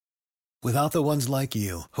Without the ones like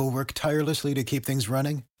you, who work tirelessly to keep things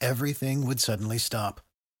running, everything would suddenly stop.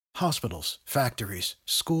 Hospitals, factories,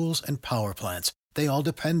 schools, and power plants, they all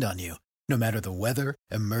depend on you. No matter the weather,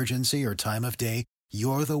 emergency, or time of day,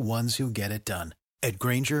 you're the ones who get it done. At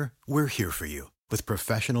Grainger, we're here for you with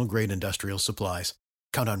professional-grade industrial supplies.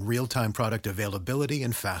 Count on real-time product availability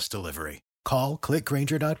and fast delivery. Call,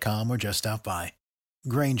 clickgrainger.com, or just stop by.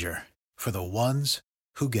 Grainger, for the ones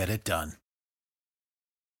who get it done.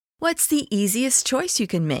 What's the easiest choice you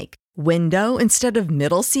can make? Window instead of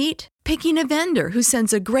middle seat? Picking a vendor who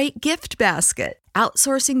sends a great gift basket?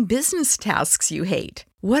 Outsourcing business tasks you hate?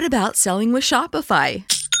 What about selling with Shopify?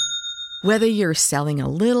 Whether you're selling a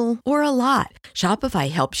little or a lot,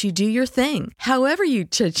 Shopify helps you do your thing, however you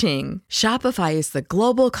cha-ching. Shopify is the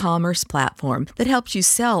global commerce platform that helps you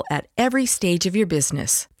sell at every stage of your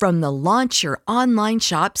business. From the launch your online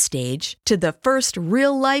shop stage to the first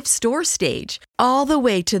real-life store stage, all the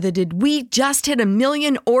way to the did we just hit 1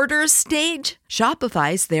 million orders stage.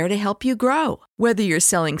 Shopify's there to help you grow. Whether you're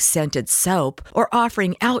selling scented soap or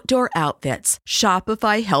offering outdoor outfits,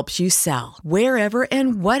 Shopify helps you sell. Wherever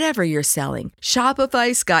and whatever you're selling,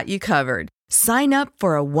 Shopify's got you covered. Sign up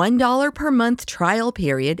for a $1 per month trial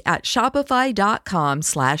period at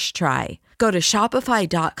shopify.com/try. Go to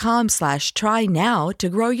shopify.com/try now to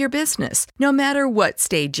grow your business, no matter what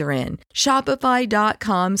stage you're in.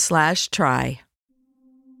 Shopify.com/try.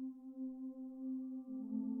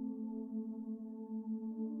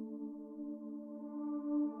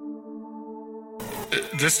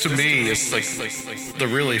 This to me is like the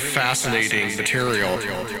really fascinating material.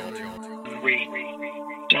 We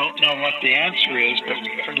don't know what the answer is, but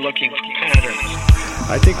we're looking for patterns.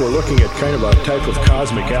 I think we're looking at kind of a type of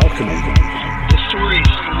cosmic alchemy. The story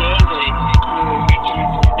slowly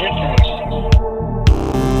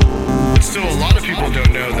But still, a lot of people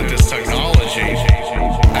don't know that this technology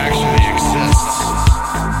actually exists.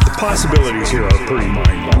 The possibilities here are pretty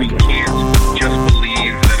mind-boggling. We can't just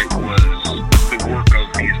believe that it was the work of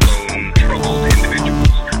these lone troubled individuals.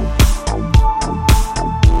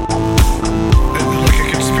 Like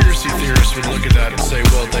a conspiracy theorist would look at that and say,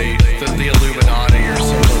 well, the Illuminati or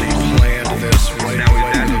somebody planned this right Now, away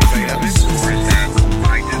is that in advance. or is that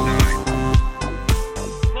by design?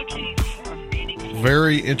 looking for meaning.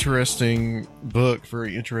 Very interesting book,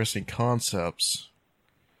 very interesting concepts.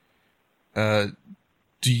 Do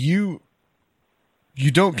you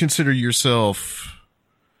don't consider yourself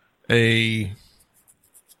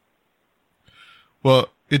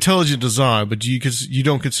intelligent design, but you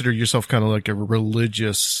don't consider yourself kind of like a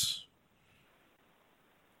religious?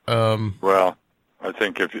 Well, I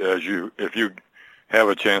think if you have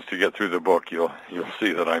a chance to get through the book, you'll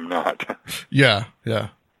see that I'm not. Yeah.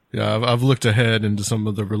 I've looked ahead into some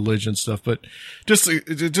of the religion stuff, but just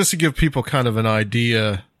to give people kind of an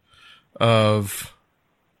idea of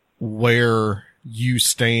where you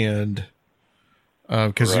stand,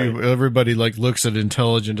 because Right. everybody like looks at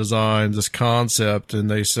intelligent design, this concept,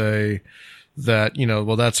 and they say that,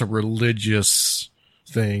 well, that's a religious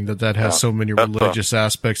thing, that has so many religious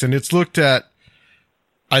aspects, and it's looked at,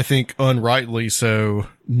 I think, unrightly so,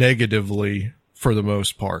 negatively for the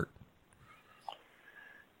most part.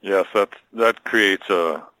 Yes, that creates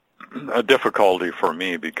a difficulty for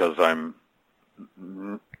me because I'm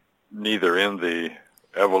neither in the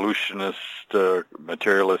evolutionist,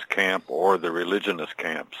 materialist camp or the religionist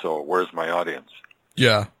camp. So where's my audience?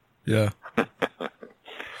 Yeah.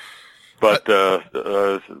 But the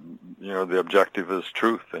objective is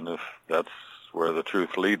truth, and if that's where the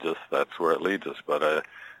truth leads us, that's where it leads us. But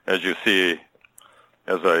as you see,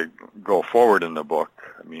 as I go forward in the book,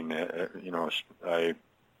 I mean, I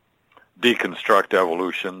deconstruct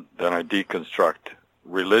evolution, then I deconstruct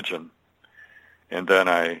religion, and then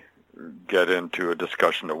I get into a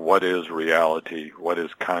discussion of what is reality, what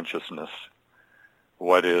is consciousness,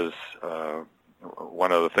 what is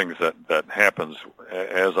one of the things that happens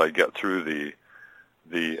as I get through the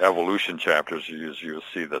evolution chapters. You'll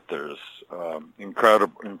see that there's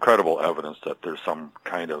incredible evidence that there's some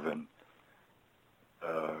kind of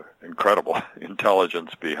incredible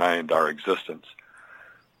intelligence behind our existence.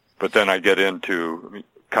 But then I get into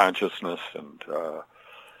consciousness and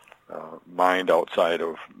mind outside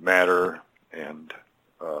of matter and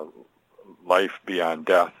life beyond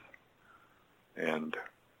death. And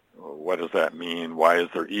what does that mean? Why is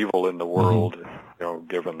there evil in the world?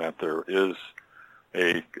 Given that there is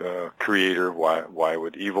a creator, why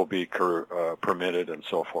would evil be permitted, and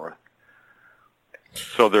so forth?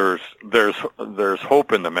 So there's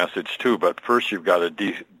hope in the message too, but first you've got to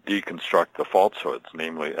deconstruct the falsehoods,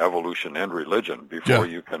 namely evolution and religion, before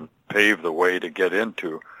you can pave the way to get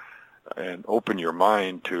into and open your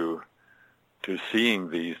mind to seeing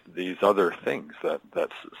these other things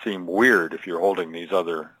that seem weird if you're holding these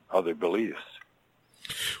other beliefs.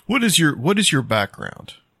 What is your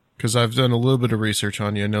background? Because I've done a little bit of research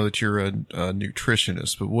on you. I know that you're a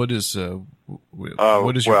nutritionist, but what is your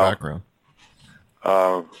background?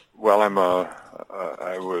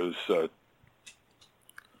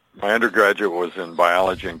 My undergraduate was in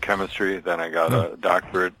biology and chemistry. Then I got a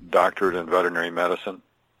doctorate in veterinary medicine.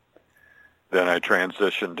 Then I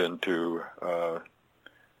transitioned into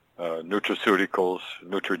nutraceuticals,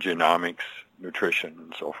 nutrigenomics, nutrition,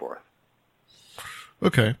 and so forth.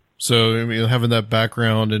 Okay. So, I mean, having that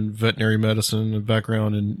background in veterinary medicine and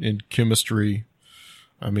background in chemistry,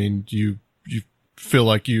 I mean, you feel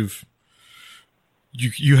like you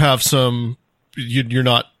have some, you're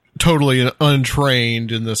not totally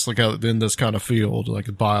untrained in this, in this kind of field,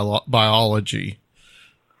 like biology.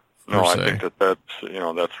 No, I think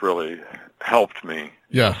that's really helped me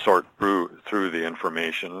sort through the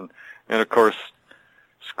information. And of course,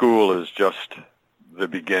 school is just the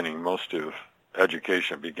beginning. Most of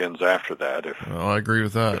education begins after that. I agree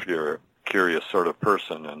with that. If you're a curious sort of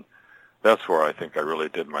person, and that's where I think I really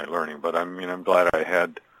did my learning. But I mean, I'm glad I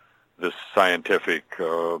had this scientific,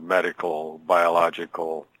 medical,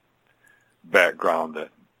 biological background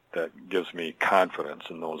that gives me confidence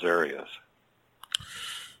in those areas.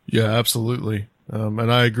 Yeah, absolutely.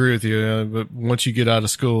 And I agree with you. But once you get out of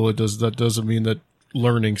school, that doesn't mean that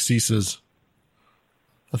learning ceases.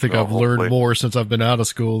 I think I've learned more since I've been out of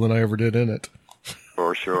school than I ever did in it.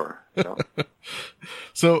 For sure. Yeah.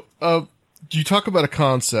 So, you talk about a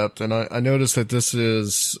concept, and I noticed that this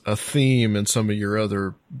is a theme in some of your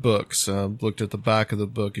other books. Looked at the back of the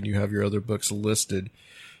book, and you have your other books listed.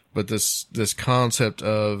 But this concept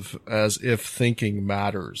of as if thinking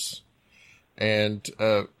matters. And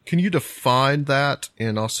can you define that,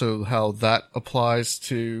 and also how that applies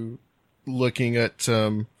to looking at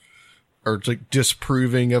or like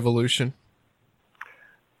disproving evolution?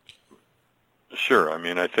 Sure. I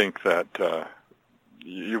mean, I think that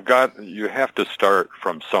you have to start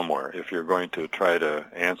from somewhere if you're going to try to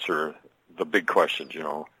answer the big questions.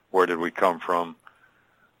 Where did we come from?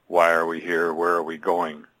 Why are we here? Where are we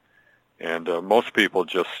going? And most people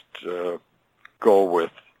just go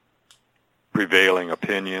with prevailing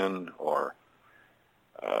opinion or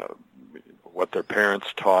what their parents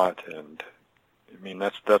taught, and I mean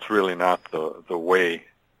that's really not the way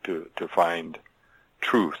to find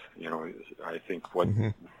truth. I think what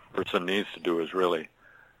a person needs to do is really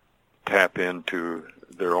tap into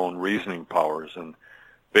their own reasoning powers, and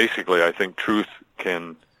basically I think truth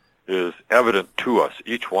is evident to us,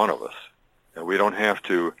 each one of us, and we don't have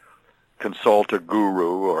to consult a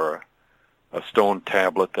guru or a stone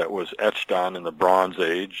tablet that was etched on in the Bronze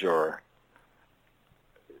Age, or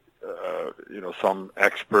some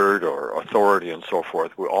expert or authority and so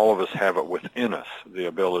forth. All of us have it within us, the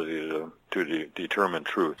ability to determine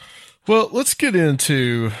truth. Well, let's get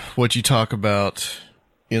into what you talk about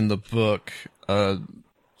in the book.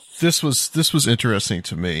 This was interesting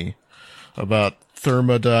to me, about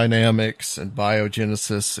thermodynamics and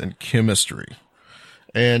biogenesis and chemistry.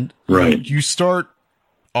 And you start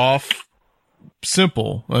off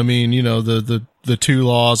simple. I mean, the two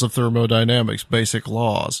laws of thermodynamics, basic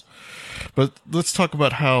laws. But let's talk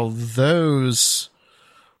about how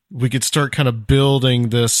we could start kind of building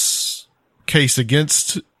this case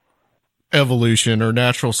against evolution or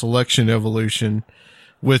natural selection evolution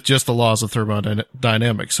with just the laws of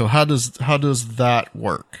thermodynamics. So how does that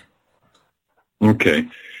work? Okay.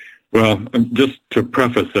 Well, just to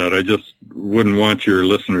preface that, I just wouldn't want your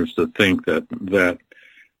listeners to think that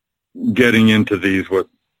getting into these what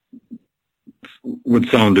would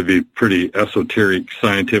sound to be pretty esoteric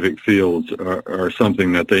scientific fields are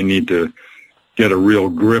something that they need to get a real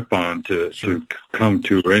grip on to come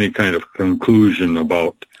to any kind of conclusion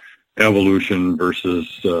about evolution versus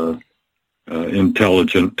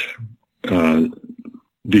intelligent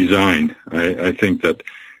design. I think that,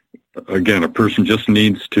 again, a person just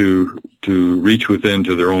needs to reach within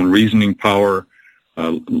to their own reasoning power,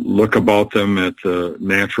 look about them at the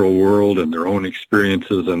natural world and their own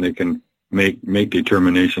experiences, and they can make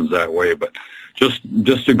determinations that way. But just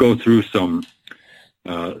to go through some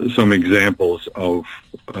examples of,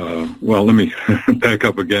 well, let me back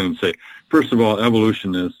up again and say, first of all,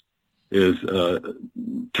 evolution is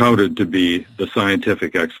touted to be the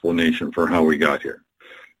scientific explanation for how we got here.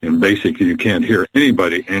 And basically, you can't hear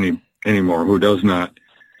anybody anymore who does not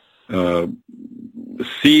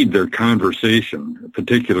seed their conversation,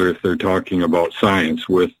 particularly if they're talking about science,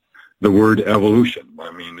 with the word evolution.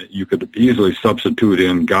 I mean, you could easily substitute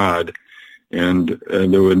in God, and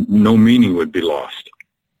no meaning would be lost.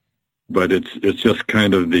 but it's just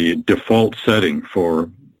kind of the default setting for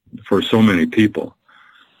so many people.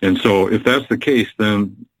 And so if that's the case,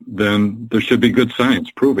 then there should be good science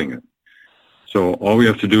proving it. So all we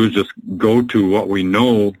have to do is just go to what we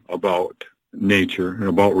know about nature and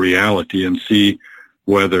about reality and see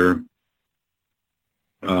whether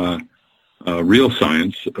real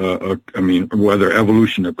science, whether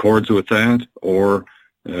evolution accords with that, or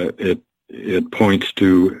it points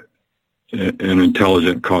to an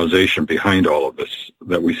intelligent causation behind all of this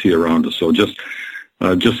that we see around us. So just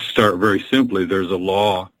start very simply. There's a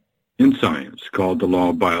law in science called the law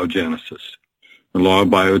of biogenesis. The law of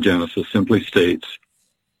biogenesis simply states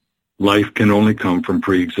life can only come from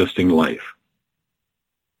pre-existing life.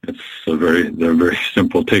 It's a very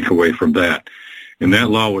simple takeaway from that. And that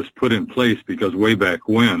law was put in place because way back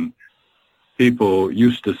when, people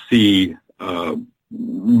used to see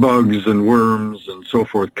bugs and worms and so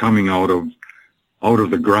forth coming out of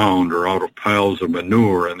the ground or out of piles of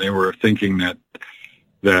manure, and they were thinking that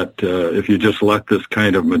if you just let this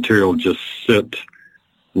kind of material just sit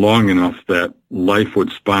long enough, that life would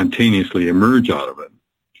spontaneously emerge out of it.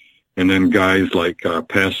 And then guys like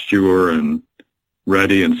Pasteur and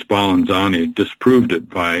Reddy and Spallanzani disproved it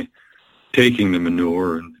by taking the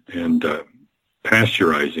manure and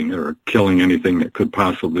pasteurizing it, or killing anything that could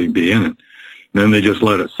possibly be in it. And then they just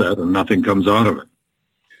let it set and nothing comes out of it.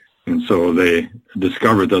 And so they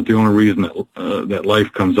discovered that the only reason that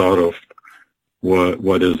life comes out of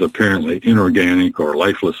what is apparently inorganic or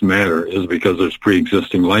lifeless matter is because there's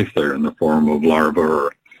pre-existing life there in the form of larvae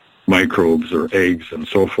or microbes or eggs and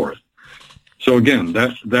so forth. So again,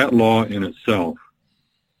 that law in itself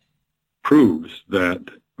proves that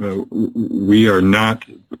we are not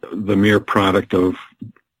the mere product of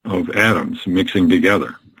atoms mixing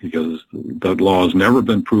together, because that law has never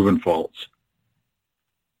been proven false.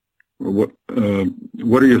 What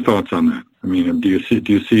are your thoughts on that? I mean, do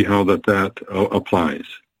you see how that applies?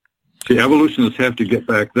 See, evolutionists have to get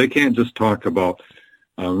back. They can't just talk about.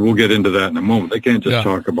 We'll get into that in a moment. They can't just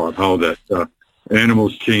talk about how that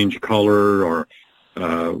animals change color, or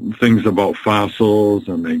things about fossils,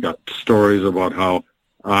 and they got stories about how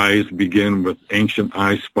eyes begin with ancient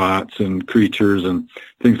eye spots and creatures and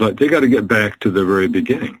things like. They got to get back to the very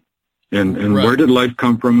beginning. And right. Where did life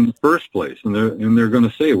come from in the first place? And they're going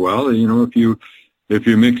to say, well, if you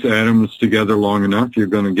mix atoms together long enough, you're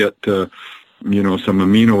going to get some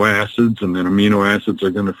amino acids, and then amino acids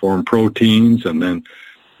are going to form proteins, and then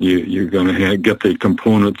you're going to get the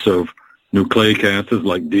components of nucleic acids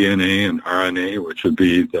like DNA and RNA, which would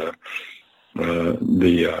be the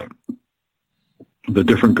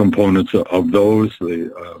different components of those.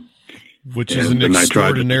 Which is an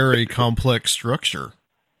extraordinary complex structure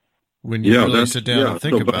when you really sit down and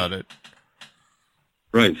think about it.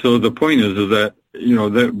 Right. So the point is that,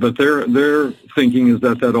 but their thinking is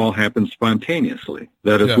that all happens spontaneously,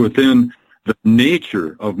 that it's within the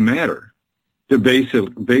nature of matter to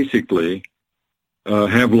basically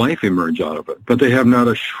have life emerge out of it. But they have not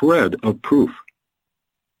a shred of proof.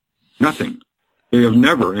 Nothing. They have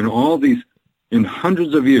never, in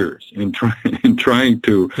hundreds of years, in trying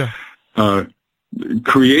to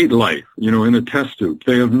create life, in a test tube,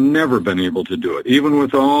 they have never been able to do it. Even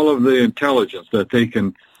with all of the intelligence that they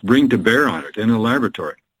can bring to bear on it in a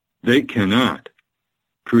laboratory, they cannot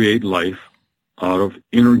create life out of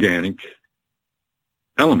inorganic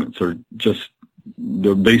elements, or just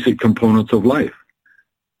the basic components of life.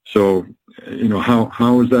 So,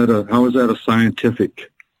 how is that a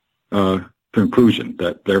scientific conclusion,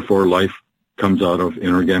 that therefore life comes out of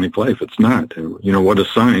inorganic life? It's not. What is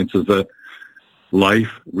science is that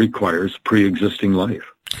life requires pre-existing life.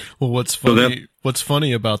 Well, what's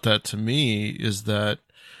funny about that to me is that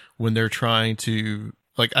when they're trying to,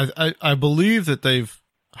 I believe that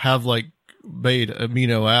have made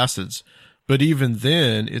amino acids, but even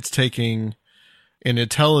then it's taking an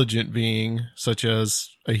intelligent being such as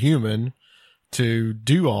a human to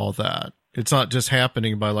do all that. It's not just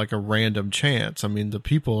happening by a random chance. I mean, the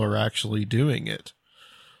people are actually doing it.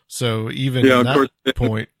 So even at that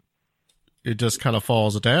point, it just kind of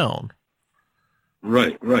falls down.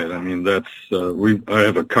 Right. I mean, that's I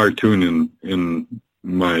have a cartoon in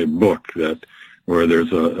my book where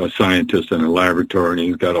there's a scientist in a laboratory, and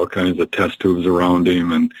he's got all kinds of test tubes around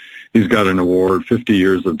him, and he's got an award, 50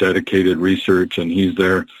 years of dedicated research, and he's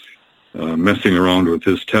there messing around with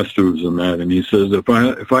his test tubes and that, and he says,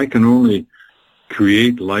 if I can only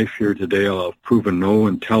create life here today, I'll have proven no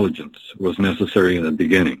intelligence was necessary in the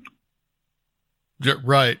beginning.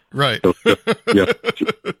 Right. So,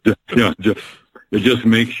 it just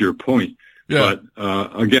makes your point. Yeah.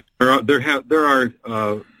 But again, there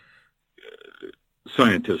are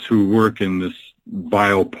scientists who work in this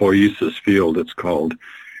biopoiesis field, it's called,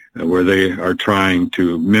 where they are trying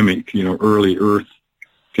to mimic, early Earth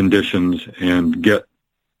conditions and get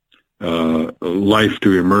life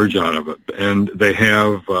to emerge out of it. And they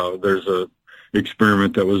have, there's a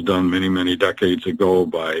experiment that was done many, many decades ago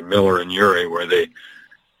by Miller and Urey, where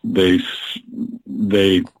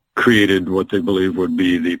they created what they believe would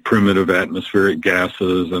be the primitive atmospheric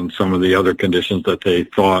gases and some of the other conditions that they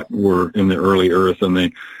thought were in the early Earth, and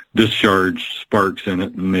they discharged sparks in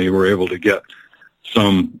it, and they were able to get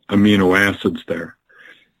some amino acids there.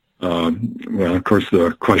 Well, of course,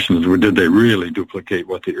 the question is, did they really duplicate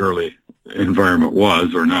what the early environment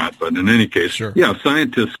was or not? But in any case, sure. Yeah,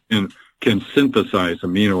 scientists can synthesize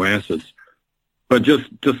amino acids, but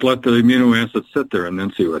just let the amino acids sit there and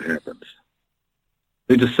then see what happens.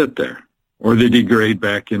 They just sit there, or they degrade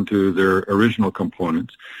back into their original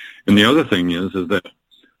components. And the other thing is that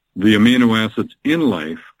the amino acids in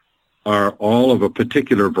life are all of a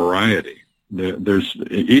particular variety. There's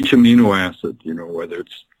each amino acid, whether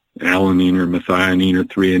it's alanine or methionine or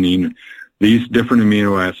threonine, these different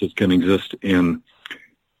amino acids can exist in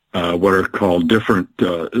what are called different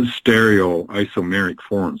stereoisomeric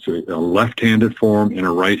forms, so a left-handed form and a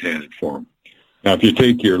right-handed form. Now, if you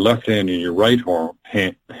take your left hand and your right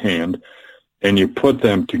hand and you put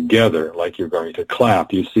them together like you're going to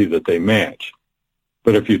clap, you see that they match.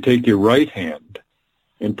 But if you take your right hand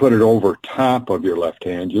and put it over top of your left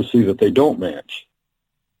hand, you'll see that they don't match,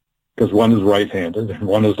 because one is right-handed and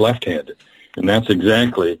one is left-handed. And that's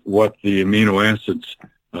exactly what the amino acids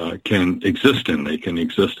can exist in. They can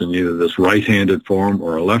exist in either this right-handed form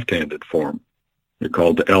or a left-handed form. They're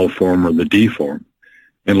called the L form or the D form.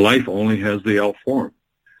 And life only has the L form.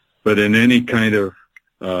 But in any kind of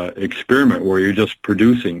experiment where you're just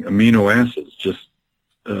producing amino acids,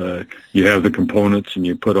 you have the components and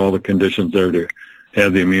you put all the conditions there to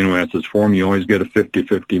have the amino acids form, you always get a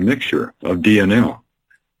 50-50 mixture of DNL.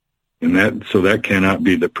 And that cannot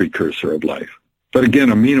be the precursor of life. But again,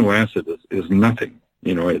 amino acid is nothing.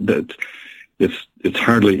 It's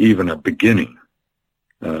hardly even a beginning.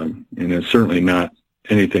 And it's certainly not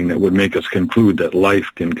anything that would make us conclude that life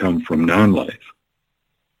can come from non-life.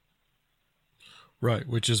 Right,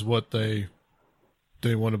 which is what they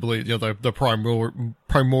want to believe. The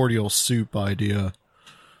primordial soup idea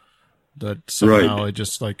that somehow it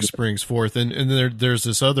just springs forth, and there's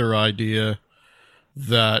this other idea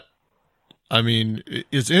that, I mean,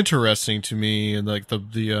 is interesting to me, and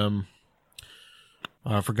the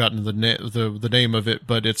I've forgotten the name of it,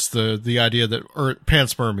 but it's the idea that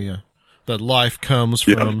panspermia, that life comes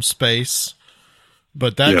from space,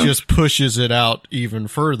 but that just pushes it out even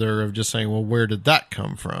further of just saying, well, where did that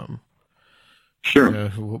come from?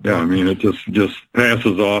 Sure. I mean, it just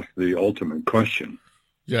passes off the ultimate question.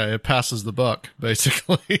 Yeah, it passes the buck,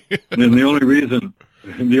 basically. And the only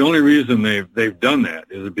reason they've done that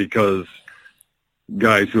is because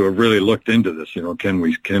guys who have really looked into this, can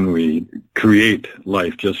we create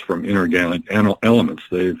life just from inorganic elements?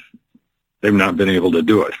 They've not been able to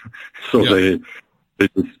do it, so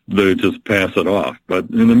they just pass it off. But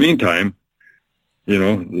in the meantime,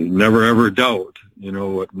 never ever doubt,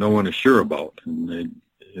 what no one is sure about, and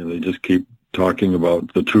they just keep talking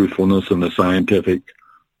about the truthfulness and the scientific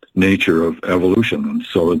nature of evolution. And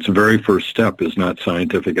so its very first step is not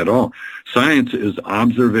scientific at all. Science is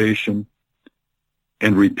observation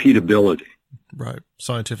and repeatability. Right.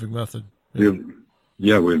 Scientific method. We've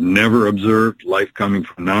never observed life coming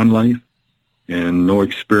from non-life, and no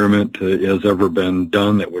experiment has ever been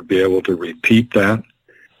done that would be able to repeat that.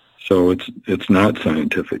 So it's not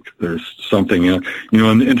scientific. There's something else.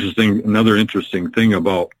 Another interesting thing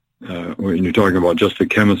about when you're talking about just the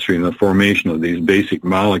chemistry and the formation of these basic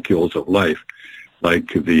molecules of life,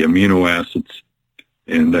 like the amino acids,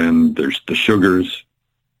 and then there's the sugars,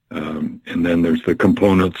 and then there's the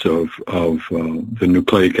components of the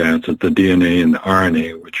nucleic acid, the DNA and the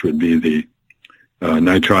RNA, which would be the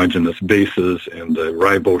nitrogenous bases and the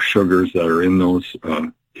ribose sugars that are in those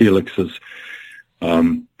helixes.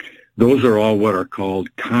 Those are all what are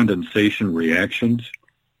called condensation reactions.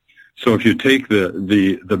 So if you take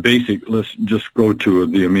the basic, let's just go to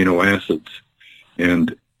the amino acids,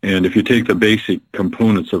 and if you take the basic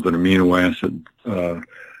components of an amino acid,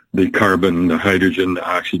 the carbon, the hydrogen, the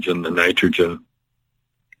oxygen, the nitrogen,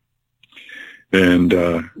 and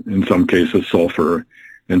in some cases sulfur,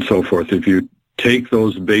 and so forth. If you take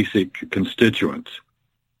those basic constituents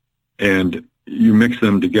and you mix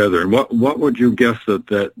them together, and what would you guess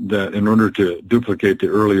that in order to duplicate the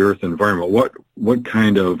early Earth environment, what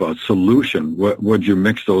kind of a solution would you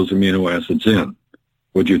mix those amino acids in?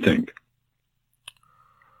 Would you think?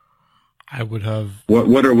 I would have.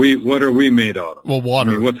 What are we made out of? Well,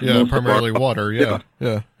 water. I mean, primarily water. Yeah.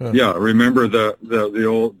 Remember the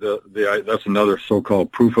old that's another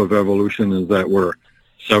so-called proof of evolution, is that we're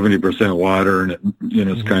 70% water, and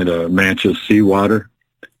it's kind of matches seawater.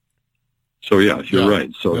 So yes, you're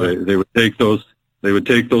right. So they would take those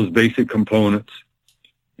basic components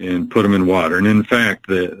and put them in water. And in fact,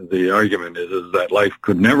 the argument is that life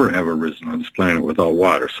could never have arisen on this planet without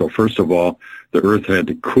water. So first of all, the Earth had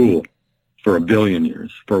to cool for 1 billion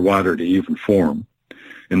years for water to even form.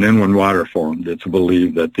 And then when water formed, it's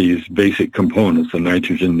believed that these basic components, the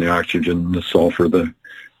nitrogen, the oxygen, the sulfur, the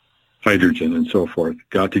hydrogen, and so forth,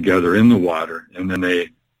 got together in the water, and then they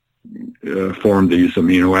formed these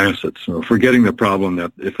amino acids. So forgetting the problem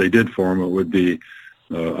that if they did form, it would be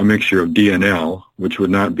a mixture of DNL, which would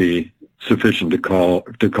not be sufficient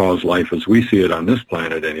to cause life as we see it on this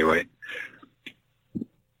planet anyway.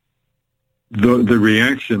 The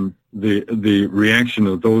reaction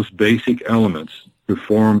of those basic elements to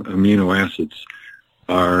form amino acids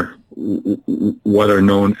are what are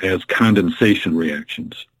known as condensation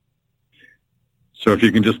reactions. So if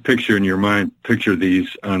you can just picture in your mind, picture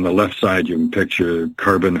these on the left side, you can picture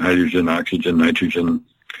carbon, hydrogen, oxygen, nitrogen,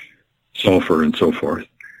 sulfur, and so forth.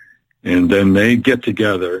 And then they get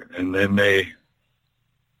together, and then they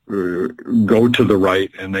go to the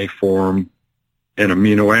right, and they form an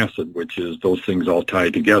amino acid, which is those things all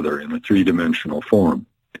tied together in a three-dimensional form.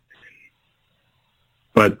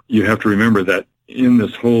 But you have to remember that in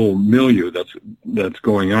this whole milieu that's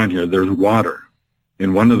going on here, there's water.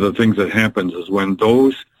 And one of the things that happens is when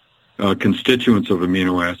those constituents of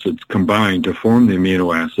amino acids combine to form the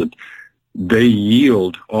amino acid, they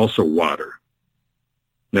yield also water.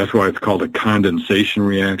 That's why it's called a condensation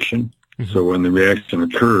reaction. Mm-hmm. So when the reaction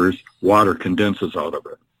occurs, water condenses out of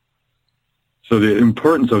it. So the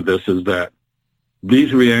importance of this is that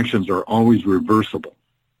these reactions are always reversible,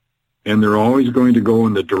 and they're always going to go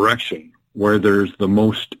in the direction where there's the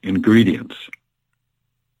most ingredients.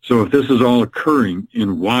 So if this is all occurring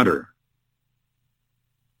in water,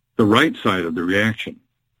 the right side of the reaction,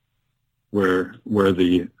 where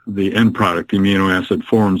the end product, the amino acid,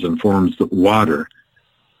 forms the water,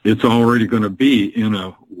 it's already going to be in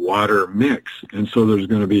a water mix. And so there's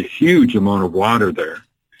going to be a huge amount of water there.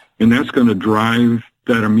 And that's going to drive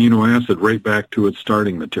that amino acid right back to its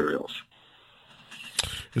starting materials.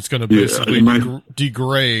 It's going to basically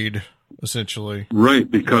degrade, essentially. Right,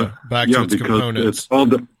 because back to its components.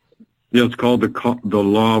 It's called the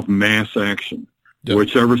law of mass action. Yep.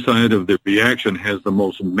 Whichever side of the reaction has the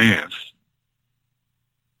most mass,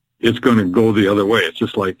 it's going to go the other way. It's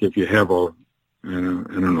just like if you have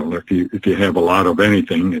if you have a lot of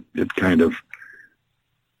anything, it kind of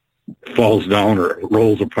falls down or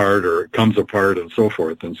rolls apart or it comes apart and so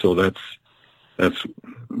forth. And so that's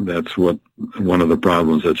what one of the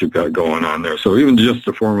problems that you've got going on there. So even just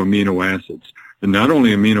to form amino acids, and not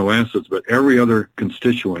only amino acids, but every other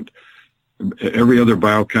constituent, every other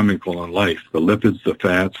biochemical in life, the lipids, the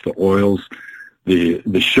fats, the oils, the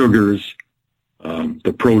sugars,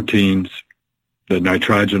 the proteins, the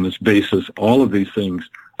nitrogenous bases, all of these things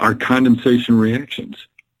are condensation reactions.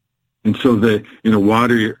 And so in a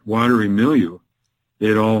watery milieu,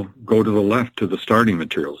 they'd all go to the left, to the starting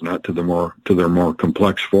materials, not to their more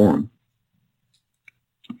complex form.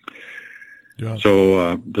 Yeah.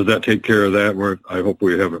 So does that take care of that? I hope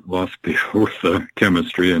we haven't lost people with the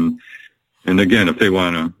chemistry. And again, if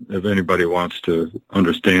anybody wants to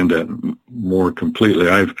understand that more completely,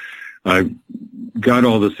 I've got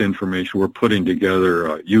all this information. We're putting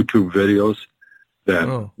together YouTube videos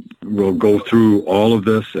that will go through all of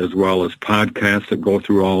this, as well as podcasts that go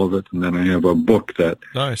through all of it. And then I have a book that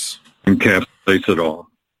encapsulates it all.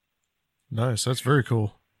 Nice. That's very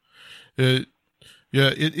cool. It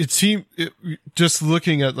seemed, just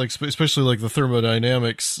looking at especially like the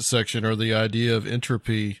thermodynamics section, or the idea of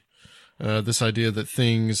entropy, this idea that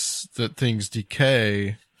things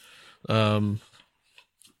decay. In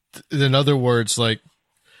other words, like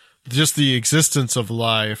just the existence of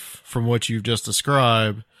life, from what you've just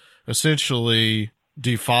described, essentially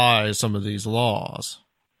defies some of these laws.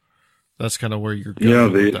 That's kind of where you're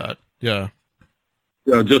going with that. Yeah.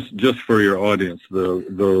 Yeah. Just for your audience,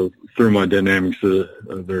 the thermodynamics,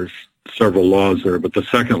 there's several laws there, but the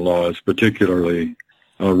second law is particularly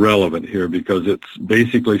relevant here, because it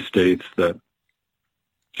basically states that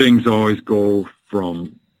things always go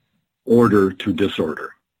from order to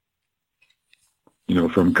disorder.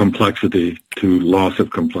 From complexity to loss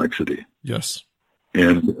of complexity. Yes.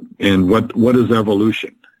 And what is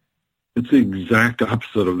evolution? It's the exact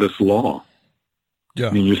opposite of this law. Yeah.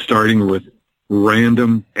 I mean, you're starting with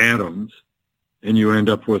random atoms and you end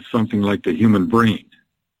up with something like the human brain.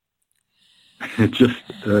 It just,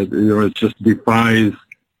 it just defies.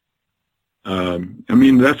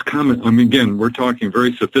 That's common. Again, we're talking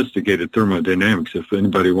very sophisticated thermodynamics. If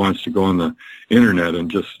anybody wants to go on the internet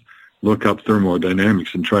and just look up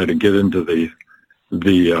thermodynamics and try to get into the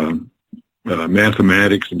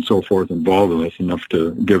mathematics and so forth involved in this, enough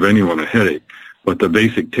to give anyone a headache. But the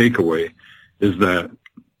basic takeaway is that,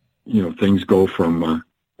 things go from a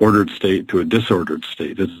ordered state to a disordered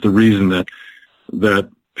state. It's the reason that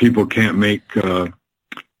people can't make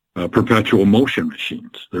perpetual motion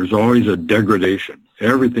machines. There's always a degradation.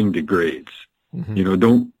 Everything degrades. Mm-hmm.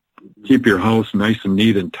 Don't keep your house nice and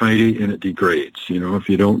neat and tidy, and it degrades. If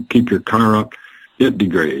you don't keep your car up, it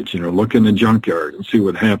degrades. Look in the junkyard and see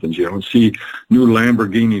what happens. You don't see new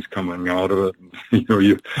Lamborghinis coming out of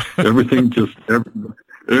it.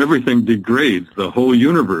 Everything degrades. The whole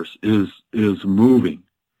universe is moving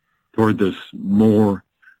toward this more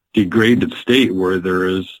degraded state where there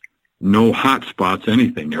is no hot spots,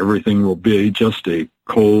 anything. Everything will be just a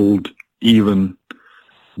cold, even,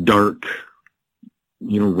 dark,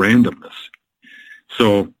 randomness.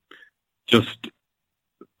 So just,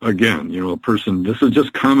 again, this is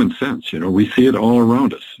just common sense. We see it all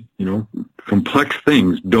around us. Complex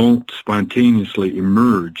things don't spontaneously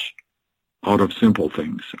emerge out of simple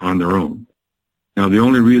things on their own. Now, the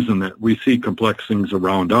only reason that we see complex things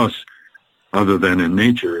around us other than in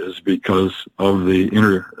nature is because of the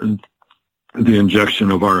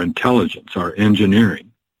injection of our intelligence, our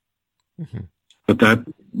engineering. Mm-hmm. But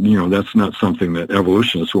that's not something that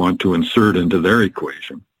evolutionists want to insert into their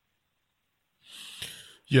equation.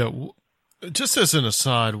 Yeah, just as an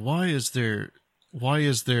aside, why is there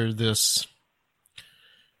this?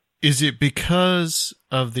 Is it because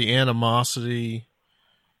of the animosity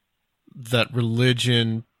that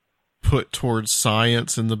religion put towards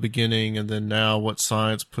science in the beginning, and then now what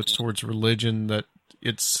science puts towards religion, that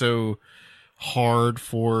it's so hard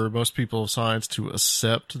for most people of science to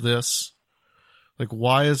accept this? Like,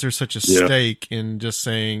 why is there such a stake in just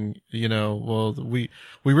saying, we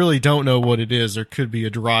really don't know what it is. There could be a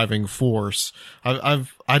driving force. I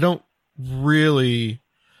don't really,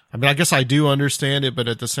 I guess I do understand it, but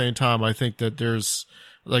at the same time, I think that there's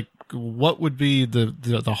what would be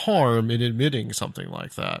the harm in admitting something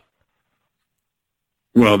like that?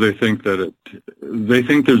 Well, they think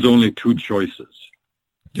there's only two choices.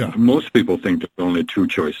 Yeah. Most people think there's only two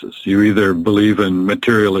choices. You either believe in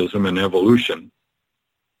materialism and evolution,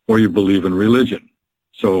 or you believe in religion.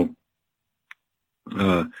 So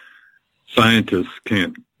scientists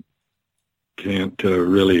can't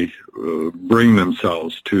really bring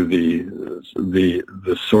themselves to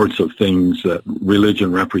the sorts of things that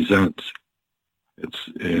religion represents. It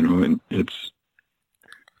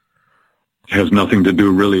has nothing to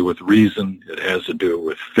do really with reason. It has to do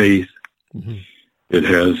with faith. Mm-hmm. It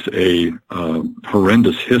has a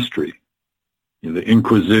horrendous history. The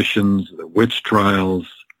Inquisitions, the witch trials,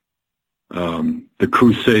 the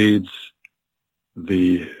Crusades.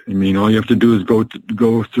 All you have to do is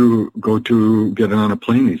get on a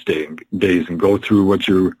plane these days and go through what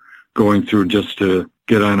you're going through just to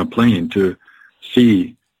get on a plane, to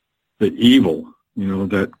see the evil,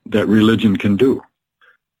 that religion can do.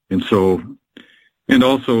 And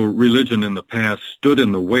also religion in the past stood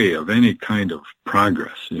in the way of any kind of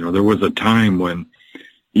progress. There was a time when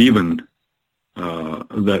even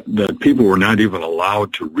that people were not even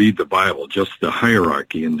allowed to read the Bible. Just the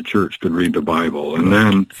hierarchy in the church could read the Bible, and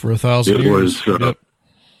then for 1,000 years,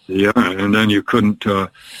 and then you couldn't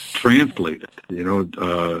translate it.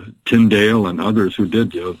 Tyndale and others who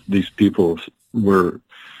did, these people were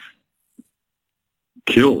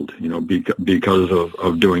killed, because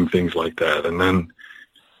of doing things like that, and then,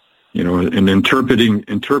 and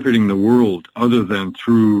interpreting the world other than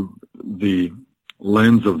through the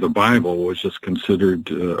lens of the Bible was just considered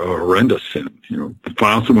a horrendous sin.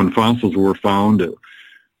 When fossils were found,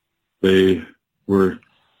 they were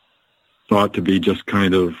thought to be just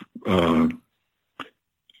kind of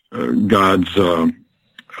God's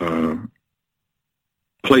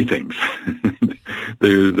playthings.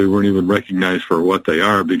 They weren't even recognized for what they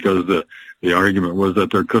are, because the argument was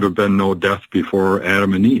that there could have been no death before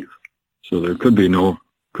Adam and Eve, so there could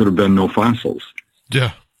have been no fossils.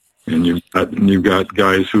 Yeah. And you've got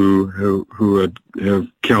guys who have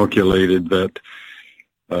calculated that,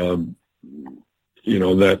 that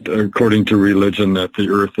according to religion that the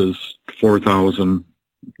Earth is 4,000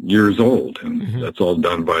 years old, and mm-hmm. that's all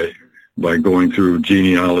done by going through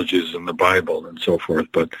genealogies in the Bible and so forth.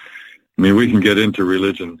 But we can get into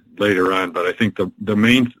religion later on. But I think the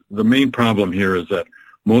main problem here is that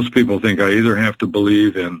most people think I either have to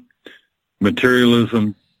believe in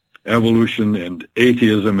materialism, evolution, and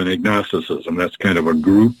atheism and agnosticism. That's kind of a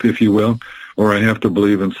group, if you will. Or I have to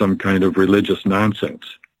believe in some kind of religious nonsense.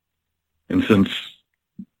 And since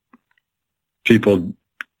people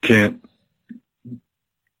can't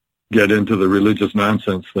get into the religious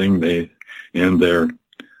nonsense thing, they think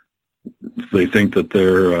that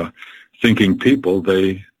they're thinking people,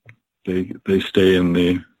 they stay in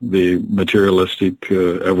the materialistic,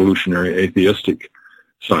 evolutionary, atheistic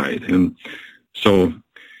side. And so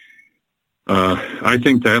I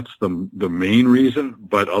think that's the main reason.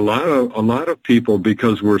 But a lot of people,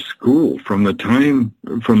 because we're schooled from the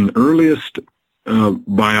earliest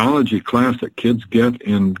biology class that kids get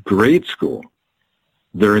in grade school,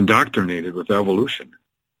 they're indoctrinated with evolution.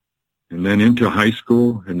 And then into high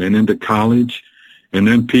school, and then into college, and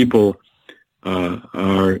then people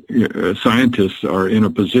scientists are in a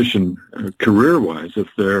position career-wise, if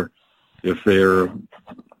they're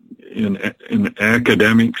in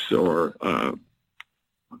academics or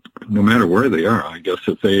no matter where they are, I guess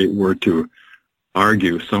if they were to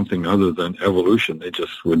argue something other than evolution, they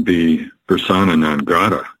just would be persona non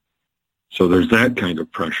grata. So there's that kind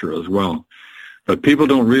of pressure as well. But people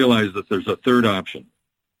don't realize that there's a third option,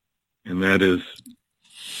 and that is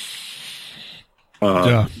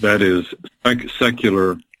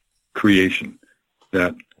secular creation,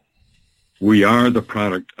 that we are the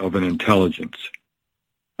product of an intelligence,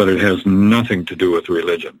 but it has nothing to do with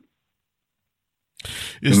religion.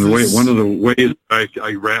 One of the ways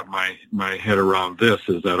I wrap my head around this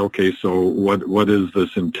is that, okay, so what is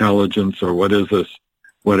this intelligence, or what is this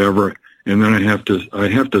whatever? And then I have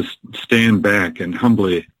to stand back and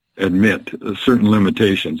humbly admit certain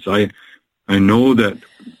limitations. I know that,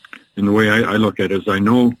 in the way I look at it, is I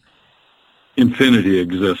know infinity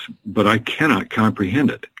exists, but I cannot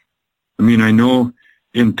comprehend it. I mean, I know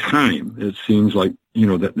in time it seems like,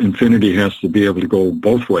 that infinity has to be able to go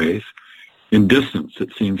both ways. In distance,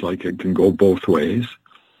 it seems like it can go both ways.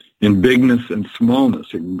 In bigness and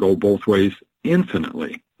smallness, it can go both ways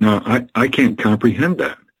infinitely. Now, I can't comprehend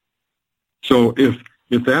that. So if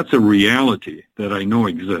that's a reality that I know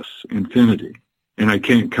exists, infinity, and I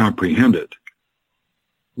can't comprehend it,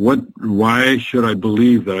 why should I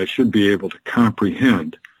believe that I should be able to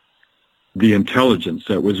comprehend the intelligence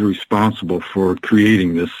that was responsible for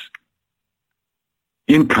creating this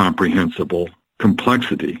incomprehensible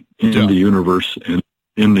complexity in the universe and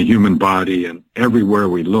in the human body and everywhere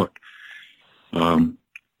we look?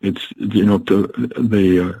 It's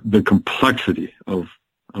the complexity of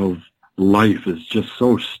life is just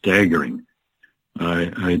so staggering.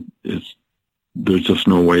 There's just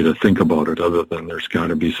no way to think about it other than there's got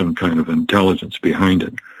to be some kind of intelligence behind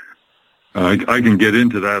it. I can get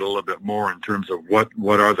into that a little bit more in terms of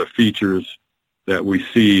what are the features that we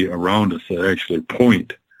see around us that actually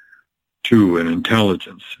point to an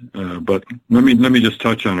intelligence. But let me just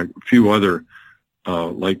touch on a few other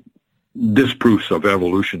like disproofs of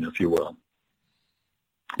evolution, if you will.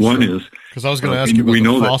 One is, because I was going to ask you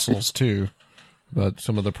about the fossils too, but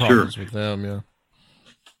some of the problems with them. Yeah.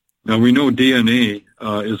 Now we know DNA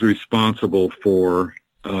is responsible for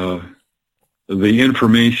the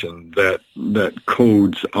information that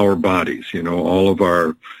codes our bodies. All of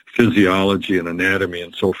our physiology and anatomy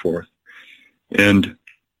and so forth. And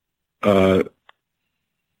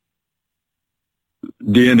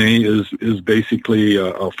DNA is basically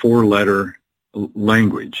a four-letter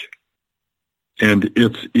language, and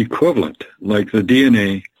it's equivalent, like the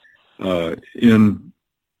DNA in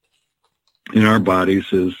our bodies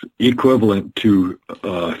is equivalent to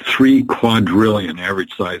 3 quadrillion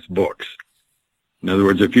average-sized books. In other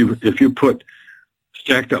words, if you put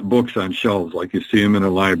stacked up books on shelves like you see them in a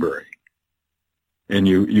library, and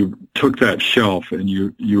you took that shelf and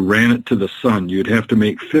you ran it to the sun, you'd have to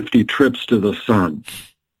make 50 trips to the sun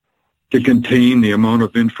to contain the amount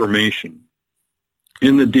of information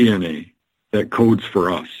in the DNA that codes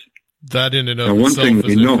for us. That in and of itself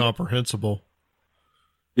is incomprehensible.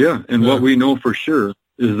 Yeah, and what we know for sure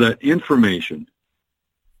is that information,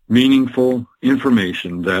 meaningful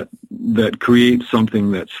information that creates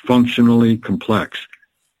something that's functionally complex,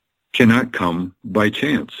 cannot come by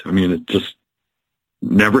chance. I mean, it just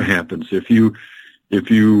never happens. If you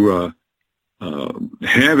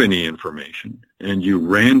have any information and you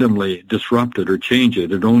randomly disrupt it or change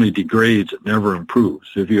it, it only degrades, it never improves.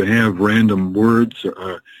 If you have random words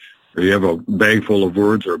or you have a bag full of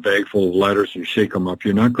words or a bag full of letters, you shake them up,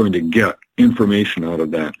 you're not going to get information out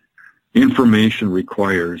of that. Information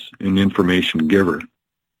requires an information giver.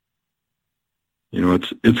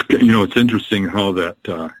 It's interesting how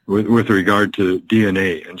that with regard to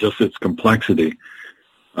DNA and just its complexity,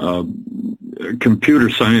 computer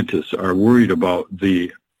scientists are worried about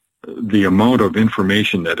the amount of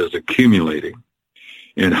information that is accumulating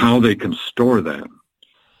and how they can store that.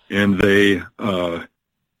 And they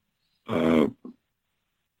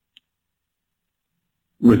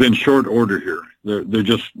within short order here, they're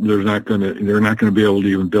not going to be able to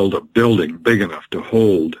even build a building big enough to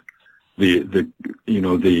hold the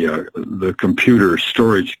computer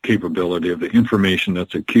storage capability of the information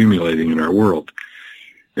that's accumulating in our world.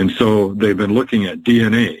 And so they've been looking at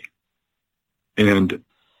DNA, and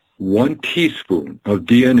 1 teaspoon of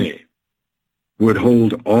DNA would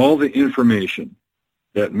hold all the information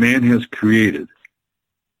that man has created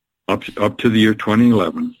up to the year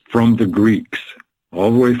 2011 from the Greeks,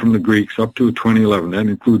 all the way from the Greeks up to 2011. That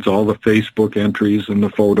includes all the Facebook entries and the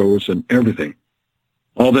photos and everything.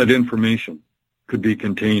 All that information could be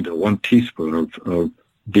contained in 1 teaspoon of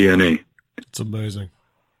DNA. It's amazing.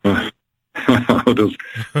 How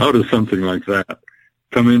does something like that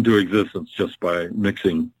come into existence just by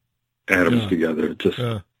mixing atoms together? It's just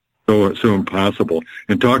so impossible.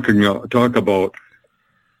 And talk about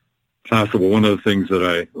possible. One of the things that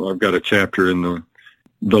I've got a chapter in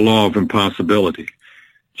the law of impossibility.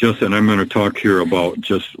 And I'm going to talk here about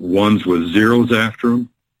just ones with zeros after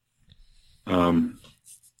them.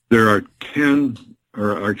 There are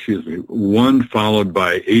 1 followed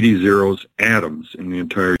by 80 zeros atoms in the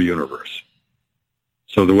entire universe.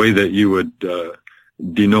 So the way that you would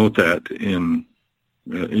denote that in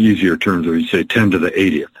easier terms, would say 10 to the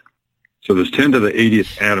 80th. So there's 10 to the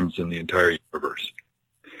 80th atoms in the entire universe.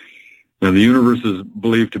 Now the universe is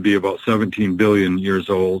believed to be about 17 billion years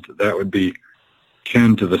old. That would be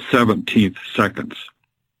 10 to the 17th seconds.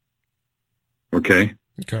 Okay?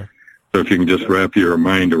 Okay. So if you can just wrap your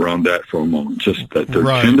mind around that for a moment, just that there's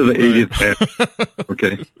 10 to the 80th.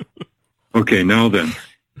 Okay. Okay, now then,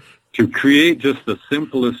 to create just the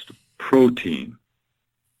simplest protein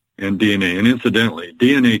and DNA, and incidentally,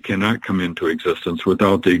 DNA cannot come into existence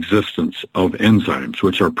without the existence of enzymes,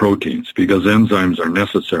 which are proteins, because enzymes are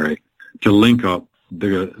necessary to link up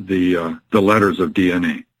the letters of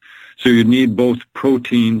DNA. So you need both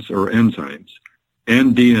proteins or enzymes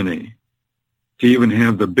and DNA to even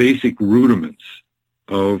have the basic rudiments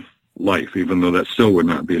of life, even though that still would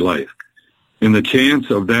not be life. And the chance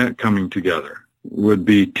of that coming together would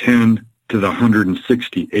be 10 to the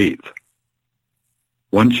 168th.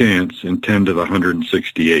 1 chance in 10 to the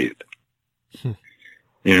 168th.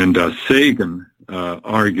 And Sagan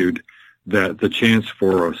argued that the chance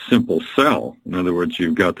for a simple cell, in other words,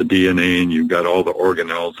 you've got the DNA and you've got all the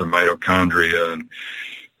organelles and mitochondria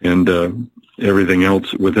and everything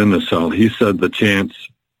else within the cell. He said the chance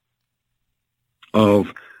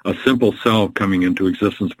of a simple cell coming into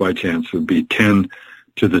existence by chance would be 10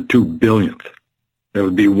 to the 2 billionth. That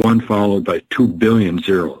would be 1 followed by 2 billion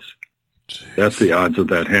zeros. Jeez. That's the odds of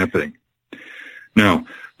that happening. Now,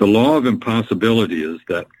 the law of impossibility is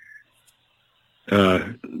that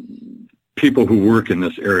people who work in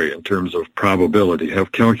this area in terms of probability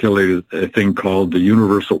have calculated a thing called the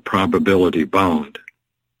universal probability bound.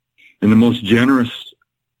 And the most generous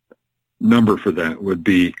number for that would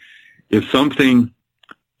be if something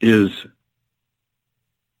is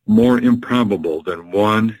more improbable than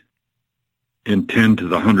 1 in 10 to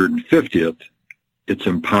the 150th, it's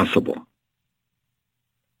impossible.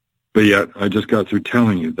 But yet, I just got through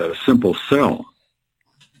telling you that a simple cell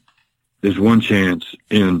is 1 chance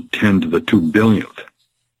in 10 to the 2 billionth.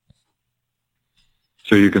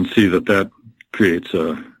 So you can see that creates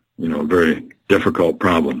a very difficult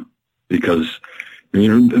problem, because 10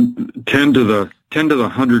 to the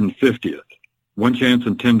 150th, 1 chance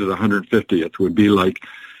in 10 to the 150th would be like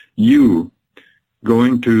you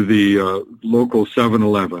going to the local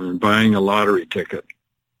 7-Eleven and buying a lottery ticket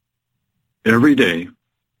every day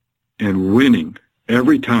and winning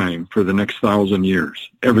every time for the next 1,000 years,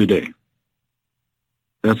 every day.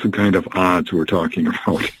 That's the kind of odds we're talking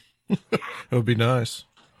about. It would be nice.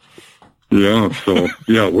 Yeah, so,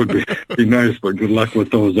 it would be nice, but good luck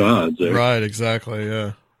with those odds. Eh? Right, exactly,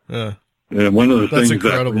 yeah. And one of the That's things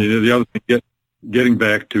incredible. the other thing, getting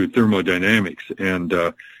back to thermodynamics, and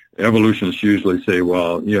evolutionists usually say,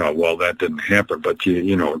 well, that didn't happen, but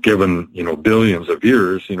given, billions of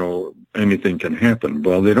years, anything can happen.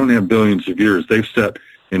 Well, they don't have billions of years. They've set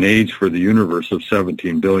an age for the universe of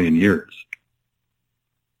 17 billion years.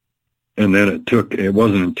 And then it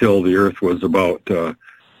wasn't until the Earth was about,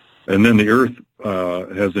 and then the Earth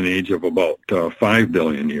has an age of about 5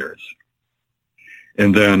 billion years.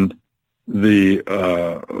 And then the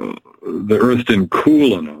Earth didn't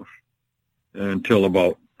cool enough until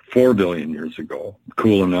about 4 billion years ago,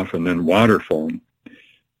 cool enough, and then water formed.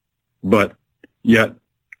 But yet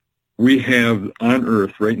we have on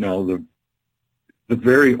Earth right now the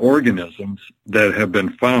very organisms that have been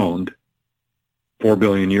found 4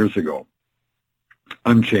 billion years ago,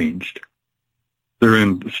 unchanged. They're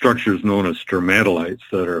in structures known as stromatolites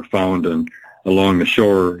that are found along the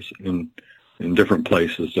shores in different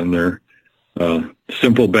places, and they're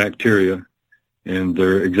simple bacteria, and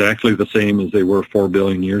they're exactly the same as they were 4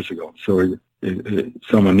 billion years ago. So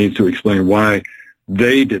someone needs to explain why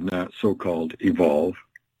they did not so-called evolve.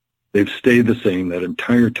 They've stayed the same that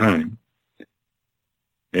entire time.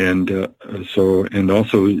 And also,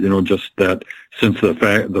 just that, since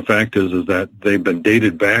the fact is that they've been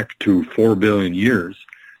dated back to 4 billion years,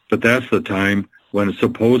 but that's the time when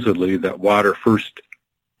supposedly that water first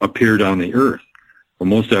appeared on the Earth. Well,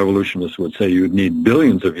 most evolutionists would say you would need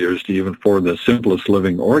billions of years to even form the simplest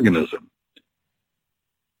living organism.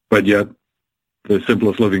 But yet, the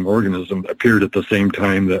simplest living organism appeared at the same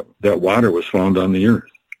time that water was found on the Earth.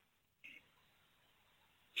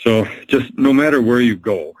 So just no matter where you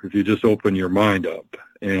go, if you just open your mind up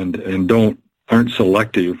and aren't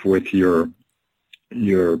selective with your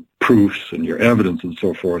proofs and your evidence and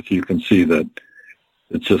so forth, you can see that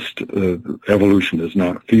it's just evolution is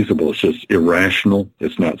not feasible. It's just irrational.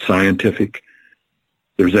 It's not scientific.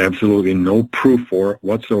 There's absolutely no proof for it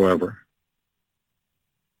whatsoever.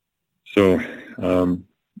 So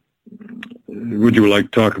would you like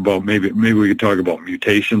to talk about, maybe we could talk about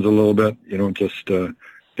mutations a little bit, just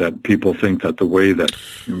that people think that the way that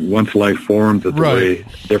once life formed, that the way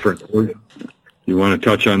different. You want to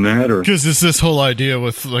touch on that, or because it's this whole idea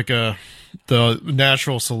with like the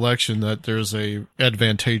natural selection that there's a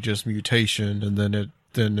advantageous mutation, and then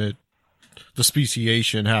the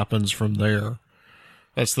speciation happens from there.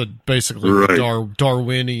 That's basically the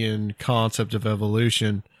Darwinian concept of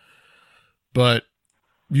evolution. But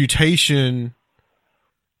mutation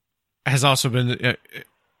has also been.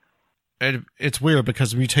 It's weird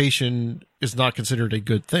because mutation is not considered a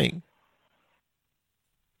good thing.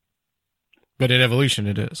 But in evolution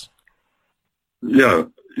it is. Yeah.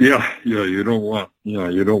 You don't want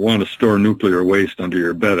to store nuclear waste under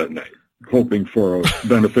your bed at night, hoping for a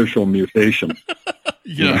beneficial mutation.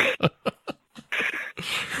 Yeah.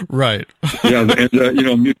 Right. Yeah, and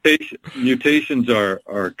mutations are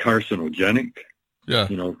carcinogenic. Yeah.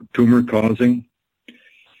 Tumor causing.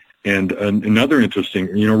 And another interesting,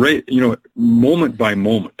 moment by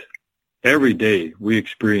moment, every day we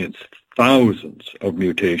experience thousands of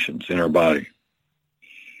mutations in our body.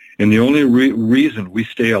 And the only reason we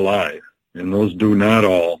stay alive, and those do not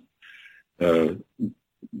all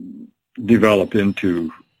develop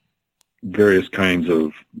into various kinds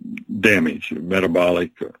of damage,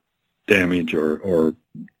 metabolic damage or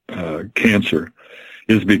cancer,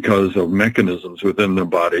 is because of mechanisms within the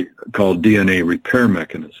body called DNA repair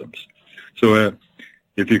mechanisms. So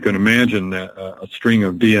if you can imagine a string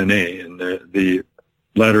of DNA, and the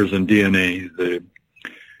letters in DNA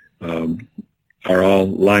are all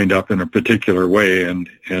lined up in a particular way, and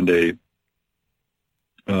a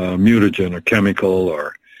mutagen, a chemical,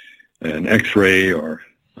 or an X-ray, or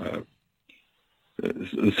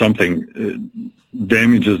something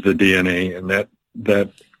damages the DNA, and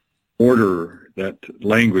that order, that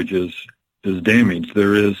language is damaged.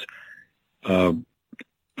 There is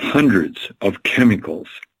hundreds of chemicals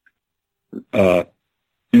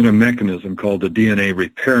in a mechanism called the DNA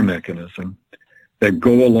repair mechanism that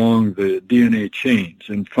go along the DNA chains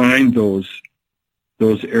and find those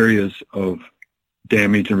areas of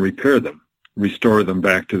damage and repair them, restore them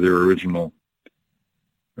back to their original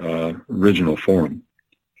form.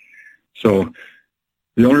 So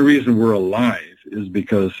the only reason we're alive is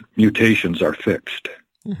because mutations are fixed.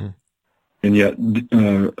 Mm-hmm. And yet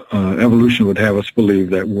evolution would have us believe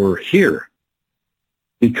that we're here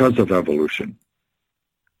because of evolution.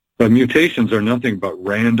 But mutations are nothing but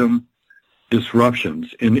random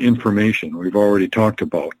disruptions in information. We've already talked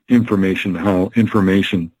about information, how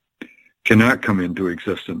information cannot come into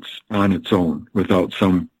existence on its own without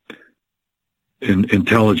some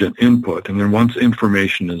intelligent input. And then once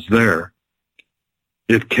information is there,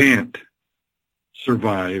 it can't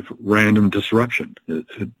survive random disruption. It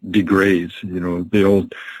degrades. The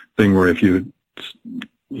old thing where if you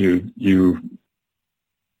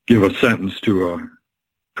give a sentence to a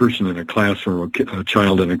person in a classroom, a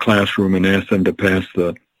child in a classroom, and ask them to pass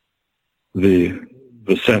the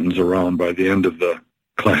sentence around, by the end of the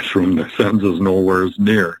classroom, the sentence is nowhere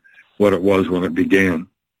near what it was when it began.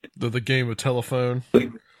 The game of telephone.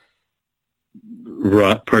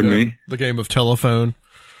 Right, pardon me? The game of telephone.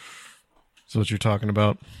 That's what you're talking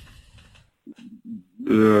about.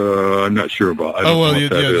 I'm not sure about. I don't know what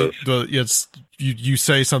that is. You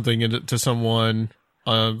say something to someone,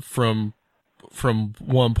 from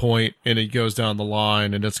one point, and it goes down the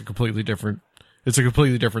line, and it's a completely different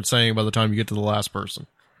saying by the time you get to the last person.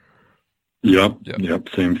 Yep.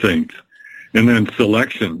 Same thing. And then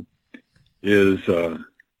selection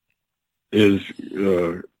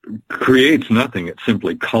creates nothing. It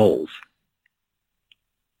simply culls.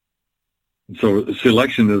 So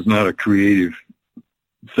selection is not a creative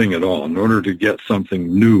thing at all. In order to get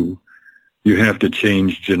something new, you have to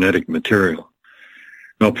change genetic material.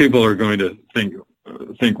 Now, people are going to think,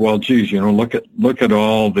 well, geez, look at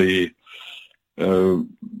all the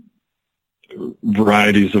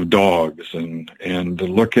varieties of dogs, and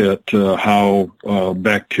look at how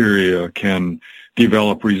bacteria can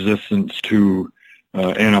develop resistance to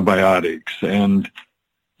antibiotics, and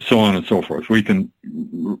so on and so forth.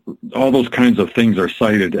 All those kinds of things are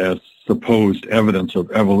cited as supposed evidence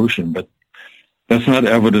of evolution, but that's not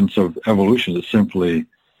evidence of evolution. It's simply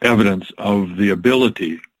evidence of the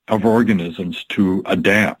ability of organisms to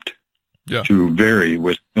adapt, to vary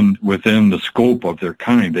within the scope of their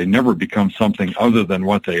kind. They never become something other than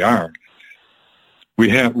what they are.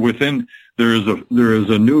 There is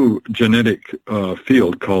a new genetic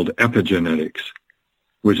field called epigenetics,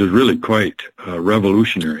 which is really quite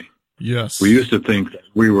revolutionary. Yes. We used to think that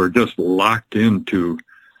we were just locked into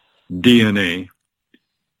DNA,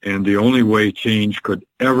 and the only way change could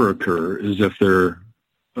ever occur is if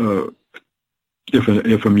a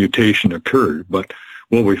mutation occurred. But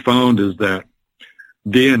what we found is that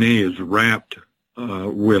DNA is wrapped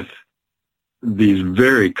with these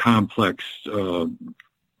very complex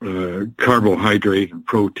carbohydrate and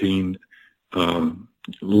protein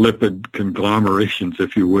lipid conglomerations,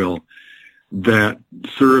 if you will, that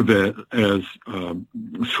serve as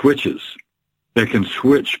switches that can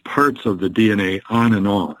switch parts of the DNA on and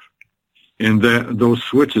off, and that those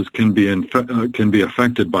switches can be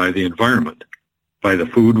affected by the environment, by the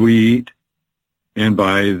food we eat, and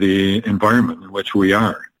by the environment in which we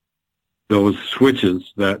are. Those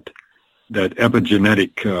switches, that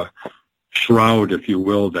epigenetic shroud, if you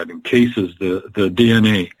will, that encases the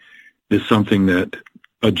DNA, is something that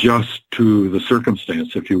adjusts to the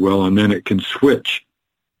circumstance, if you will, and then it can switch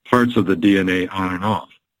parts of the DNA on and off.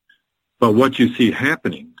 But what you see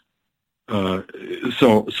happening,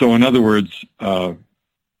 so in other words,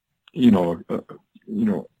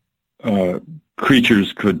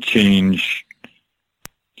 creatures could change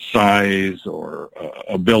size or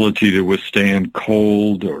ability to withstand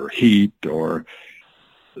cold or heat or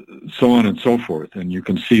so on and so forth. And you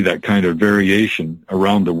can see that kind of variation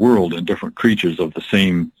around the world in different creatures of the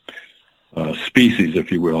same species,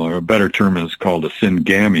 if you will, or a better term is called a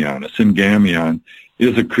syngamion. A syngamion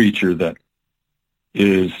is a creature that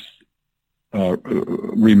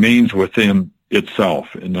remains within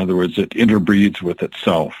itself. In other words, it interbreeds with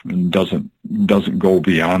itself and doesn't go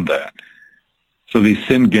beyond that. So these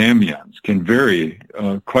syngamions can vary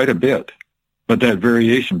quite a bit, but that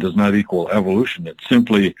variation does not equal evolution. It's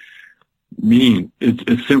simply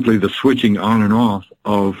the switching on and off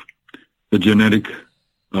of the genetic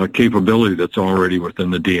capability that's already within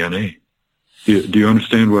the DNA. Do you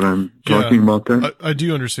understand what I'm talking about there? I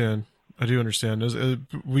do understand.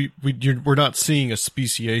 We're not seeing a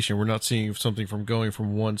speciation. We're not seeing something from going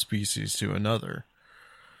from one species to another.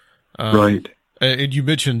 Right. And you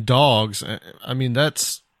mentioned dogs. I mean,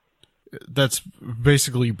 that's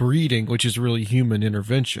basically breeding, which is really human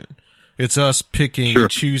intervention. It's us picking, and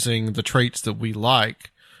choosing the traits that we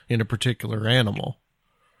like in a particular animal.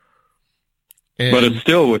 But it's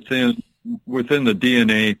still within the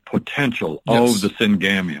DNA potential of the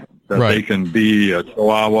syngamion, that they can be a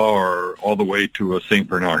Chihuahua or all the way to a St.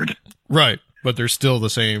 Bernard. Right, but they're still the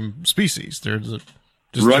same species. They're just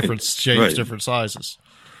different shapes, different sizes.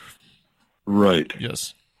 Right.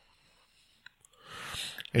 Yes.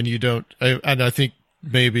 And you don't, and I think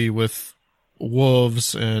maybe with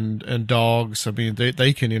wolves and dogs, I mean,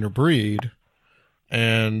 they can interbreed.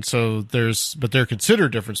 And so but they're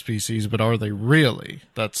considered different species, but are they really?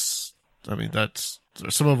 That's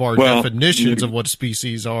some of our definitions of what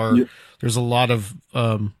species are. There's a lot of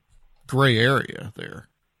gray area there.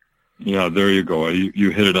 Yeah, there you go. You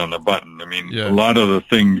hit it on the button. I mean, a lot of the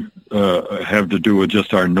things have to do with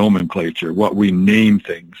just our nomenclature, what we name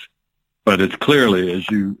things. But it's clearly, as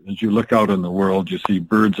you look out in the world, you see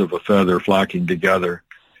birds of a feather flocking together,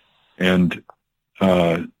 and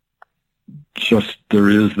just there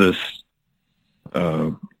is this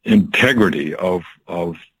integrity of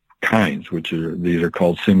kinds, these are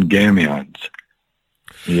called syngamions.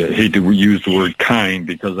 I hate to use the word kind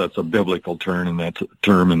because that's a biblical term, and that's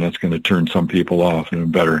going to turn some people off. And a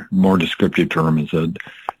better, more descriptive term is a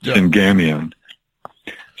syngamion.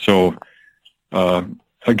 So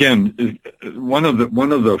again, one of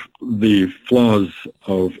the flaws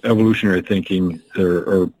of evolutionary thinking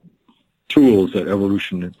or tools that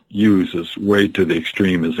evolution uses way to the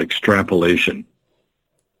extreme is extrapolation.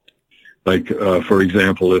 Like, for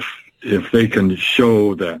example, if they can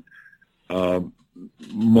show that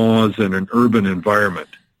moths in an urban environment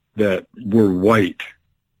that were white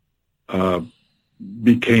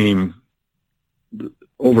became,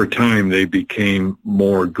 over time, they became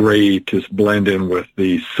more gray to blend in with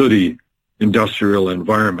the sooty industrial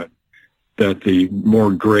environment, that the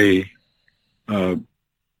more gray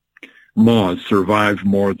moths survived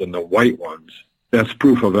more than the white ones. That's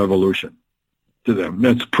proof of evolution to them.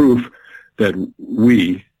 That's proof that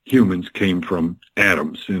we humans came from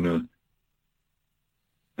atoms on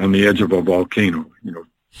the edge of a volcano,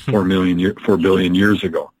 4 billion years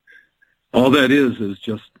ago. All that is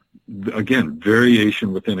just, again,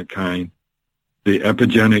 variation within a kind. The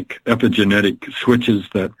epigenetic switches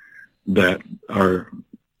that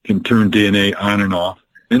can turn DNA on and off.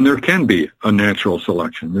 And there can be a natural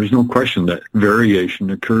selection. There's no question that variation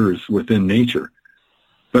occurs within nature,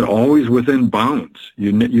 but always within bounds.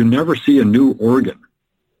 You never see a new organ,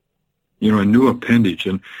 a new appendage.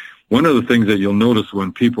 And one of the things that you'll notice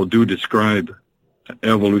when people do describe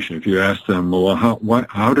evolution, if you ask them, well,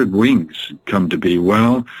 how did wings come to be?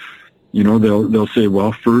 Well, they'll say,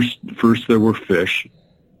 well, first there were fish,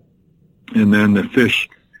 and then the fish,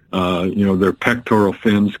 their pectoral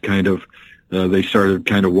fins kind of, they started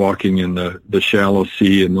kind of walking in the shallow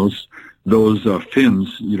sea, and those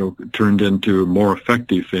fins, turned into more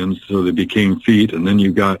effective fins, so they became feet, and then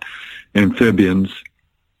you got amphibians,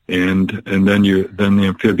 and then the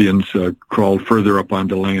amphibians crawled further up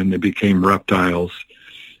onto land. They became reptiles,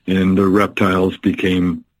 and the reptiles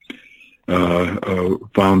became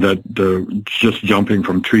found that just jumping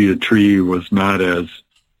from tree to tree was not as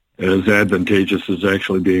advantageous as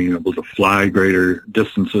actually being able to fly greater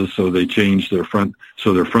distances. So they changed their front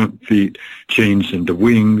feet changed into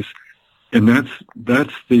wings, and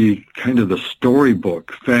that's the kind of the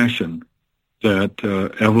storybook fashion that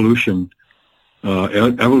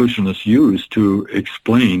evolutionists use to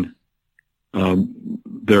explain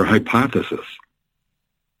their hypothesis,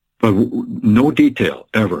 but no detail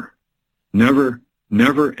ever, never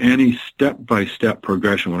any step-by-step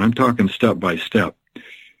progression. When I'm talking step-by-step,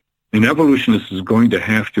 an evolutionist is going to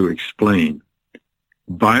have to explain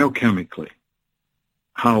biochemically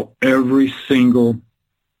how every single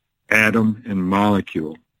atom and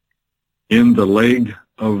molecule in the leg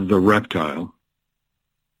of the reptile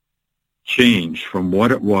changed from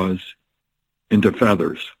what it was into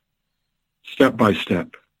feathers, step by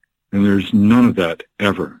step. And there's none of that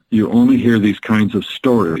ever. You only hear these kinds of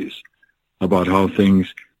stories about how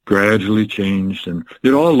things gradually changed, and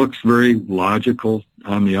it all looks very logical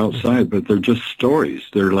on the outside, but they're just stories.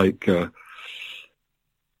 They're like they're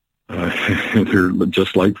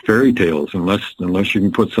just like fairy tales, unless you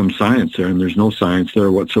can put some science there, and there's no science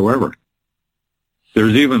there whatsoever.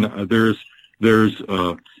 There's even in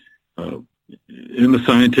the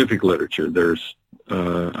scientific literature, there's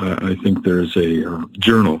I think there's a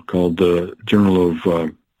journal called the Journal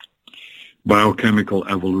of Biochemical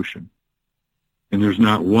Evolution. And there's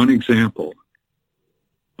not one example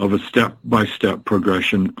of a step-by-step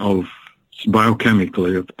progression of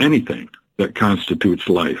biochemically of anything that constitutes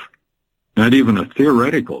life. Not even a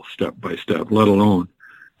theoretical step-by-step, let alone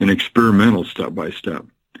an experimental step-by-step.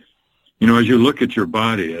 As you look at your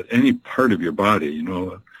body, at any part of your body,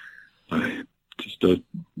 just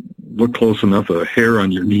look close enough, a hair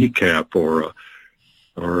on your kneecap or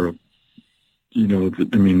you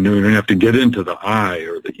don't have to get into the eye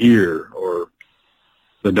or the ear or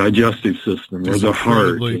the digestive system or the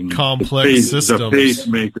heart, and complex systems, the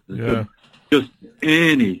pacemaker. Yeah.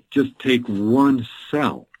 Just take one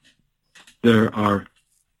cell. There are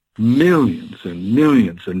millions and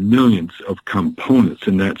millions and millions of components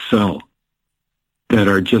in that cell that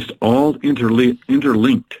are just all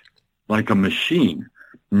interlinked like a machine.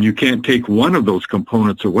 And you can't take one of those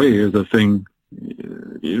components away or the thing,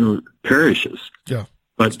 perishes. Yeah.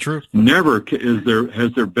 But that's true. Never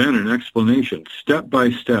has there been an explanation, step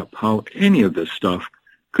by step, how any of this stuff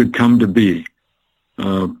could come to be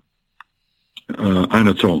on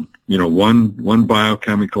its own. One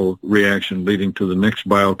biochemical reaction leading to the next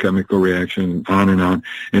biochemical reaction, on,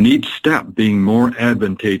 and each step being more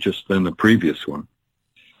advantageous than the previous one.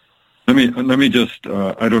 Let me just,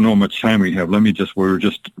 I don't know how much time we have. We're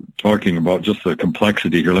just talking about just the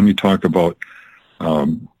complexity here. Let me talk about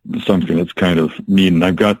something that's kind of neat. And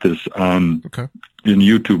I've got this on in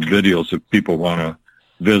YouTube videos if people want to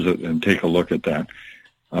visit and take a look at that.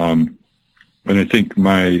 And I think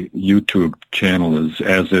my YouTube channel is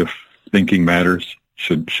As If Thinking Matters.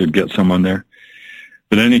 Should get someone there.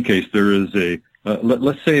 But in any case, there is a,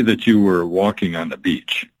 let's say that you were walking on the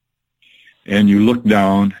beach and you looked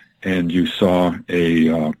down and you saw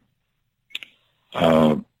a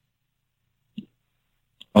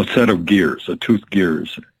set of gears, a tooth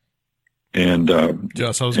gears. And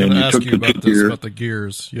yes, I was going to ask you about this, about the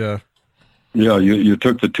gears. Yeah. Yeah, you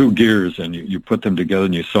took the two gears and you put them together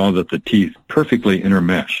and you saw that the teeth perfectly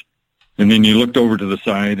intermesh. And then you looked over to the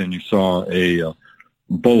side and you saw a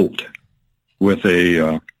bolt with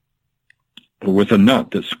a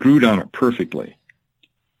nut that screwed on it perfectly.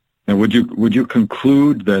 Now, would you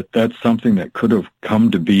conclude that that's something that could have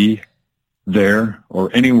come to be there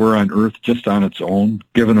or anywhere on Earth just on its own,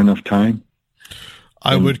 given enough time?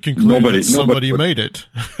 I would conclude somebody made it.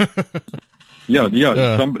 Yeah.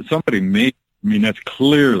 Somebody made. I mean, that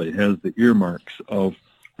clearly has the earmarks of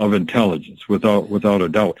intelligence, without a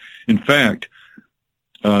doubt. In fact,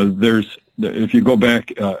 if you go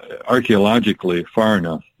back archaeologically far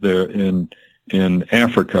enough, there in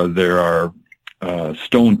Africa there are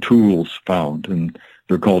stone tools found, and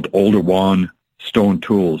they're called Oldowan stone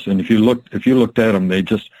tools. And if you looked at them, they're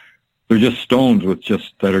just stones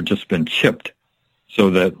that are just been chipped,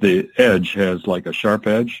 so that the edge has like a sharp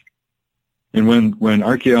edge. And when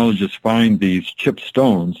archaeologists find these chipped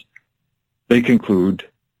stones, they conclude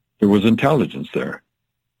there was intelligence there.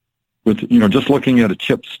 With just looking at a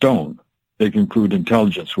chipped stone, they conclude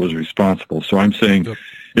intelligence was responsible. So I'm saying,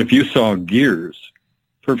 if you saw gears,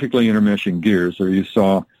 perfectly intermeshing gears, or you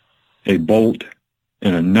saw a bolt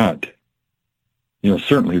and a nut,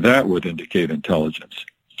 certainly that would indicate intelligence.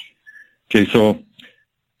 Okay, so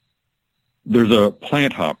there's a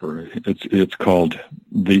plant hopper. It's called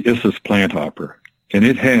the Issus plant hopper, and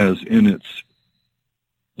it has in its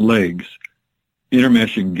legs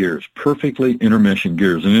intermeshing gears, perfectly intermeshing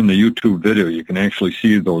gears. And in the YouTube video, you can actually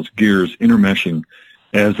see those gears intermeshing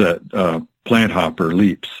as that plant hopper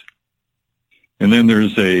leaps. And then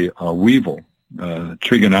there's a weevil,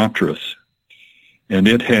 Trigonopterus, and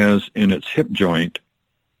it has in its hip joint,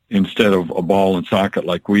 instead of a ball and socket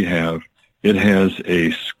like we have, it has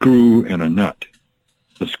a screw and a nut.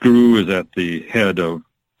 The screw is at the head of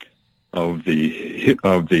the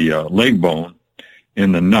leg bone,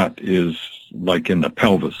 and the nut is like in the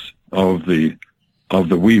pelvis of the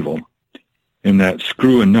weevil. And that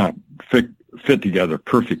screw and nut fit together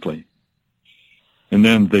perfectly. And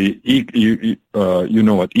then what E.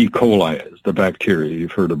 coli is, the bacteria.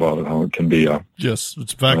 You've heard about it, how it can be yes, in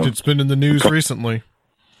fact, it's been in the news recently.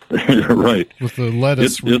 You're right. With the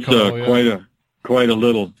lettuce, it's quite a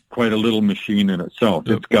little machine in itself.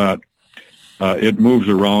 Yep. It's got it moves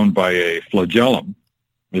around by a flagellum.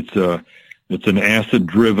 It's an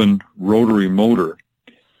acid-driven rotary motor,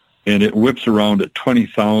 and it whips around at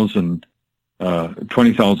 20,000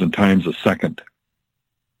 times a second.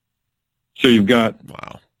 So you've got,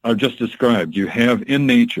 I've just described, you have in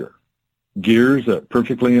nature gears that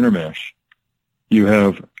perfectly intermesh. You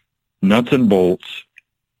have nuts and bolts,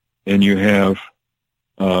 and you have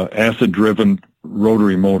acid-driven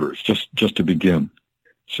rotary motors, just to begin.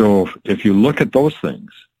 So if you look at those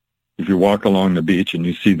things, if you walk along the beach and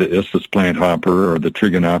you see the Issus plant hopper or the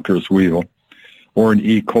Trigonopterus weevil or an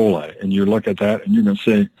E. coli, and you look at that and you're going to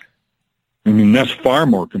say, that's far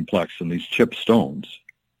more complex than these chipped stones,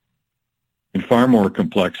 and far more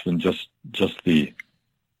complex than just the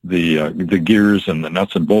gears and the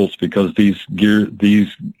nuts and bolts, because these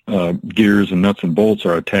gears and nuts and bolts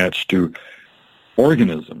are attached to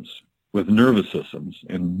organisms with nervous systems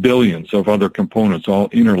and billions of other components all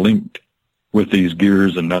interlinked with these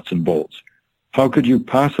gears and nuts and bolts. How could you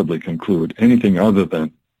possibly conclude anything other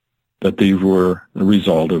than that these were the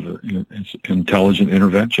result of intelligent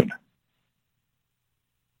intervention?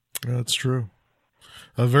 That's true.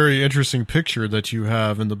 A very interesting picture that you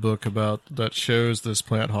have in the book that shows this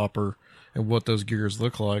plant hopper and what those gears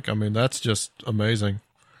look like. I mean, that's just amazing.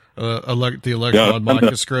 The electron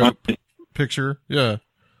microscope picture. Yeah.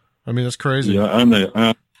 I mean, that's crazy. Yeah.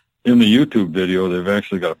 In the YouTube video, they've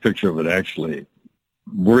actually got a picture of it actually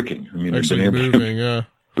working. I mean, actually moving. Yeah.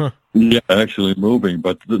 Huh. Yeah, actually moving.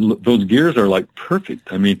 But those gears are like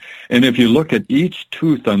perfect. I mean, and if you look at each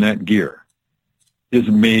tooth on that gear, is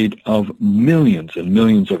made of millions and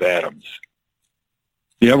millions of atoms.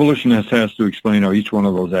 The evolutionist has to explain how each one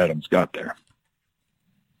of those atoms got there.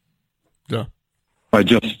 Yeah. By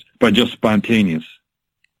just spontaneous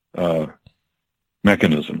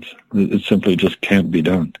mechanisms. It simply just can't be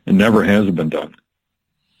done. It never has been done.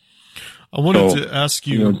 I wanted to ask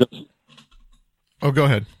you. go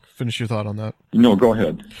ahead. finish your thought on that. No, go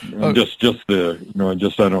ahead. Just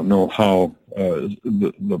I don't know how.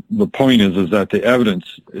 The point is that the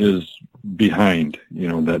evidence is behind,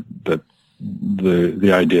 that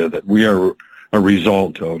the idea that we are a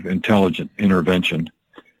result of intelligent intervention,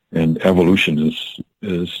 and evolution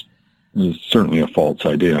is certainly a false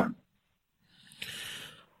idea.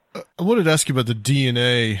 I wanted to ask you about the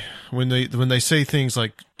DNA. When they say things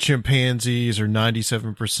like chimpanzees are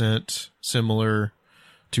 97% similar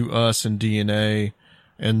to us in DNA,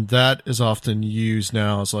 and that is often used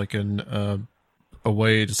now as like a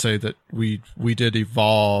way to say that we did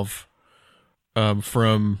evolve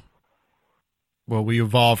we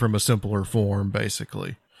evolved from a simpler form,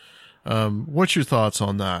 basically. What's your thoughts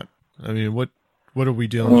on that? I mean, what are we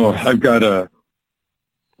dealing with? I've got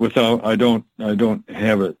I don't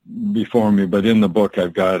have it before me, but in the book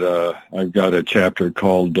I've got a chapter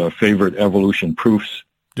called Favorite Evolution Proofs.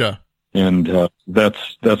 Yeah. And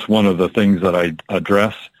that's one of the things that I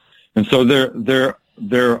address. And so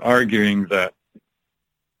they're arguing that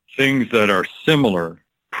things that are similar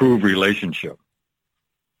prove relationship.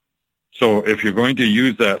 So if you're going to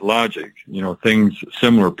use that logic, things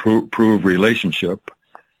similar prove relationship,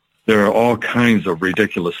 there are all kinds of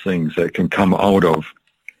ridiculous things that can come out of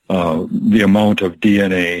the amount of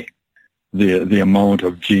DNA, the amount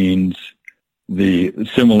of genes, the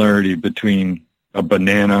similarity between a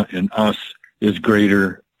banana and us is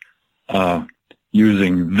greater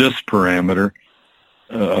using this parameter,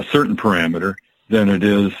 a certain parameter, than it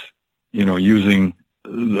is, using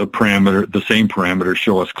the same parameter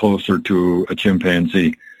show us closer to a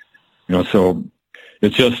chimpanzee. So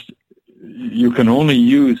it's just, you can only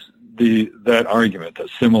use that argument that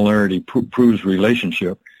similarity proves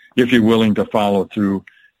relationship if you're willing to follow through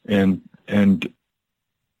and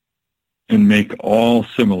make all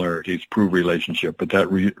similarities prove relationship, but that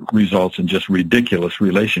results in just ridiculous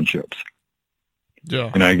relationships.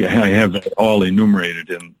 Yeah. And I have that all enumerated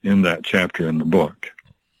in that chapter in the book.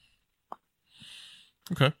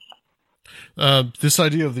 Okay. This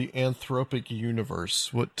idea of the anthropic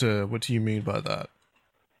universe, what do you mean by that?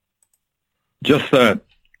 Just that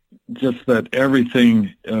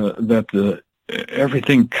everything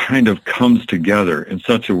everything kind of comes together in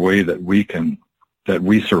such a way that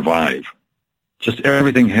we survive. Just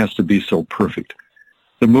everything has to be so perfect.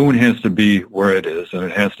 The moon has to be where it is, and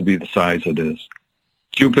it has to be the size it is.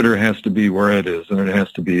 Jupiter has to be where it is, and it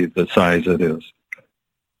has to be the size it is.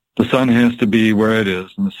 The sun has to be where it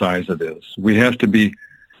is and the size it is. We have to be,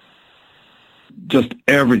 just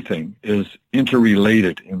everything is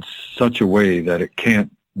interrelated in such a way that it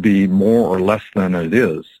can't be more or less than it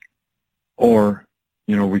is, or,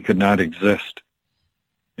 we could not exist.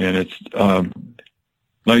 And it's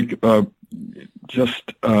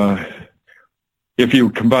if you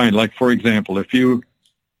combine, like, for example,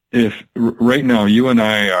 if right now you and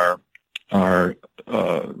I are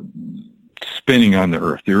spinning on the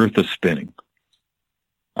Earth is spinning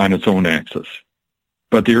on its own axis,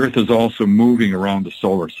 but the Earth is also moving around the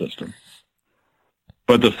solar system.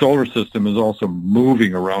 But the solar system is also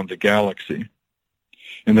moving around the galaxy,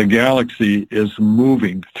 and the galaxy is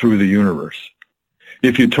moving through the universe.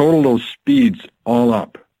 If you total those speeds all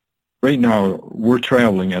up, right now we're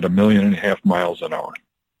traveling at 1.5 million miles an hour.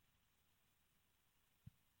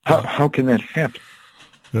 How can that happen?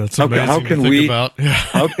 That's amazing how can to think we about.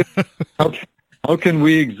 how can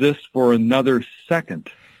we exist for another second?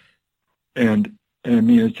 And I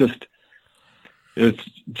mean, it's just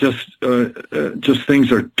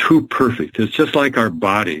things are too perfect. It's just like our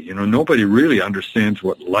body. Nobody really understands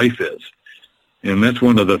what life is, and that's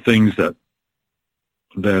one of the things that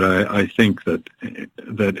I think that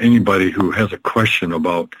anybody who has a question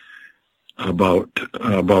about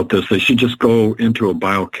this, they should just go into a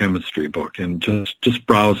biochemistry book and just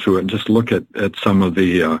browse through it and just look at some of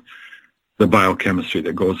the biochemistry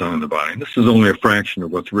that goes on in the body. And this is only a fraction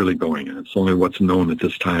of what's really going on. It's only what's known at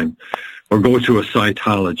this time. Or go to a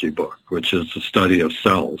cytology book, which is the study of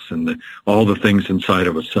cells and all the things inside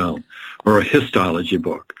of a cell. Or a histology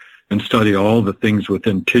book and study all the things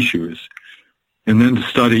within tissues. And then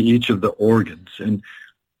study each of the organs. And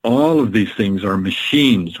all of these things are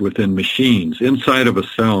machines within machines. Inside of a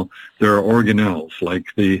cell, there are organelles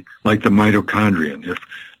like the mitochondrion. If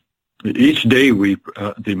each day the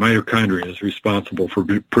mitochondrion is responsible for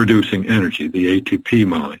producing energy, the ATP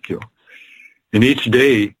molecule. And each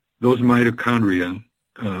day, those mitochondria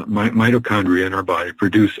in our body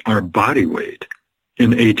produce our body weight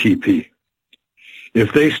in ATP.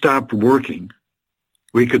 If they stopped working,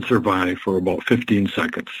 we could survive for about 15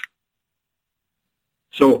 seconds.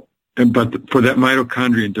 So, but for that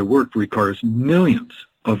mitochondrion to work requires millions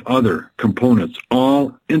of other components,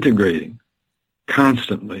 all integrating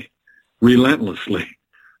constantly, relentlessly,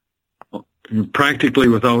 practically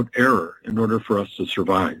without error in order for us to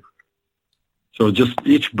survive. So just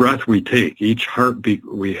each breath we take, each heartbeat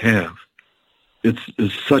we have, it's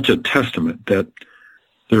such a testament that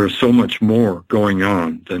there is so much more going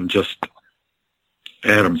on than just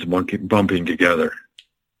atoms bumping together.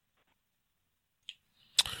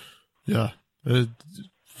 Yeah,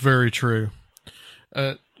 very true.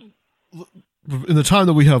 In the time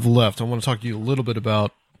that we have left, I want to talk to you a little bit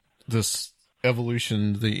about this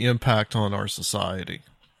evolution, the impact on our society.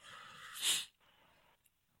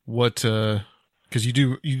 What, because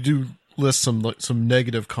you do list some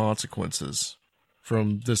negative consequences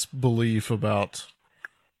from this belief about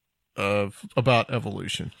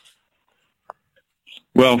evolution.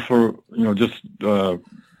 Well, for just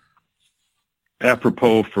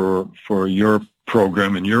apropos for your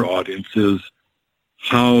program and your audience is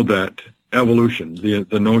how that evolution,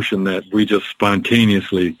 the notion that we just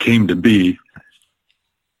spontaneously came to be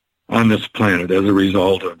on this planet as a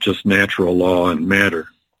result of just natural law and matter,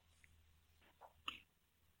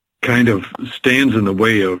 kind of stands in the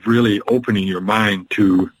way of really opening your mind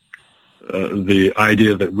to the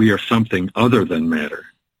idea that we are something other than matter,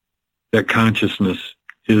 that consciousness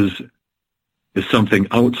is something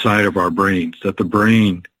outside of our brains, that the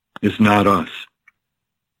brain is not us,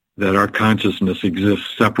 that our consciousness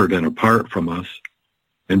exists separate and apart from us,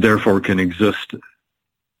 and therefore can exist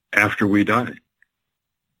after we die.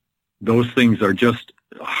 Those things are just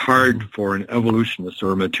hard for an evolutionist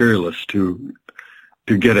or a materialist to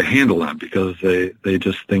get a handle on, because they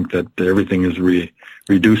just think that everything is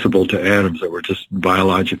reducible to atoms, that we're just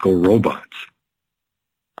biological robots.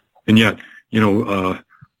 And yet,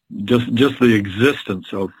 just the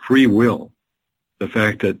existence of free will, the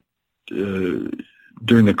fact that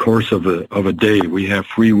during the course of a day we have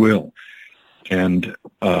free will and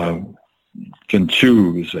can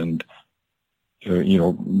choose and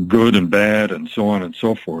good and bad and so on and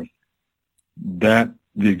so forth, that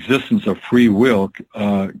the existence of free will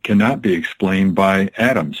cannot be explained by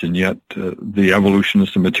atoms, and yet the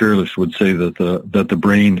evolutionists and materialists would say that the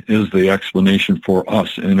brain is the explanation for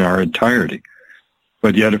us in our entirety.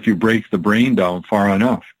 But yet, if you break the brain down far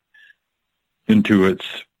enough into its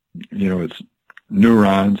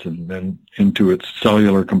neurons, and then into its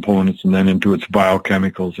cellular components, and then into its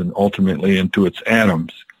biochemicals, and ultimately into its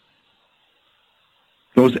atoms,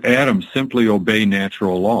 those atoms simply obey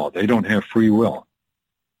natural law. They don't have free will.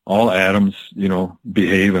 All atoms,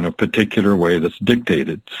 behave in a particular way that's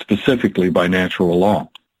dictated specifically by natural law.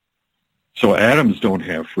 So atoms don't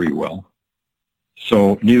have free will.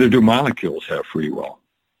 So neither do molecules have free will.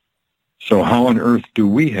 So how on earth do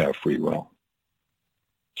we have free will?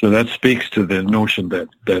 So that speaks to the notion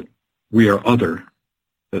that we are other,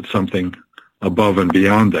 that something above and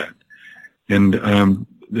beyond that. And I'm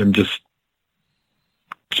just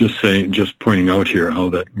pointing out here how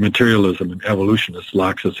that materialism and evolutionists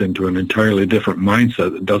locks us into an entirely different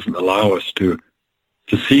mindset that doesn't allow us to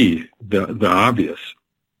see the obvious.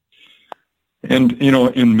 And,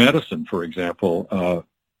 in medicine, for example,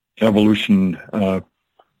 evolution,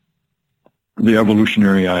 the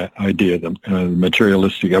evolutionary idea, the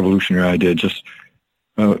materialistic evolutionary idea just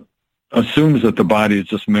assumes that the body is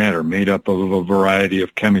just matter made up of a variety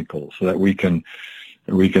of chemicals that we can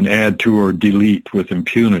add to or delete with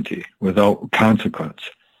impunity, without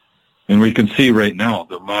consequence. And we can see right now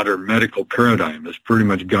the modern medical paradigm is pretty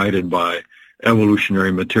much guided by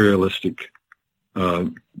evolutionary materialistic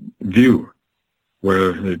view,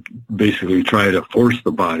 where they basically try to force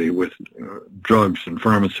the body with drugs and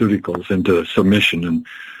pharmaceuticals into submission. And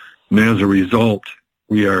as a result,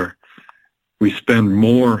 we spend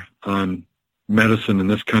more on medicine in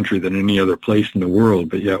this country than any other place in the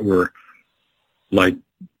world, but yet we're like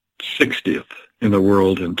 60th in the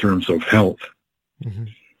world in terms of health. Mm-hmm.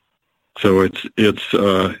 So it's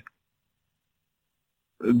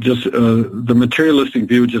just the materialistic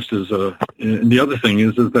view. Just as and the other thing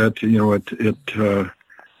is that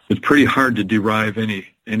it's pretty hard to derive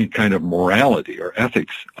any kind of morality or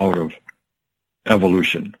ethics out of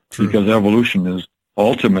evolution. True. Because evolution is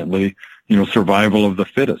ultimately survival of the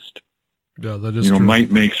fittest. Yeah, that is true.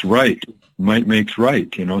 Might makes right.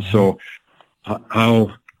 Mm-hmm. So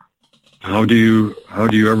how do you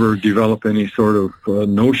ever develop any sort of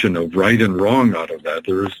notion of right and wrong out of that?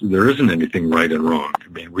 There isn't anything right and wrong. I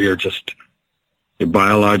mean, we are just a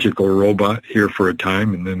biological robot here for a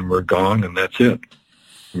time, and then we're gone, and that's it.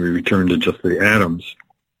 We return to just the atoms.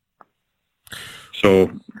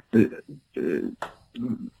 So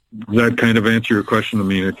Does that kind of answer your question? I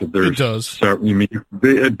mean, it does.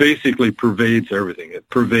 It basically pervades everything. It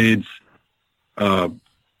pervades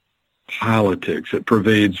politics. It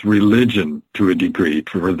pervades religion to a degree.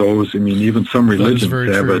 For those, I mean, even some religions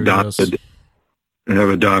have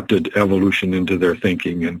adopted evolution into their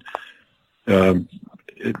thinking, and I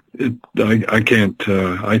can't.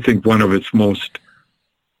 I think one of its most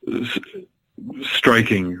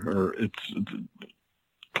striking, or it's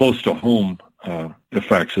close to home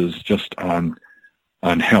effects, is just on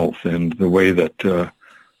health and the way that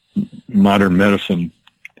modern medicine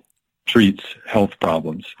treats health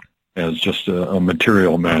problems as just a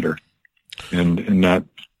material matter, and not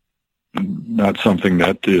something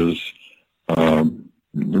that is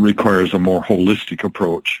requires a more holistic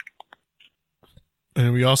approach.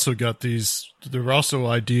 And we also got there are also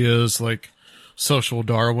ideas like social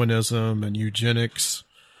Darwinism and eugenics.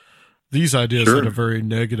 These ideas had a very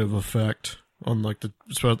negative effect on in the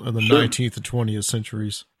 19th and 20th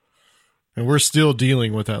centuries. And we're still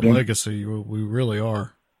dealing with that legacy. We really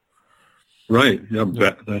are. Right. Yeah.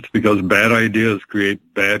 That's because bad ideas create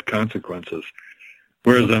bad consequences.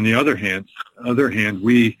 Whereas on the other hand,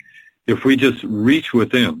 if we just reach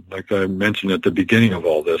within, like I mentioned at the beginning of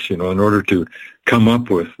all this, in order to come up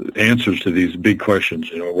with answers to these big questions,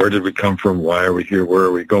 where did we come from? Why are we here? Where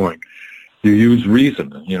are we going? You use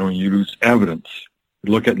reason, you use evidence,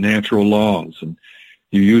 you look at natural laws, and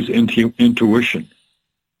you use intuition.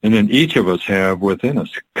 And then each of us have within us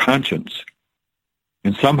conscience.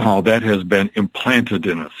 And somehow that has been implanted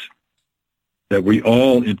in us, that we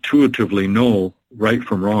all intuitively know right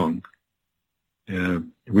from wrong.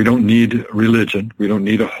 We don't need religion. We don't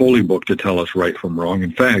need a holy book to tell us right from wrong.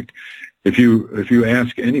 In fact, if you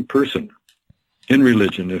ask any person in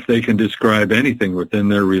religion if they can describe anything within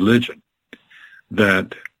their religion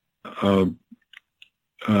that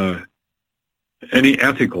any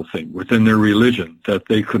ethical thing within their religion that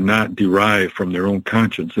they could not derive from their own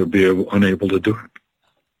conscience, they'll be unable to do it.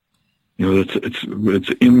 It's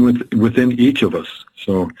within each of us.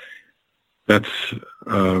 So that's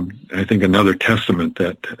I think another testament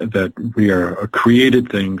that we are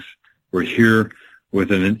created things. We're here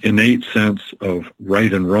with an innate sense of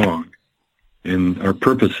right and wrong, and our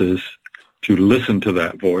purpose is to listen to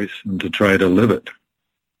that voice and to try to live it.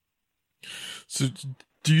 So,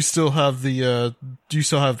 do you still have the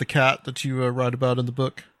cat that you write about in the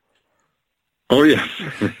book? Oh yes.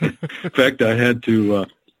 In fact, I had to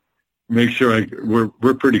make sure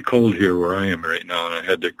we're pretty cold here where I am right now, and I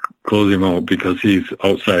had to close him out because he's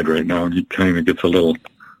outside right now, and he kind of gets a little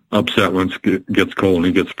upset once it gets cold, and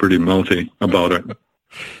he gets pretty mouthy about it.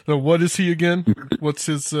 So what is he again? What's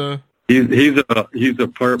his? He's a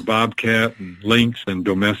part bobcat and lynx and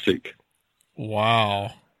domestic.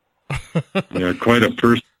 Wow. Yeah, quite a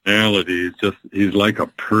personality. He's like a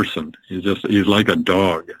person. He's like a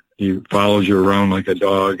dog. He follows you around like a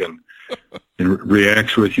dog and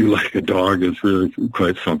reacts with you like a dog. Is really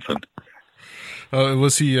quite something.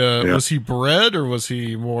 Was he bred, or was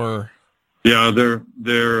he more? Yeah,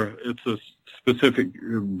 it's a specific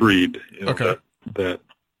breed. Okay.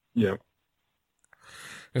 Yeah.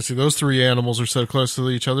 And see, those three animals are so close to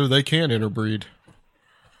each other, they can interbreed.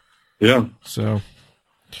 Yeah. So,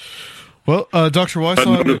 well, Dr.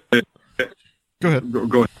 Weissong, go ahead.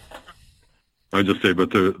 Go ahead. I just say,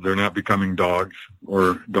 but they're not becoming dogs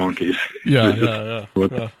or donkeys. Yeah.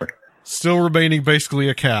 Still remaining basically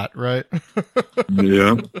a cat, right?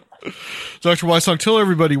 Yeah. Dr. Weissong, tell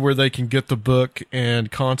everybody where they can get the book and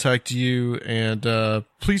contact you, and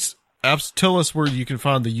please tell us where you can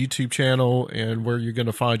find the YouTube channel and where you're going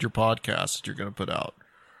to find your podcast that you're going to put out.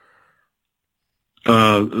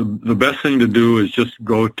 The best thing to do is just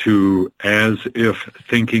go to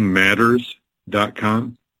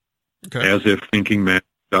asifthinkingmatters.com. Okay.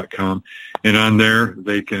 asifthinkingmatters.com. And on there,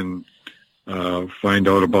 they can find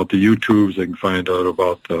out about the YouTubes. They can find out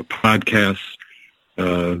about the podcasts.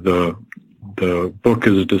 The book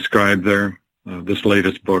is described there. This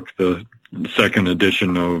latest book, the second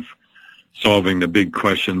edition of Solving the Big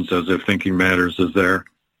Questions as If Thinking Matters, is there.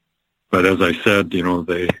 But as I said, they don't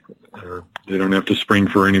have to spring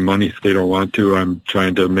for any money if they don't want to. I'm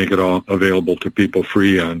trying to make it all available to people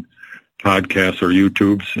free on podcasts or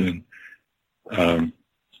YouTubes, and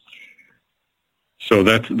so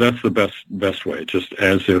that's the best way. Just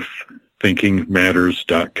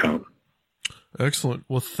asifthinkingmatters.com. Excellent.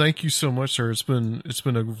 Well, thank you so much, sir. It's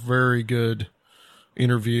been a very good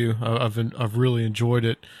interview. I've really enjoyed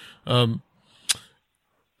it.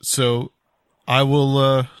 So I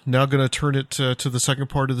will now going to turn it to the second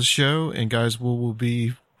part of the show, and guys, we'll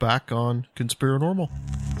be back on Conspiranormal.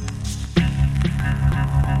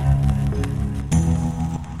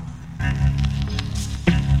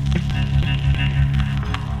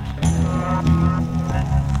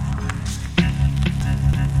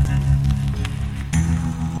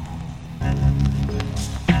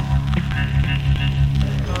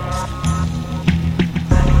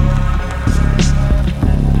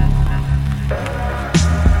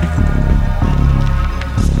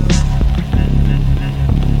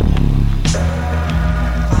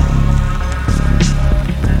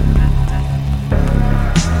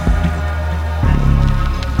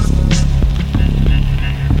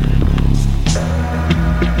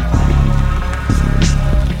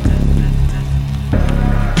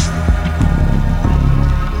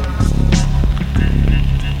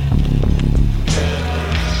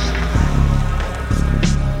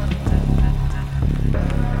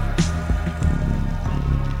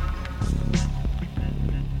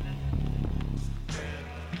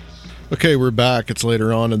 Okay, we're back. It's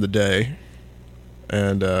later on in the day.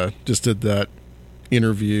 And just did that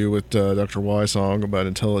interview with Dr. Wysong about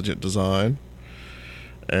intelligent design.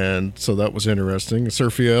 And so that was interesting.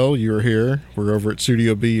 Serfiel, you were here. We're over at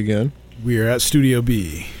Studio B again. We are at Studio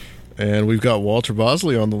B. And we've got Walter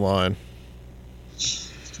Bosley on the line.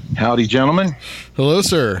 Howdy, gentlemen. Hello,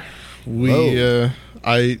 sir.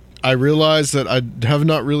 I realized that I have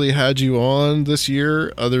not really had you on this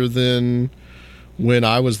year other than when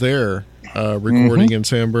I was there recording in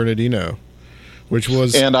San Bernardino, which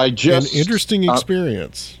was an interesting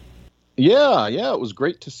experience. Yeah, it was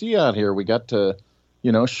great to see you out here. We got to,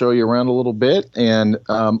 show you around a little bit. And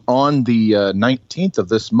on the 19th of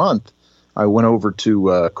this month, I went over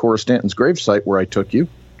to Cora Stanton's gravesite where I took you.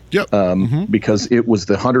 Yep. Because it was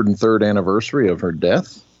the 103rd anniversary of her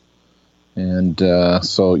death. And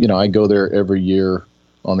so, I go there every year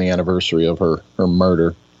on the anniversary of her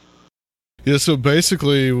murder. Yeah, so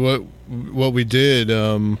basically what we did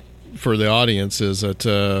for the audience is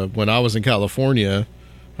that when I was in California,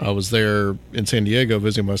 I was there in San Diego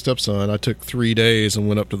visiting my stepson. I took 3 days and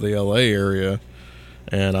went up to the LA area,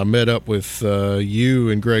 and I met up with you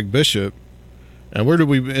and Greg Bishop. And where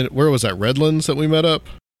was that, Redlands that we met up?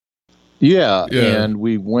 Yeah. And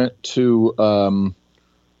we went to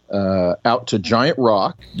out to Giant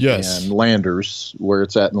Rock, and Landers, where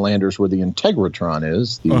it's at in Landers, where the Integratron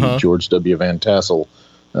is, the George W. Van Tassel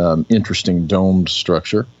interesting domed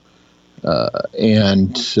structure.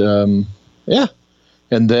 And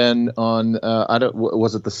then on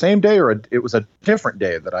was it the same day or it was a different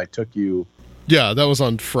day that I took you? Yeah, that was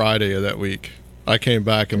on Friday of that week. I came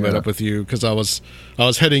back and met up with you because I was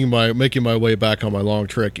making my way back on my long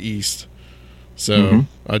trek east. So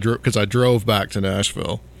I drove back to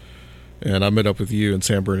Nashville. And I met up with you in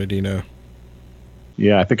San Bernardino.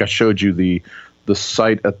 Yeah, I think I showed you the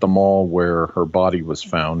site at the mall where her body was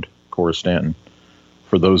found, Cora Stanton.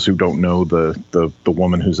 For those who don't know, the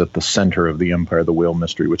woman who's at the center of the Empire of the Whale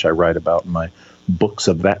mystery, which I write about in my books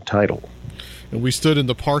of that title. And we stood in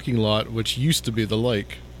the parking lot, which used to be the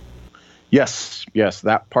lake. Yes,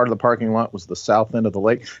 that part of the parking lot was the south end of the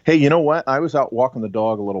lake. Hey, you know what? I was out walking the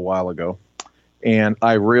dog a little while ago, and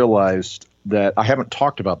I realized that I haven't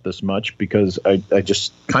talked about this much because I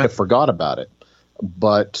just kind of forgot about it.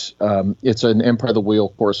 But it's an Empire of the Whale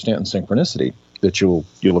Cora Stanton synchronicity that you'll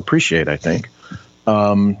appreciate, I think.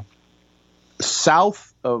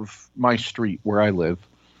 South of my street where I live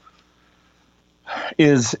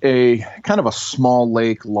is a kind of a small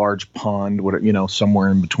lake, large pond, somewhere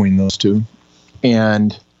in between those two.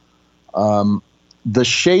 And the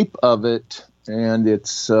shape of it and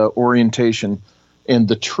its orientation and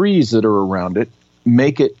the trees that are around it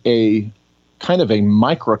make it a kind of a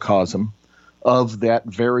microcosm of that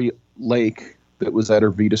very lake that was at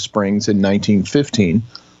Arvita Springs in 1915,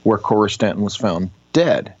 where Cora Stanton was found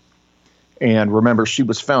dead. And remember, she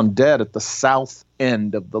was found dead at the south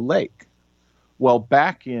end of the lake. Well,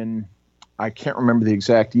 back in, I can't remember the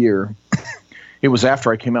exact year, it was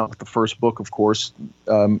after I came out with the first book, of course.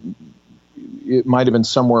 It might have been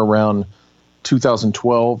somewhere around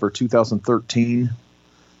 2012 or 2013,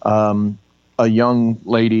 a young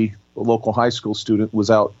lady, a local high school student,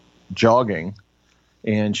 was out jogging,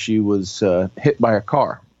 and she was hit by a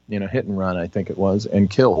car, hit and run, I think it was, and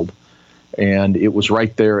killed. And it was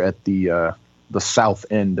right there at the south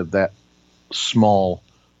end of that small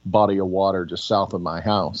body of water just south of my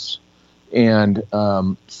house. And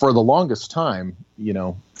for the longest time,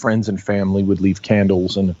 friends and family would leave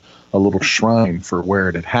candles and a little shrine for where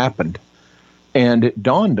it had happened. And it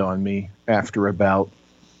dawned on me after about,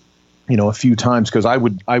 a few times, because I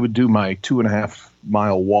would do my 2.5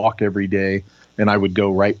 mile walk every day, and I would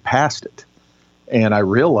go right past it. And I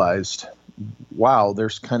realized, wow,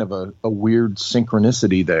 there's kind of a weird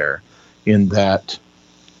synchronicity there in that,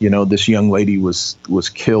 this young lady was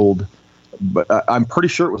killed, but I'm pretty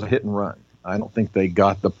sure it was a hit and run. I don't think they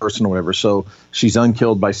got the person or whatever. So she's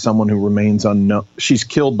unkilled by someone who remains unknown. She's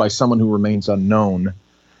killed by someone who remains unknown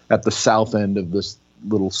at the south end of this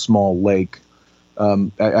little small lake.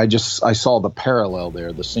 I saw the parallel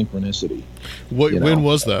there, the synchronicity. When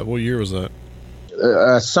was that? What year was that?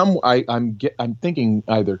 I'm thinking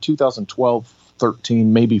either 2012,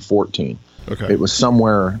 13, maybe 14. Okay. It was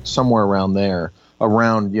somewhere around there.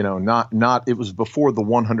 Around, not it was before the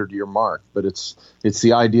 100-year mark, but it's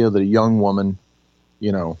the idea that a young woman,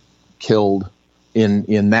 killed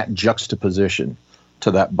in that juxtaposition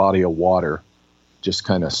to that body of water, just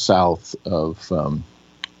kind of south of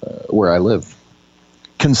where I live.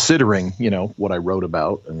 Considering, what I wrote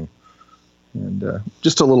about and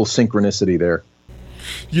just a little synchronicity there.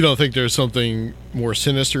 You don't think there's something more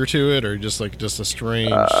sinister to it, or just a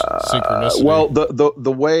strange synchronicity? Well,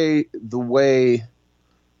 the way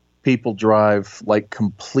people drive like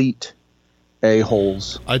complete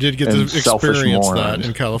a-holes. I did get to experience that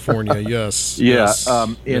in California. Yes. Yes.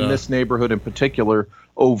 In this neighborhood in particular,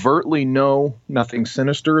 overtly nothing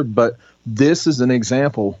sinister, but this is an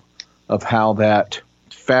example of how that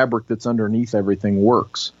fabric that's underneath everything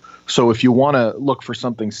works. So if you want to look for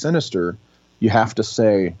something sinister, you have to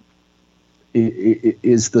say,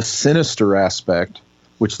 is the sinister aspect,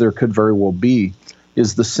 which there could very well be,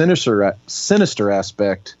 is the sinister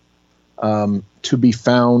aspect to be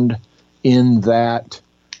found in that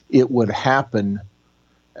it would happen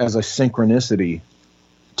as a synchronicity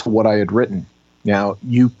to what I had written. Now,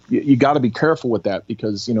 you got to be careful with that,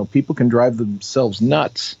 because, people can drive themselves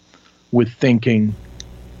nuts with thinking,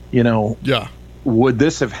 would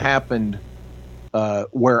this have happened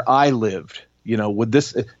where I lived?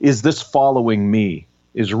 Is this following me?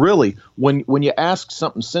 Is really, when you ask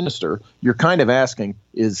something sinister, you're kind of asking,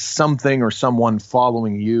 is something or someone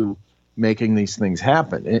following you making these things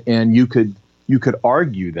happen? And you could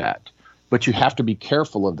argue that, but you have to be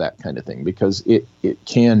careful of that kind of thing, because it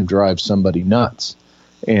can drive somebody nuts.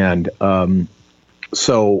 And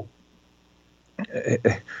so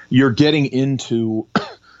you're getting into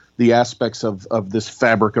the aspects of this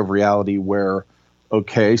fabric of reality where,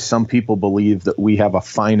 okay, some people believe that we have a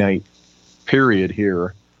finite period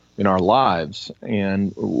here in our lives,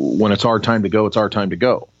 and when it's our time to go, it's our time to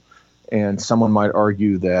go. And someone might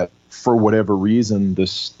argue that for whatever reason,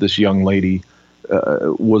 this young lady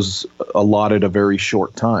was allotted a very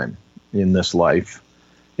short time in this life,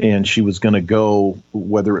 and she was going to go,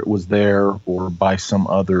 whether it was there or by some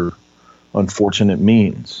other unfortunate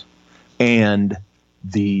means. And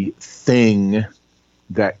the thing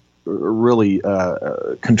that really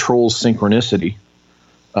controls synchronicity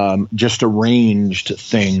just arranged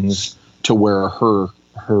things to where her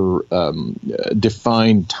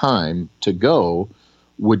defined time to go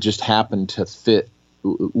would just happen to fit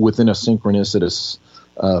within a synchronicitous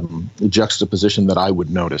juxtaposition that I would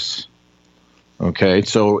notice. Okay,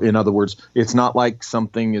 so in other words, it's not like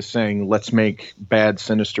something is saying, let's make bad,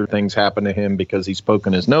 sinister things happen to him because he's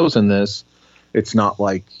poking his nose in this. It's not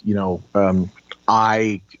like,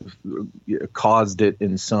 I caused it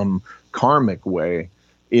in some karmic way.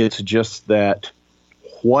 It's just that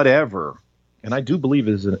whatever, and I do believe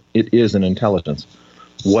it is an intelligence,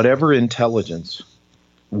 whatever intelligence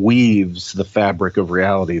weaves the fabric of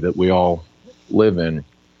reality that we all live in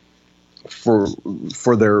for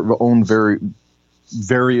their own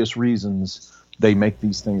various reasons, they make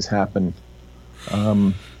these things happen.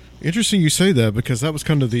 Interesting you say that, because that was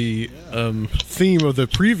kind of the theme of the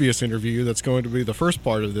previous interview that's going to be the first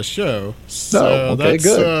part of this show. So okay,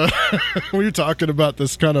 good. We were talking about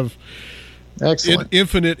this kind of excellent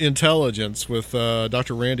infinite intelligence with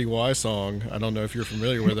Dr. Randy Wysong. I don't know if you're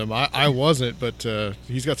familiar with him. I wasn't, but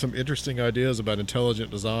he's got some interesting ideas about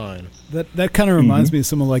intelligent design. That kind of reminds me of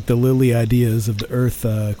some of like the Lilly ideas of the Earth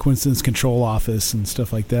Coincidence Control Office and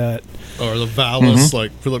stuff like that. Or the Valis,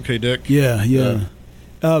 like Philip K. Dick. Yeah.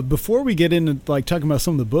 Before we get into like talking about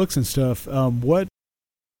some of the books and stuff, what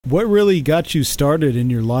really got you started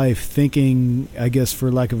in your life thinking, I guess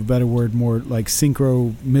for lack of a better word, more like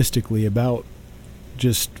synchro-mystically about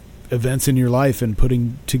just events in your life and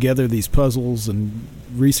putting together these puzzles and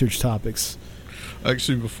research topics?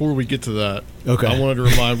 Actually, before we get to that, okay, I wanted to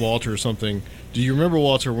remind Walter something. Do you remember,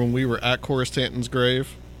 Walter, when we were at Cora Stanton's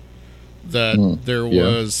grave, that there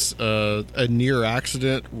was a near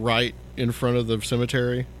accident right in front of the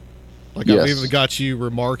cemetery? Like, yes. I even got you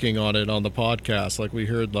remarking on it on the podcast. Like, we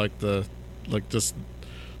heard just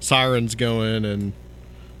sirens going, and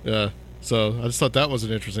so I just thought that was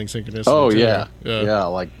an interesting synchronicity. Oh yeah.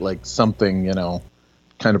 Like something,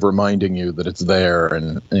 kind of reminding you that it's there,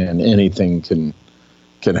 and anything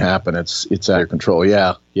can happen. It's out of your control.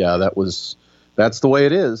 Yeah. That's the way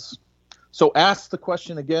it is. So ask the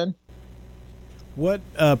question again. What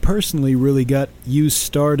personally really got you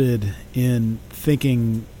started in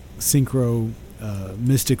thinking synchro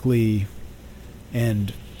mystically?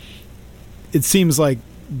 And it seems like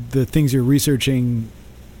the things you're researching,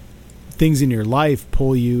 things in your life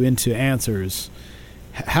pull you into answers.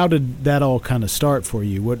 How did that all kind of start for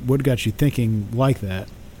you? What got you thinking like that?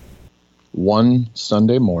 One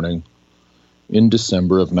Sunday morning in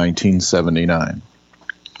December of 1979,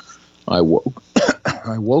 I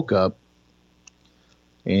woke up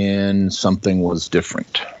and something was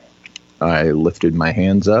different. I lifted my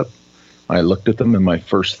hands up. I looked at them, and my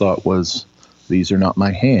first thought was, these are not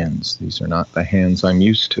my hands. These are not the hands I'm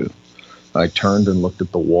used to. I turned and looked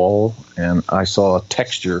at the wall, and I saw a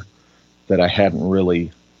texture that I hadn't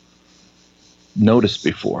really noticed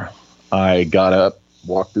before. I got up,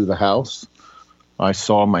 walked through the house. I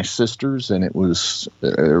saw my sisters, and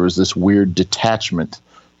there was this weird detachment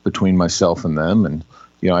between myself and them. And,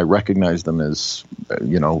 I recognized them as,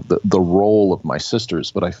 the role of my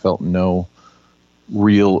sisters, but I felt no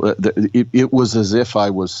real, it was as if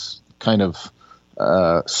I was kind of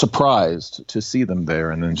surprised to see them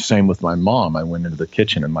there. And then same with my mom. I went into the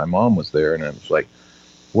kitchen and my mom was there, and I was like,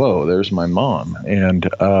 whoa, there's my mom. And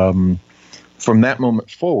from that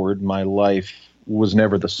moment forward, my life was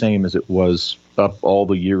never the same as it was up all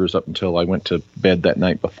the years up until I went to bed that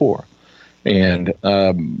night before. And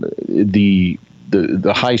the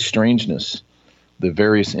high strangeness, the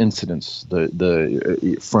various incidents,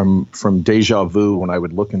 from deja vu, when I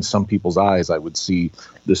would look in some people's eyes, I would see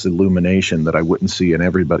this illumination that I wouldn't see in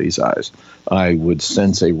everybody's eyes. I would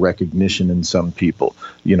sense a recognition in some people,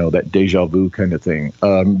 that deja vu kind of thing.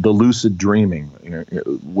 The lucid dreaming,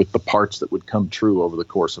 with the parts that would come true over the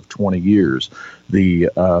course of 20 years. The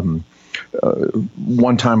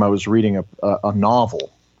one time I was reading a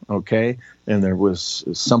novel, okay, and there was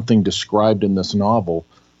something described in this novel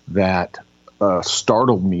that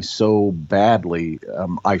startled me so badly.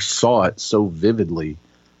 I saw it so vividly.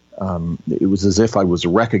 It was as if I was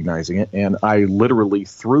recognizing it, and I literally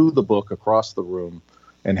threw the book across the room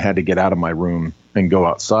and had to get out of my room and go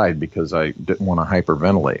outside because I didn't want to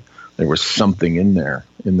hyperventilate. There was something in there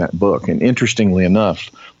in that book. And interestingly enough,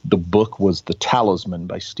 the book was The Talisman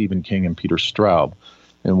by Stephen King and Peter Straub,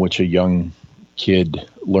 in which a young kid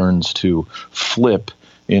learns to flip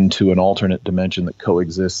into an alternate dimension that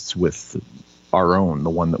coexists with our own, the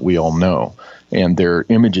one that we all know. And there are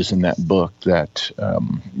images in that book that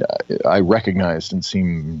I recognized and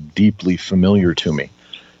seemed deeply familiar to me.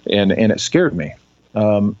 And it scared me.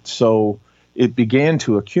 So it began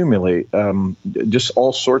to accumulate just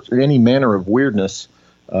all sorts, any manner of weirdness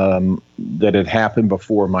that had happened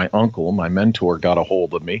before my uncle, my mentor, got a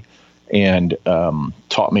hold of me and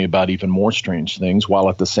taught me about even more strange things, while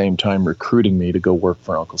at the same time recruiting me to go work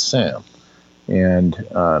for Uncle Sam. And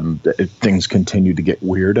things continued to get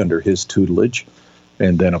weird under his tutelage.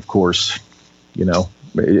 And then, of course,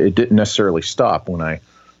 it didn't necessarily stop when I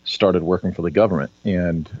started working for the government.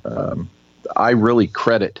 And I really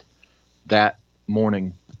credit that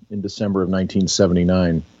morning in December of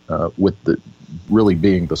 1979 with the really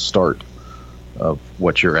being the start of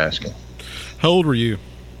what you're asking. How old were you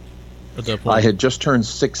at that point? I had just turned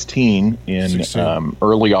 16 in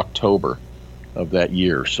early October of that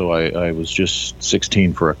year. So I was just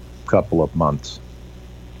 16 for a couple of months.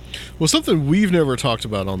 Well, something we've never talked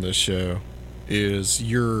about on this show is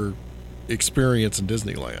your experience in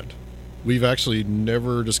Disneyland. We've actually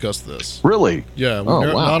never discussed this. Really? Yeah. Wow.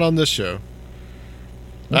 Not on this show.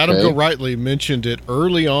 Okay. Adam Gorightly mentioned it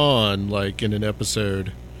early on, like in an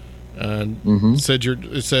episode, and said your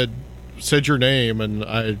name, and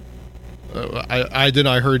I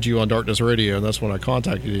heard you on Darkness Radio, and that's when I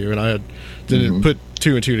contacted you, and I didn't put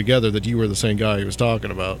two and two together that you were the same guy he was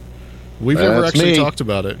talking about. We've never actually talked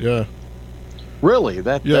about it. Yeah. Really?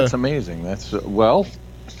 That's amazing. That's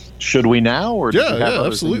should we now, or yeah,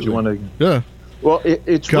 absolutely. You want to? Yeah. Well,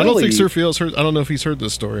 it's really. I don't think Sir Fiel's heard. I don't know if he's heard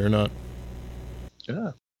this story or not.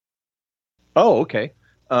 Yeah. Oh, okay.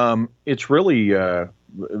 It's really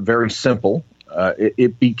very simple.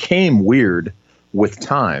 It became weird with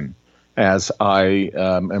time, as I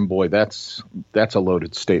and boy, that's a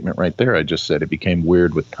loaded statement right there. I just said it became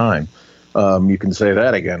weird with time. You can say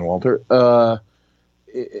that again, Walter.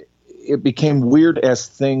 It became weird as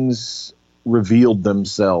things revealed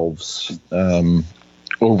themselves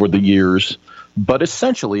over the years. But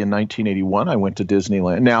essentially, in 1981, I went to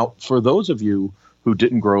Disneyland. Now, for those of you who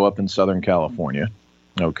didn't grow up in Southern California,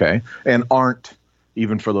 okay, and aren't,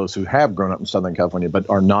 even for those who have grown up in Southern California, but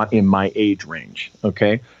are not in my age range,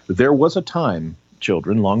 okay, there was a time,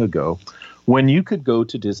 children, long ago, when you could go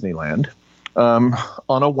to Disneyland on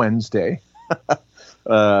a Wednesday,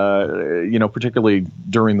 particularly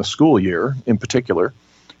during the school year in particular,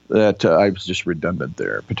 that I was just redundant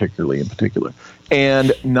there, particularly in particular,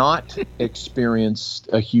 and not experience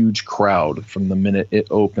a huge crowd from the minute it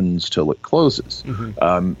opens till it closes.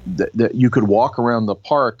 That you could walk around the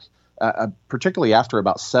park, particularly after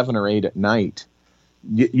about 7 or 8 at night.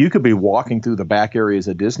 You could be walking through the back areas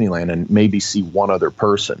of Disneyland and maybe see one other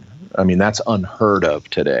person. I mean, that's unheard of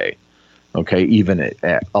today. Okay, even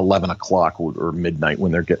at 11 o'clock or midnight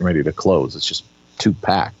when they're getting ready to close, it's just too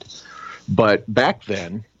packed. But back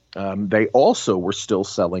then, they also were still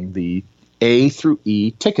selling the A through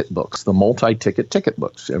E ticket books, the multi-ticket ticket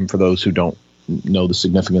books. And for those who don't know the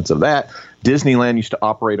significance of that. Disneyland used to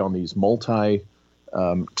operate on these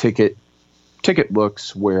ticket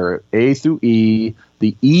books where A through E,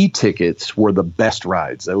 the E tickets were the best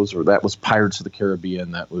rides. That was Pirates of the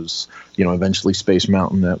Caribbean. That was, eventually Space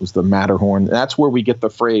Mountain. That was the Matterhorn. That's where we get the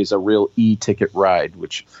phrase a real E ticket ride,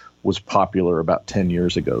 which was popular about 10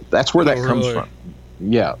 years ago. That's where that comes from.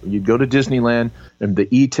 Yeah, you'd go to Disneyland, and the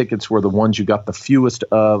E tickets were the ones you got the fewest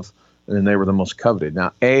of, and they were the most coveted.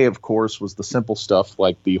 Now, A, of course, was the simple stuff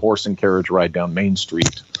like the horse and carriage ride down Main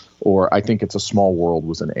Street, or I think It's a Small World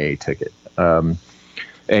was an A ticket.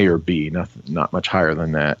 A or B, not much higher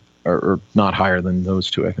than that, or not higher than those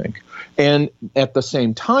two, I think. And at the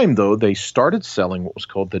same time, though, they started selling what was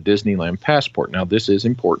called the Disneyland Passport. Now, this is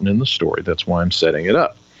important in the story. That's why I'm setting it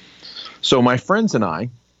up. So my friends and I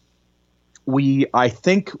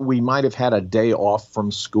think we might have had a day off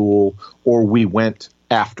from school, or we went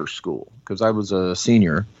after school because I was a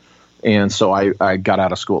senior. And so I got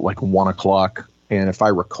out of school at like 1 o'clock. And if I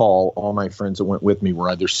recall, all my friends that went with me were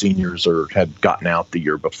either seniors or had gotten out the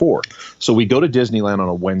year before. So we go to Disneyland on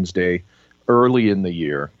a Wednesday early in the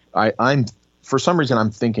year. I'm for some reason,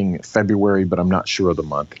 I'm thinking February, but I'm not sure of the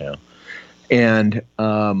month now. And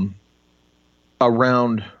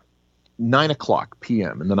around 9 o'clock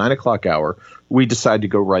p.m., in the 9 o'clock hour, we decided to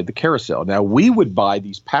go ride the carousel. Now, we would buy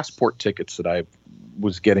these passport tickets that I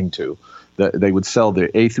was getting to. They would sell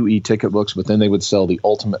the A through E ticket books, but then they would sell the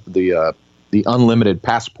unlimited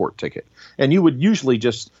passport ticket. And you would usually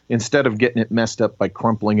just, instead of getting it messed up by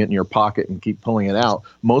crumpling it in your pocket and keep pulling it out,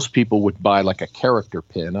 most people would buy like a character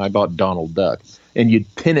pin. I bought Donald Duck. And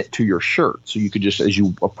you'd pin it to your shirt. So you could just, as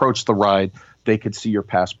you approach the ride, they could see your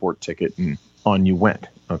passport ticket and on you went.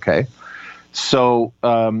 Okay. So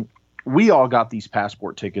we all got these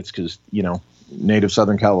passport tickets because, native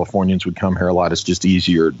Southern Californians would come here a lot. It's just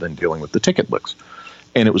easier than dealing with the ticket books.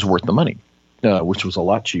 And it was worth the money. Which was a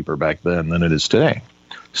lot cheaper back then than it is today.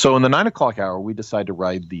 So in the 9 o'clock hour, we decide to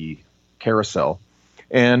ride the carousel,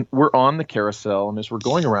 and we're on the carousel. And as we're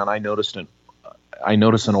going around, I notice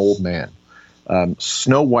an old man,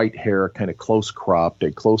 snow white hair, kind of close cropped,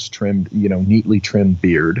 a close trimmed, neatly trimmed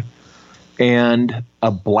beard, and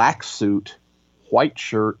a black suit, white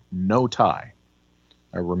shirt, no tie.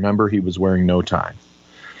 I remember he was wearing no tie,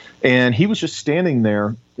 and he was just standing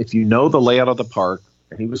there. If you know the layout of the park.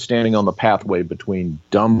 He was standing on the pathway between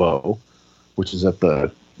Dumbo, which is at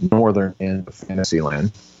the northern end of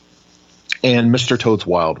Fantasyland, and Mr. Toad's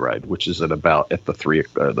Wild Ride, which is at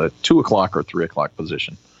the 2 o'clock or 3 o'clock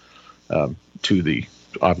position, to the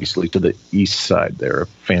east side there of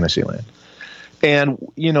Fantasyland.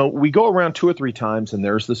 And we go around 2 or 3 times, and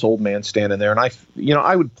there's this old man standing there, and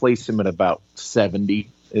I would place him at about 70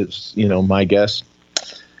 is my guess,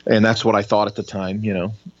 and that's what I thought at the time.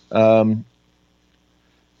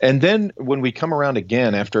 And then when we come around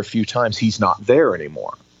again after a few times, he's not there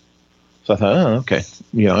anymore. So I thought, oh, okay.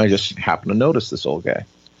 I just happened to notice this old guy.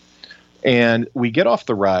 And we get off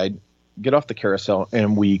the ride, get off the carousel,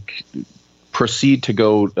 and we proceed to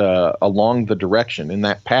go along the direction in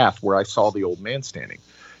that path where I saw the old man standing.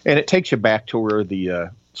 And it takes you back to where the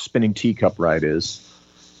spinning teacup ride is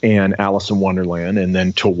and Alice in Wonderland, and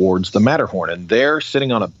then towards the Matterhorn. And there,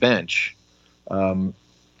 sitting on a bench,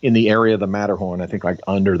 in the area of the Matterhorn, I think like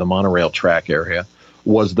under the monorail track area,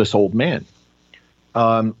 was this old man.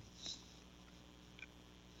 All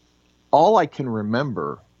I can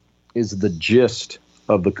remember is the gist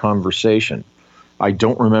of the conversation. I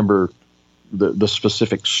don't remember the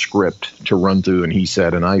specific script to run through, and he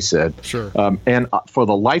said and I said. Sure. And for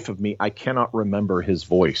the life of me, I cannot remember his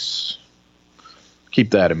voice. Keep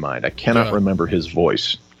that in mind. I cannot remember his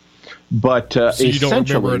voice. But so you don't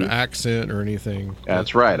remember an accent or anything?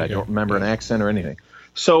 That's right. I don't remember an accent or anything.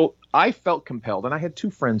 So I felt compelled, and I had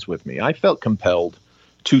 2 friends with me. I felt compelled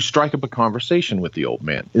to strike up a conversation with the old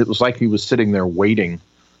man. It was like he was sitting there waiting,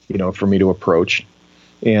 for me to approach.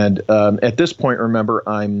 And at this point, remember,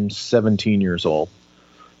 I'm 17 years old.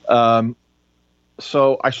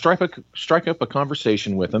 So I strike up a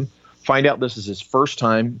conversation with him, find out this is his first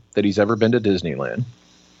time that he's ever been to Disneyland.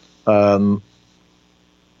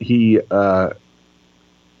 He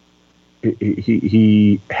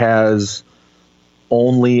has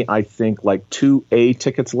only, I think, like 2 A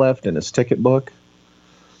tickets left in his ticket book.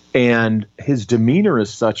 And his demeanor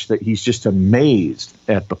is such that he's just amazed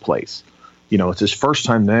at the place. It's his first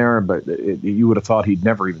time there, but you would have thought he'd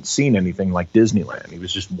never even seen anything like Disneyland. He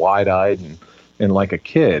was just wide-eyed and like a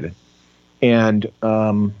kid. And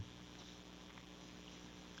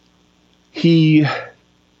he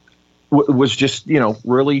was just,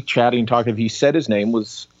 really chatting, talking. He said his name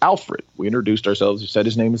was Alfred. We introduced ourselves. He said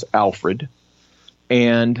his name is Alfred.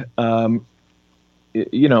 And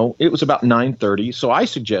it was about 9:30. So I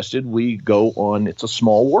suggested we go on It's a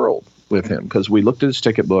Small World with him, because we looked at his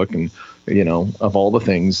ticket book and, of all the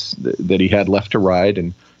things that he had left to ride,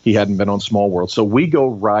 and he hadn't been on Small World. So we go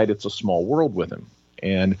ride It's a Small World with him.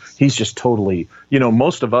 And he's just totally,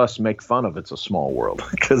 most of us make fun of It's a Small World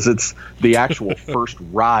because it's the actual first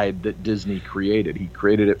ride that Disney created. He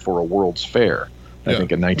created it for a World's Fair, I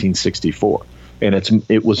think in 1964. And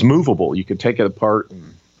it was movable. You could take it apart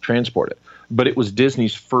and transport it. But it was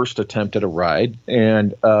Disney's first attempt at a ride.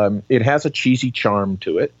 And it has a cheesy charm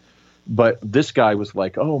to it. But this guy was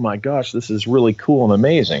like, oh, my gosh, this is really cool and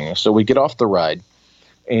amazing. So we get off the ride.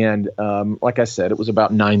 And like I said, it was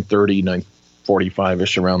about 9:30,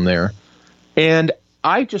 9:45-ish, around there. And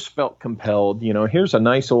I just felt compelled, here's a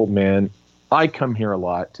nice old man. I come here a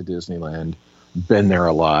lot to Disneyland, been there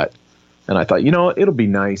a lot. And I thought, it'll be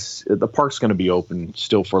nice. The park's going to be open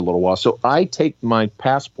still for a little while. So I take my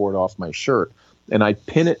passport off my shirt and I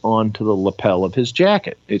pin it onto the lapel of his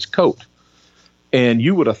jacket, his coat. And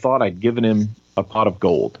you would have thought I'd given him a pot of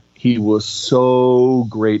gold. He was so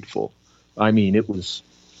grateful. I mean, it was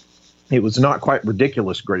not quite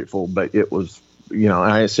ridiculous grateful, but it was,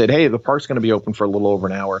 I said, hey, the park's going to be open for a little over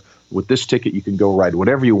an hour. With this ticket, you can go ride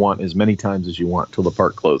whatever you want as many times as you want till the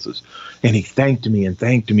park closes. And he thanked me and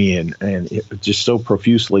it, just so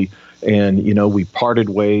profusely. And, we parted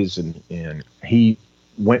ways and he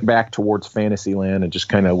went back towards Fantasyland and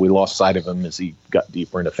just we lost sight of him as he got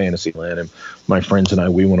deeper into Fantasyland. And my friends and I,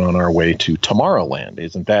 we went on our way to Tomorrowland.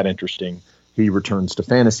 Isn't that interesting? He returns to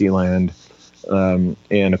Fantasyland.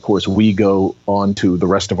 And of course, we go on to the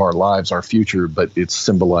rest of our lives, our future, but it's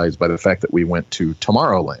symbolized by the fact that we went to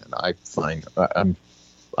Tomorrowland.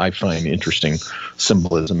 I find interesting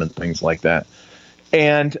symbolism and things like that.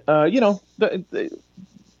 And,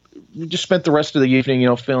 we just spent the rest of the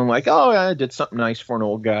evening, feeling like, oh, I did something nice for an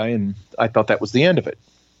old guy. And I thought that was the end of it.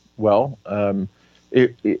 Well,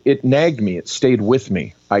 it nagged me. It stayed with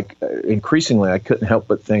me. Increasingly, I couldn't help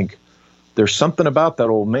but think there's something about that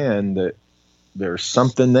old man that there's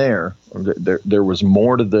something there. There was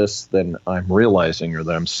more to this than I'm realizing or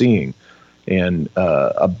that I'm seeing. And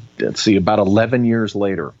let's see, about 11 years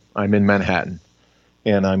later, I'm in Manhattan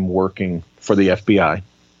and I'm working for the FBI.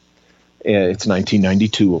 It's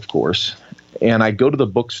 1992, of course. And I go to the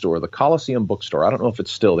bookstore, the Coliseum bookstore. I don't know if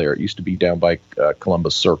it's still there. It used to be down by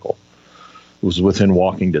Columbus Circle. It was within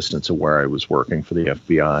walking distance of where I was working for the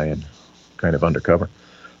FBI and kind of undercover.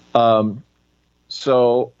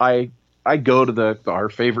 So I go to our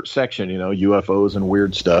favorite section, UFOs and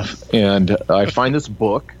weird stuff, and I find this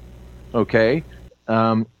book, okay?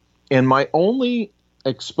 And my only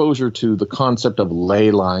exposure to the concept of ley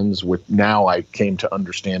lines, which now I came to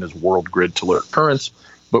understand as world grid telluric currents,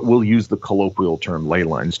 but we'll use the colloquial term ley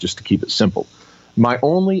lines just to keep it simple. My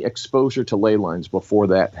only exposure to ley lines before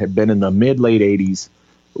that had been in the mid-late 80s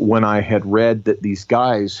when I had read that these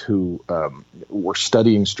guys who were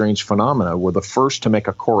studying strange phenomena were the first to make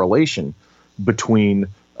a correlation between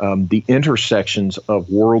the intersections of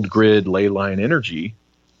world grid ley line energy,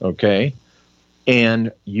 okay,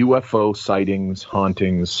 and UFO sightings,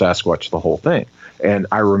 hauntings, Sasquatch, the whole thing. And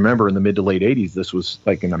I remember in the mid to late 80s, this was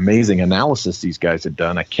like an amazing analysis these guys had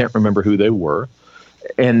done. I can't remember who they were.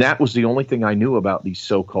 And that was the only thing I knew about these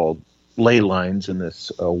so-called ley lines in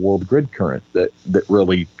this world grid current that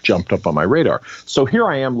really jumped up on my radar. So here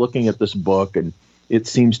I am looking at this book, and it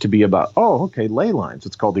seems to be about, ley lines.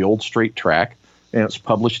 It's called The Old Straight Track, and it's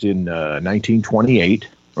published in 1928,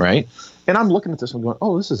 right? And I'm looking at this and going,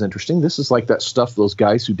 oh, this is interesting. This is like that stuff, those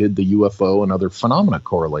guys who did the UFO and other phenomena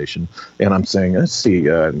correlation. And I'm saying, let's see,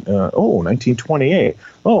 1928.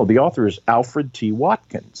 Oh, the author is Alfred T.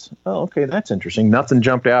 Watkins. Oh, okay, that's interesting. Nothing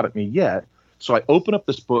jumped out at me yet. So I open up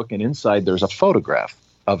this book, and inside there's a photograph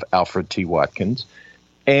of Alfred T. Watkins.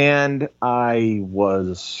 And I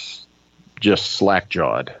was just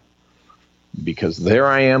slack-jawed, because there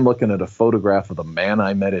I am looking at a photograph of the man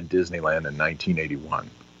I met at Disneyland in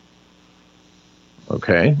 1981.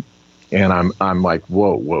 Okay. And I'm like,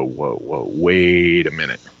 whoa, wait a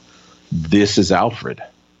minute. This is Alfred.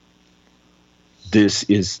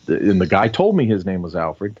 And the guy told me his name was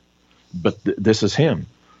Alfred, but this is him.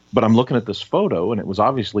 But I'm looking at this photo, and it was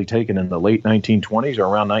obviously taken in the late 1920s or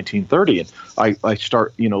around 1930. And I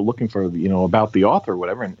start, looking for, about the author or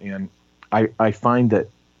whatever. And I find that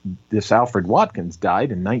this Alfred Watkins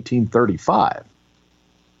died in 1935.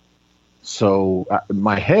 So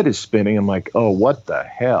my head is spinning. I'm like, oh, what the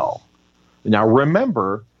hell? Now,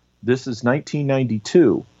 remember, this is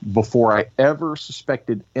 1992, before I ever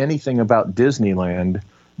suspected anything about Disneyland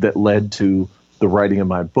that led to the writing of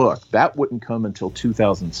my book. That wouldn't come until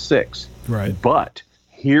 2006. Right. But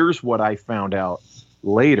here's what I found out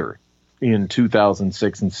later in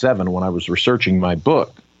 2006 and 7 when I was researching my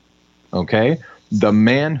book. Okay? The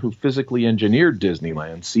man who physically engineered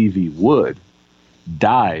Disneyland, C.V. Wood,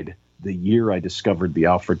 died the year I discovered the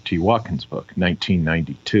Alfred T. Watkins book,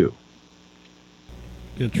 1992.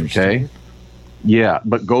 Interesting. Okay? Yeah,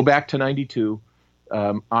 but go back to 92.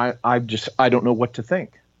 I don't know what to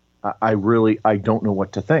think. I don't know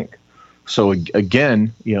what to think. So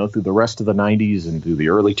again, through the rest of the 90s and through the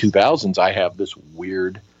early 2000s, I have this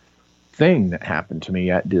weird thing that happened to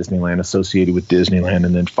me at Disneyland associated with Disneyland.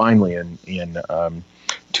 And then finally in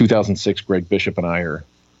 2006, Greg Bishop and I are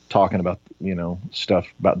talking about, stuff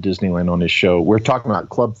about Disneyland on his show. We're talking about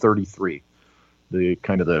Club 33. The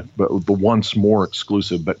kind of the once more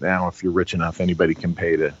exclusive, but now if you're rich enough, anybody can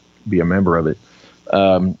pay to be a member of it.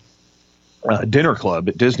 Dinner club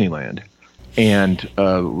at Disneyland, and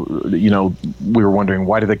we were wondering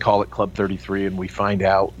why do they call it Club 33, and we find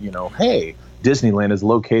out, hey, Disneyland is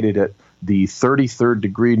located at the 33rd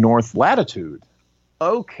degree north latitude.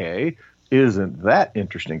 Okay, isn't that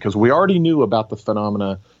interesting? Because we already knew about the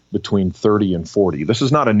phenomena between 30 and 40. This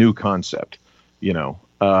is not a new concept,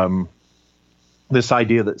 this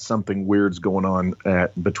idea that something weird's going on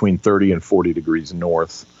at between 30 and 40 degrees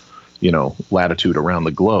north, latitude around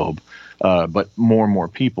the globe. But more and more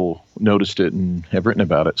people noticed it and have written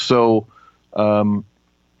about it. So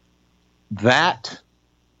that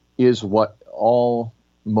is what all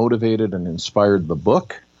motivated and inspired the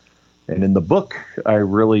book. And in the book, I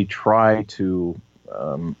really try to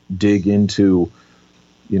dig into,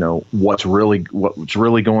 what's really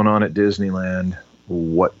going on at Disneyland,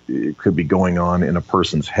 what could be going on in a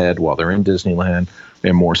person's head while they're in Disneyland,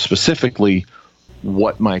 and more specifically,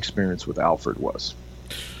 what my experience with Alfred was.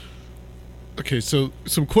 Okay, so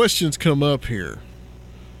some questions come up here.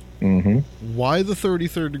 Mm-hmm. Why the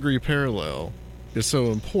 33rd degree parallel is so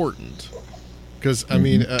important? Because, I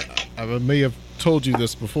mean, I may have told you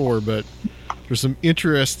this before, but there's some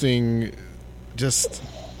interesting aspects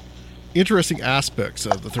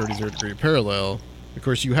of the 33rd degree parallel. Of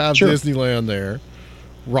course, you have Disneyland there.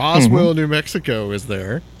 Roswell, New Mexico is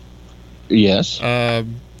there. Yes.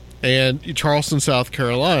 And Charleston, South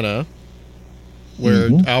Carolina,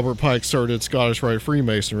 where Albert Pike started Scottish Rite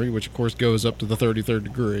Freemasonry, which of course goes up to the 33rd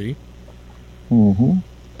degree.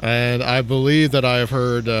 Mm-hmm. And I believe that I have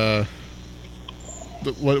heard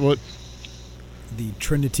what the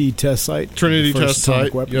Trinity test site. Trinity test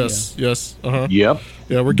site. Weapon, yes. Uh-huh. Yep.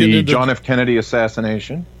 Yeah, we're getting into John F. Kennedy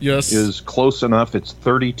assassination. Yes. Is close enough. It's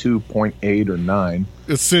 32.8 or 9.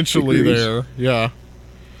 Essentially degrees. there. Yeah.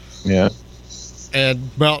 Yeah. And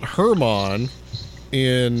Mount Hermon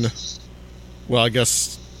in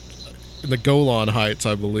the Golan Heights,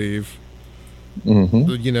 I believe.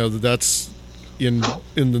 Mm-hmm. That's in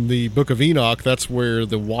the Book of Enoch. That's where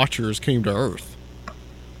the Watchers came to Earth.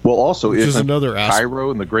 Well, also is another Cairo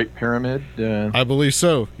and the Great Pyramid. I believe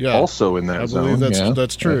so. Yeah. Also in that zone. I believe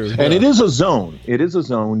that's true. Yeah. And it is a zone.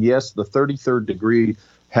 Yes, the 33rd degree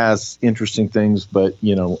has interesting things, but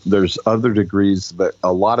there's other degrees. But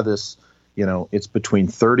a lot of this, it's between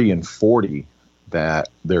 30 and 40 that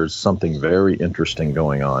there's something very interesting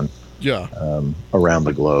going on. Yeah. Around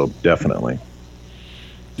the globe, definitely.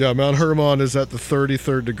 Yeah, Mount Hermon is at the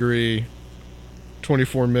 33rd degree,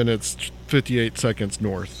 24 minutes, 58 seconds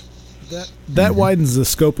north. That widens the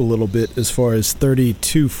scope a little bit as far as 30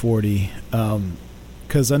 to 40,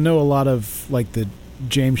 because I know a lot of like the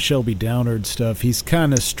James Shelby Downard stuff. He's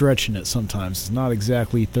kind of stretching it sometimes. It's not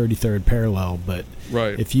exactly 33rd parallel, but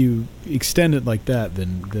right. If you extend it like that,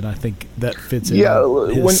 then I think that fits in. Yeah,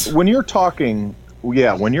 when you're talking,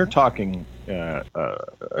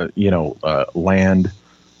 land,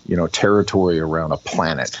 territory around a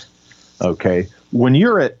planet. Okay, when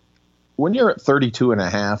you're at 32 and a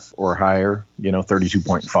half or higher,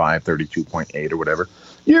 32.5, 32.8 or whatever,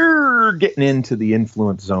 you're getting into the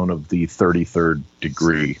influence zone of the 33rd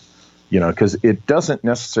degree, because it doesn't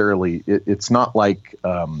necessarily, it's not like,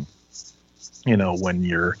 when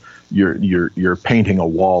you're painting a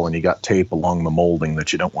wall and you got tape along the molding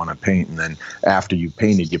that you don't want to paint. And then after you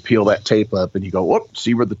painted, you peel that tape up and you go, whoop,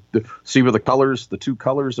 see where the colors, the two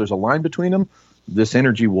colors, there's a line between them. This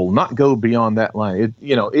energy will not go beyond that line.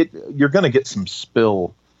 You're going to get some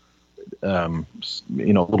spill, little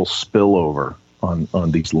spillover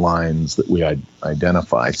on these lines that we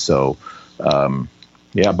identify. So,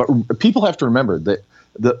 but people have to remember that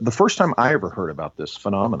the first time I ever heard about this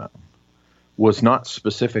phenomenon was not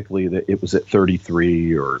specifically that it was at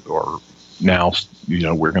 33 or now,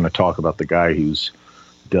 we're going to talk about the guy who's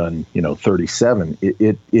done, 37.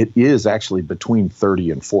 It is actually between 30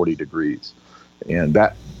 and 40 degrees. And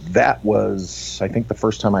that was, I think the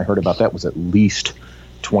first time I heard about that was at least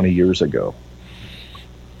 20 years ago.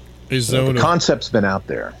 The concept's been out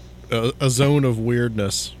there. A zone of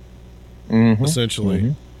weirdness,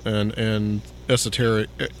 essentially, and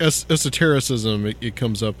esotericism it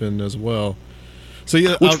comes up in as well. So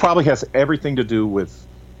yeah, which probably has everything to do with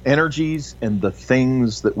energies and the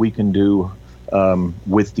things that we can do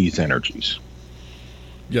with these energies.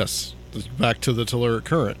 Yes, back to the telluric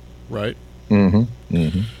current, right?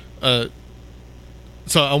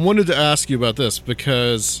 So I wanted to ask you about this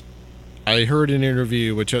because I heard an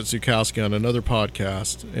interview with Chet Zukowski on another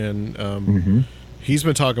podcast, and he's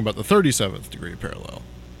been talking about the 37th degree parallel,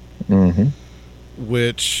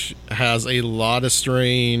 which has a lot of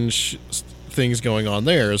strange things going on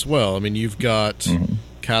there as well. I mean, you've got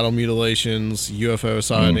cattle mutilations, UFO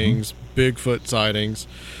sightings, Bigfoot sightings.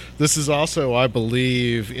 This is also, I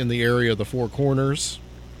believe, in the area of the Four Corners,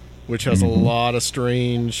 which has a lot of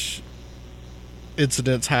strange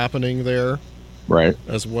incidents happening there, right?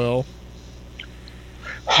 As well.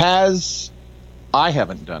 I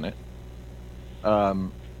haven't done it,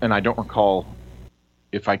 and I don't recall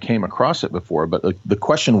if I came across it before. But the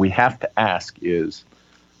question we have to ask is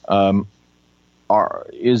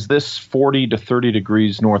this 40 to 30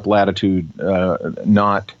 degrees north latitude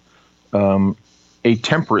not a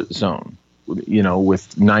temperate zone?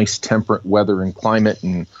 With nice temperate weather and climate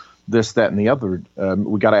and this, that, and the other.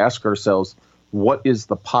 We got to ask ourselves, what is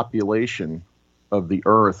the population of the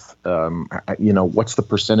Earth? What's the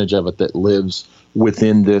percentage of it that lives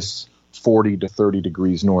within this 40 to 30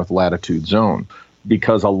 degrees north latitude zone?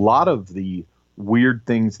 Because a lot of the weird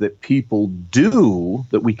things that people do,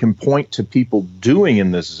 that we can point to people doing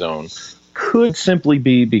in this zone, could simply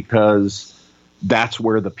be because that's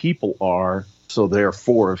where the people are. So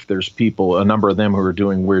therefore, if there's a number of them who are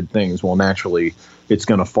doing weird things, well, naturally, it's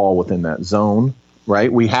going to fall within that zone, right?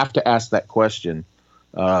 We have to ask that question.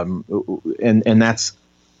 And that's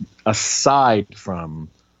aside from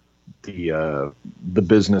the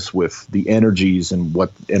business with the energies and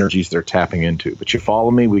what energies they're tapping into. But you follow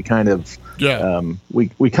me? We kind of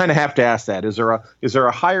we kind of have to ask that. Is there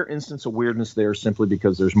a higher instance of weirdness there simply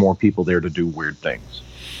because there's more people there to do weird things?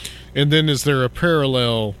 And then is there a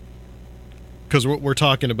parallel? Because what we're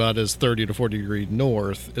talking about is 30 to 40 degree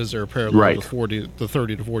north. Is there a parallel to the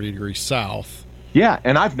 30 to 40 degrees south? Yeah,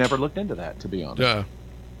 and I've never looked into that, to be honest. Yeah.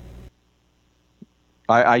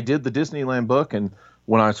 I did the Disneyland book, and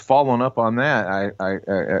when I was following up on that,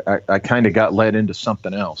 I kind of got led into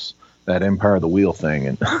something else, that Empire of the Wheel thing,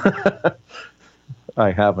 and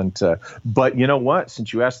I haven't. But you know what?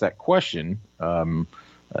 Since you asked that question, I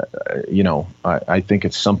think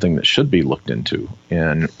it's something that should be looked into,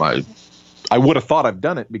 and I would have thought I've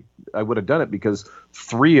done it. I would have done it because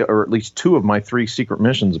 3 or at least 2 of my 3 Secret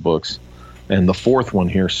Missions books, and the 4th one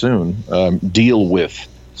here soon, deal with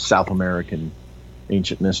South American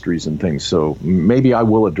ancient mysteries and things. So maybe I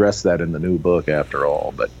will address that in the new book after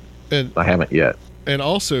all, but I haven't yet. And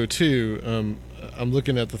also, too, I'm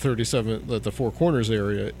looking at the 37, the Four Corners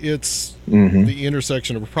area. It's the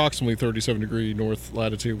intersection of approximately 37 degree north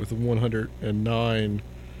latitude with a 109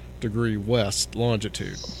 degree west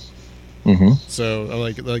longitude. So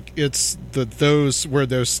like it's those where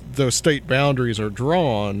those state boundaries are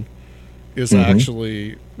drawn is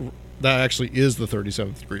actually is the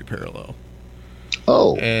 37th degree parallel.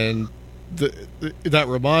 Oh, and that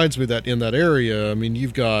reminds me that in that area, I mean,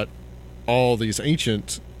 you've got all these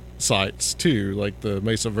ancient sites too, like the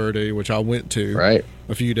Mesa Verde, which I went to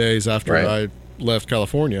a few days after I left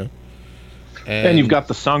California. And you've got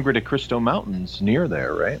the Sangre de Cristo Mountains near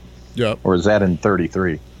there, right? Yep. Or is that in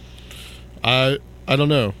 33? I don't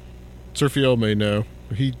know. Sergio may know.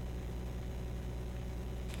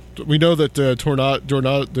 We know that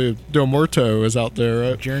Jornada del Muerto is out there,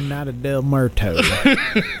 right? Jornada del Muerto.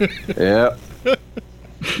 Yeah.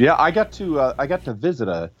 Yeah, I got to visit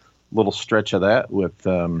a little stretch of that with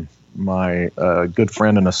my good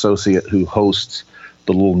friend and associate who hosts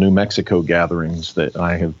the little New Mexico gatherings that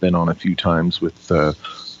I have been on a few times with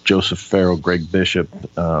Joseph Farrell, Greg Bishop,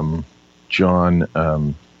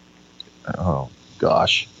 John. Oh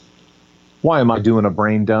gosh, why am I doing a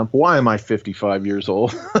brain dump? Why am I 55 years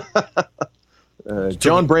old?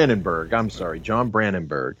 John Brandenburg. I'm sorry, John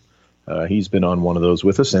Brandenburg. He's been on one of those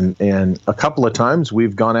with us, and a couple of times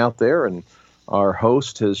we've gone out there, and our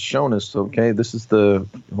host has shown us, okay, this is the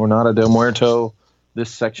Jornada del Muerto,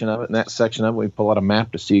 this section of it and that section of it. We pull out a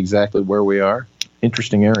map to see exactly where we are.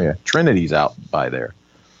 Interesting area. Trinity's out by there,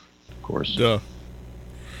 of course. Yeah.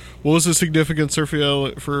 What was the significance,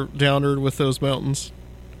 Sergio, for Downward with those mountains?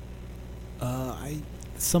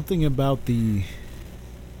 Something about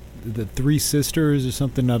the Three Sisters or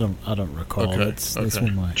something. I don't recall. Okay, That's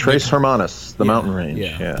one. Tres Hermanas, the mountain range.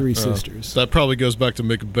 Yeah, Three Sisters. That probably goes back to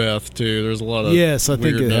Macbeth too. There's a lot of I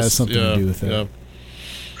think it has something to do with that. Yeah.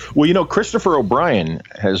 Well, Christopher O'Brien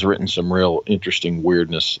has written some real interesting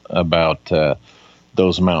weirdness about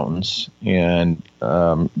those mountains. And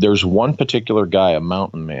there's one particular guy, a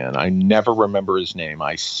mountain man. I never remember his name.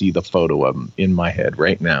 I see the photo of him in my head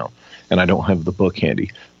right now, and I don't have the book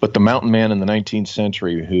handy. But the mountain man in the 19th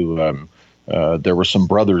century who there were some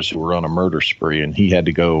brothers who were on a murder spree, and he had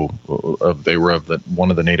to go. They were of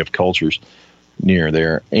one of the native cultures near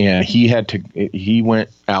there, and he went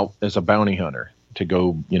out as a bounty hunter to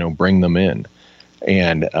go, bring them in.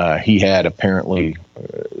 And he had apparently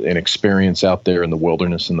an experience out there in the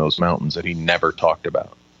wilderness in those mountains that he never talked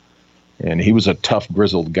about. And he was a tough,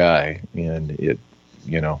 grizzled guy, and it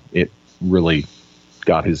really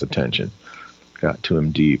got his attention, got to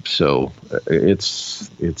him deep. So it's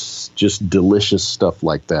just delicious stuff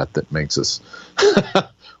like that makes us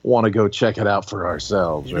want to go check it out for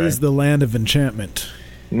ourselves. Right? It is the land of enchantment.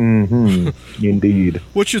 Mm-hmm. Indeed.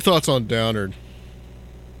 What's your thoughts on Downard?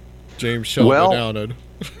 James Shelton Downard.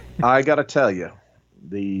 I got to tell you,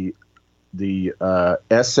 the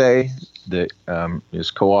essay that is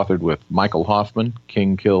co-authored with Michael Hoffman,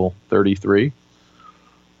 King Kill 33.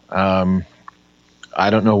 I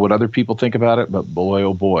don't know what other people think about it, but boy,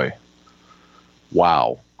 oh boy,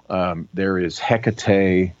 wow. There is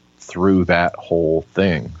Hecate through that whole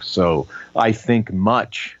thing. So I think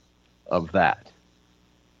much of that.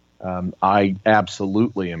 I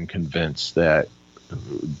absolutely am convinced that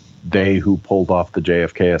they who pulled off the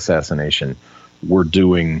JFK assassination were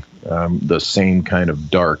doing the same kind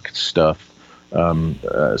of dark stuff,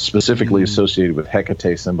 specifically associated with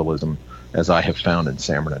Hecate symbolism, as I have found in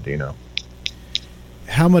San Bernardino.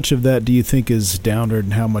 How much of that do you think is Downard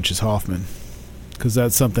and how much is Hoffman? Because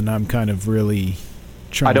that's something I'm kind of really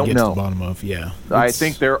trying to get to the bottom of. Yeah, I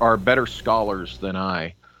think there are better scholars than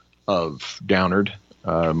I of Downard.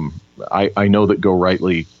 I know that Go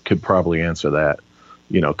Rightly could probably answer that.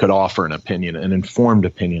 Could offer an opinion, an informed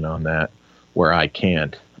opinion on that, where I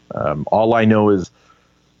can't. All I know is,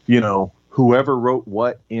 whoever wrote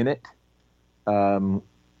what in it,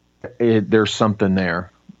 there's something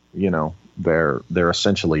there. They're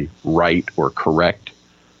essentially right or correct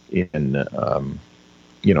in,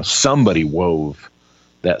 somebody wove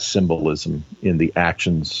that symbolism in the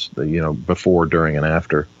actions, before, during, and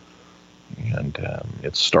after. And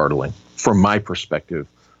it's startling from my perspective.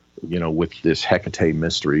 With this Hecate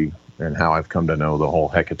mystery and how I've come to know the whole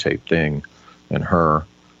Hecate thing and her,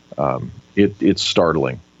 it's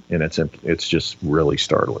startling, and it's just really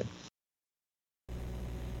startling.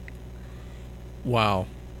 Wow.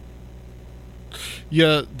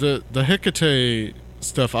 Yeah, the Hecate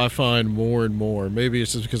stuff I find more and more. Maybe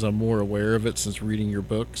it's just because I'm more aware of it since reading your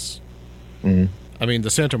books. Mm-hmm. I mean,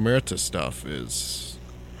 the Santa Marta stuff is...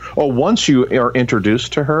 Oh, once you are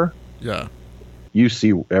introduced to her... Yeah. You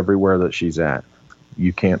see everywhere that she's at.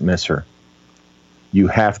 You can't miss her. You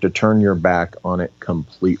have to turn your back on it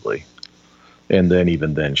completely. And then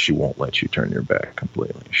even then, she won't let you turn your back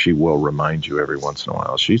completely. She will remind you every once in a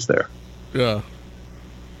while she's there. Yeah.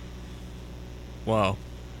 Wow.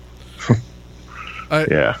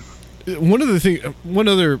 Yeah. One thing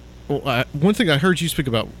I heard you speak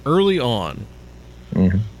about early on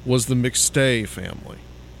was the McStay family.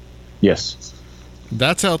 Yes.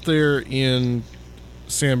 That's out there in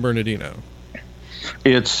San Bernardino.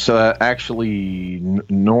 It's actually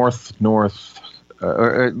north. You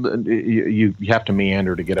have to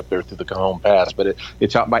meander to get up there through the Cajon Pass, but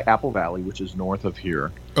it's out by Apple Valley, which is north of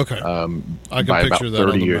here. Okay, I can picture that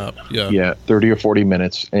on the map. Yeah, 30 or 40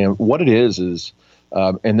 minutes. And what it is,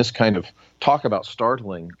 and this kind of talk about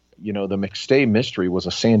startling. The McStay mystery was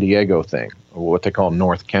a San Diego thing, or what they call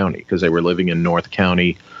North County, because they were living in North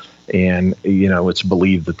County. And, it's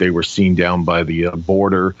believed that they were seen down by the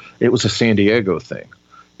border. It was a San Diego thing.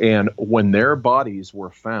 And when their bodies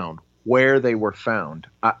were found, where they were found,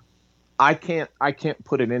 I can't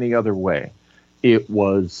put it any other way. It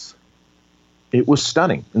was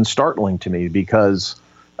stunning and startling to me because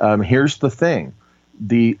here's the thing.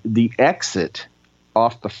 The exit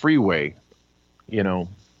off the freeway, that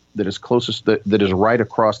is closest, that is right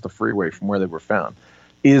across the freeway from where they were found,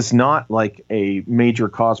 is not like a major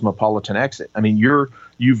cosmopolitan exit. I mean,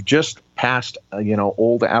 you've just passed,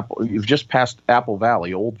 you've just passed Apple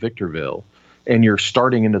Valley, Old Victorville, and you're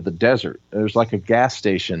starting into the desert. There's like a gas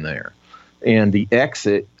station there. And the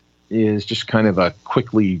exit is just kind of a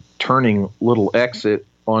quickly turning little exit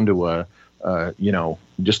onto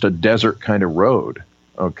just a desert kind of road.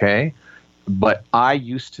 Okay. But I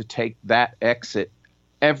used to take that exit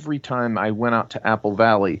every time I went out to Apple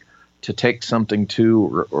Valley to take something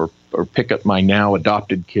to or pick up my now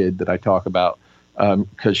adopted kid that I talk about,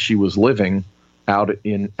 because she was living out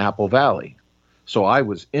in Apple Valley. So I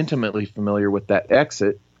was intimately familiar with that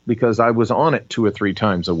exit because I was on it 2 or 3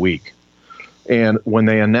 times a week. And when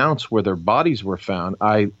they announced where their bodies were found,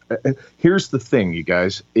 here's the thing, you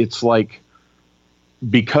guys. It's like,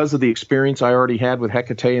 because of the experience I already had with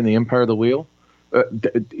Hecate and the Empire of the Wheel,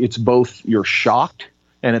 it's both you're shocked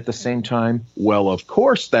and at the same time, well, of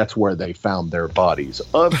course, that's where they found their bodies.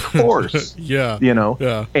 Of course. Yeah.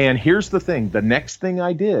 Yeah. And here's the thing. The next thing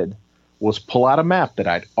I did was pull out a map that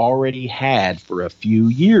I'd already had for a few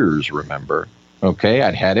years, remember? Okay,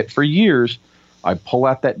 I'd had it for years. I pull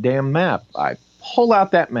out that damn map. I pull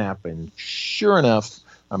out that map, and sure enough,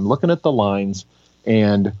 I'm looking at the lines,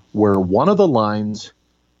 and where one of the lines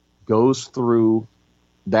goes through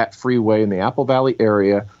that freeway in the Apple Valley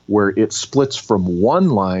area, where it splits from one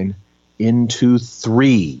line into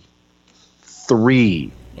 3.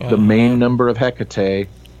 3, the main number of Hecate,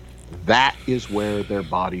 that is where their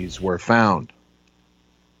bodies were found.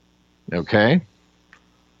 Okay?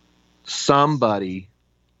 Somebody,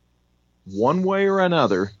 one way or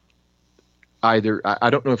another, either, I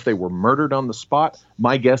don't know if they were murdered on the spot.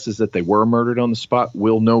 My guess is that they were murdered on the spot.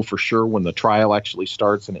 We'll know for sure when the trial actually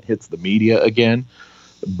starts and it hits the media again.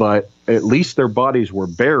 But at least their bodies were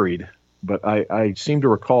buried. But I seem to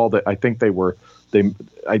recall that I think they were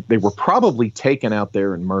probably taken out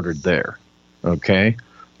there and murdered there. Okay?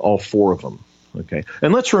 All 4 of them. Okay?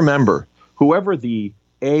 And let's remember, whoever the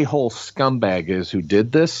a-hole scumbag is who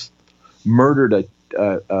did this murdered a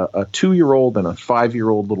 2-year-old and a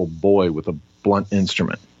 5-year-old little boy with a blunt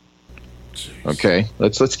instrument. Jeez. Okay?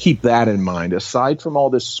 Let's keep that in mind. Aside from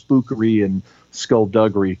all this spookery and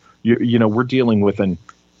skullduggery, you know, we're dealing with an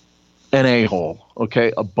a-hole,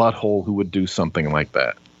 okay? A butthole who would do something like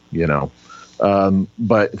that, you know?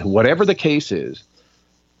 But whatever the case is,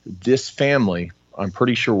 this family, I'm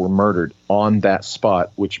pretty sure, were murdered on that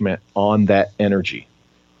spot, which meant on that energy,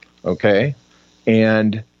 okay?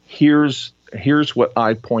 And here's what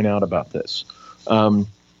I point out about this.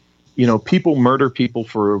 You know, people murder people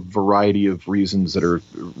for a variety of reasons that are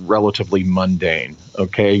relatively mundane,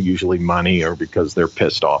 okay? Usually money or because they're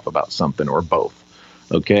pissed off about something or both,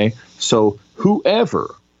 okay? So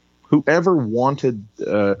whoever wanted,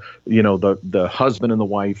 you know, the husband and the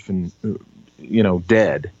wife and, you know,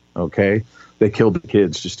 dead, okay? They killed the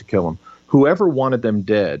kids just to kill them. Whoever wanted them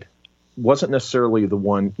dead wasn't necessarily the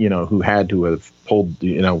one, you know, who had to have pulled,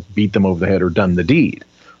 you know, beat them over the head or done the deed,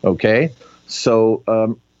 okay?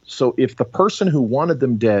 So, so if the person who wanted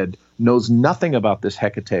them dead knows nothing about this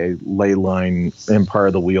Hecate, ley line, Empire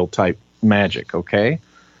of the Wheel type magic, okay,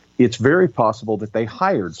 it's very possible that they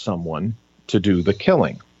hired someone to do the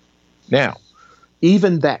killing. Now,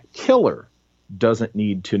 even that killer doesn't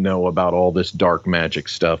need to know about all this dark magic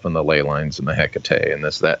stuff and the ley lines and the Hecate and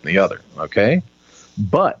this, that, and the other, okay?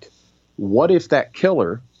 But what if that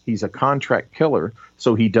killer, he's a contract killer,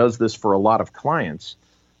 so he does this for a lot of clients?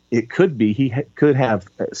 It could be he could have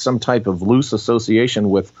some type of loose association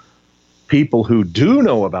with people who do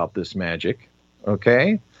know about this magic,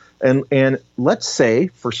 okay? And let's say,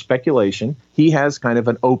 for speculation, he has kind of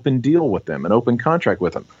an open deal with them, an open contract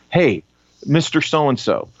with them. Hey, Mr.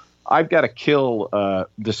 So-and-so, I've got to kill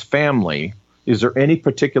this family. Is there any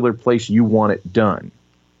particular place you want it done?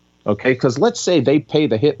 Okay, because let's say they pay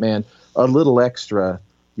the hitman a little extra.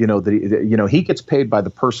 You know, he gets paid by the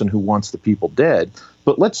person who wants the people dead.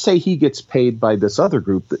 But let's say he gets paid by this other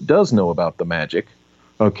group that does know about the magic.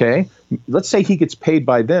 Okay, let's say he gets paid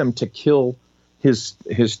by them to kill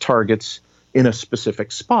his targets in a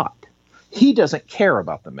specific spot. He doesn't care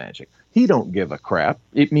about the magic. He don't give a crap.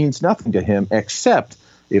 It means nothing to him except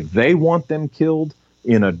if they want them killed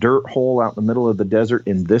in a dirt hole out in the middle of the desert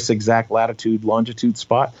in this exact latitude, longitude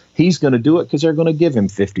spot, he's going to do it because they're going to give him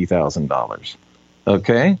 $50,000.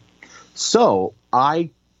 Okay? So I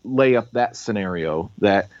lay up that scenario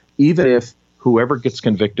that even if whoever gets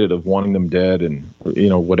convicted of wanting them dead and, you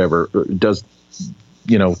know, whatever, does,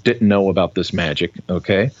 you know, didn't know about this magic,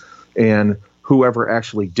 okay, and whoever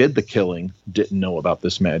actually did the killing didn't know about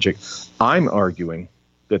this magic, I'm arguing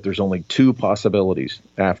that there's only 2 possibilities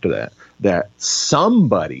after that. That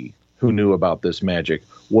somebody who knew about this magic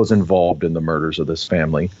was involved in the murders of this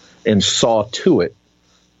family and saw to it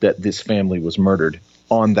that this family was murdered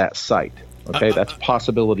on that site. Okay, that's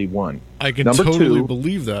possibility 1. I can totally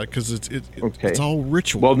believe that because it's all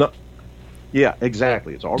ritual. Well, no, yeah,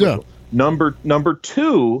 exactly. It's all ritual. Number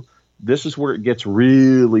 2, this is where it gets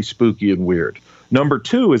really spooky and weird. Number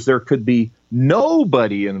 2 is there could be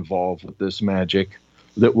nobody involved with this magic,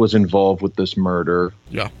 that was involved with this murder.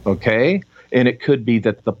 Yeah. Okay. And it could be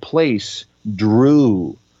that the place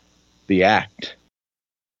drew the act.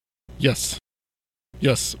 Yes.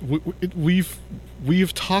 Yes.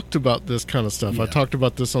 We've talked about this kind of stuff. Yeah. I talked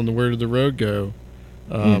about this on the Where Did the Road Go?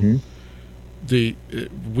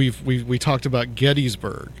 We talked about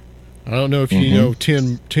Gettysburg. I don't know if you know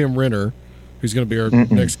Tim Renner, who's going to be our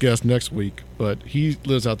next guest next week, but he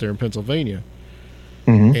lives out there in Pennsylvania.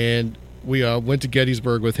 And we went to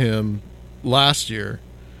Gettysburg with him last year,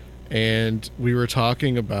 and we were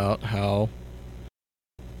talking about how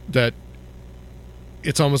that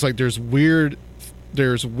it's almost like there's weird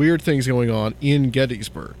things going on in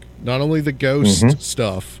Gettysburg. Not only the ghost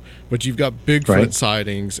stuff, but you've got Bigfoot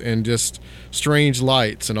sightings and just strange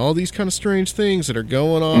lights and all these kind of strange things that are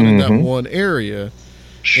going on in that one area.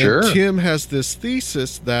 Sure. And Tim has this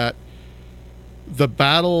thesis that the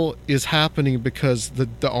battle is happening because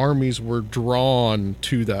the armies were drawn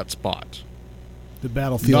to that spot. The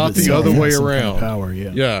battlefield, not the other way around. Power,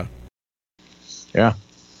 yeah.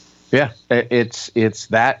 It's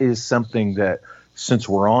that is something that, since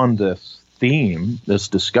we're on this theme, this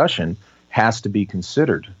discussion has to be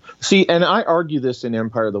considered. See, and I argue this in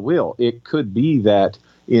Empire of the Wheel. It could be that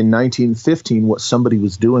in 1915, what somebody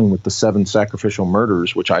was doing with the 7 sacrificial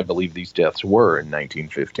murders, which I believe these deaths were in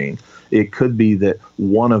 1915, it could be that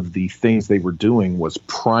one of the things they were doing was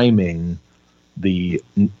priming the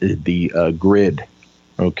grid.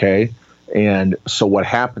 Okay. And so what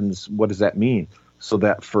happens, what does that mean? So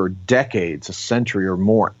that for decades, a century or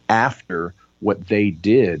more after what they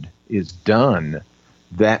did is done,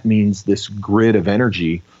 that means this grid of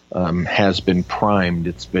energy has been primed.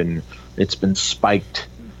 It's been spiked,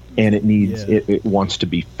 and it needs it wants to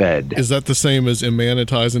be fed. Is that the same as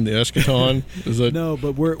immanentizing the eschaton? Is that no?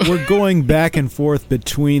 But we're going back and forth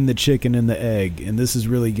between the chicken and the egg, and this is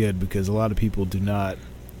really good because a lot of people do not,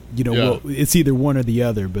 well, it's either one or the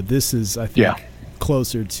other. But this is, I think,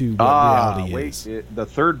 closer to what reality is. The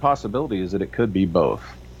third possibility is that it could be both.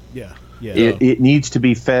 Yeah. It needs to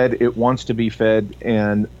be fed. It wants to be fed,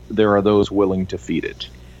 and there are those willing to feed it.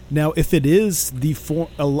 Now, if it is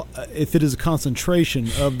if it is a concentration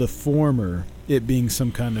of the former, it being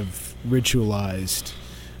some kind of ritualized,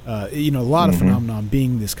 a lot of phenomenon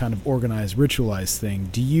being this kind of organized, ritualized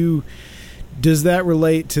thing. Does that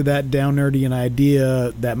relate to that Downardian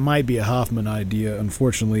idea that might be a Hoffman idea,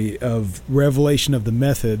 unfortunately, of revelation of the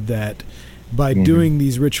method, that by doing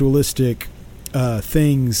these ritualistic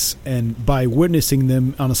things and by witnessing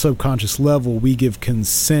them on a subconscious level, we give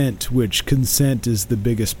consent, which consent is the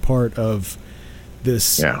biggest part of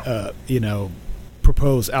this,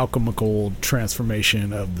 proposed alchemical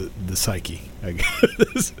transformation of the psyche, I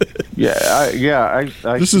guess.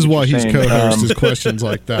 This is why he's co-host his questions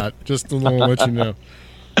like that. Just to let you know.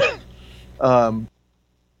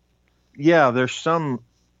 There's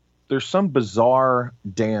some bizarre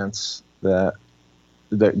dance that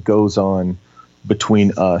goes on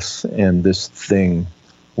between us and this thing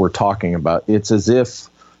we're talking about. It's as if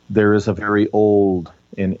there is a very old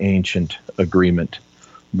and ancient agreement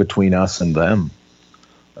between us and them,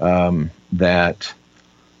 that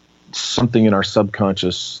something in our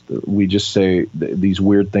subconscious, we just say these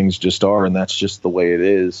weird things just are, and that's just the way it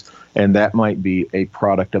is. And that might be a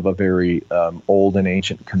product of a very old and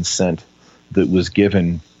ancient consent that was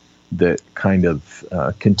given that kind of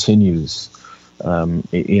continues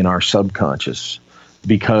in our subconscious.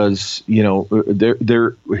 Because,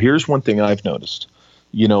 here's one thing I've noticed.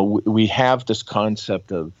 We have this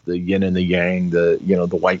concept of the yin and the yang, the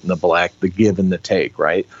white and the black, the give and the take,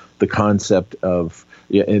 right? The concept of,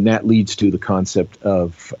 and that leads to the concept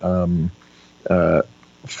of,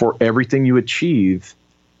 for everything you achieve,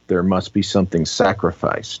 there must be something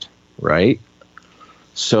sacrificed, right?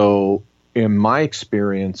 So in my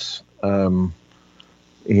experience,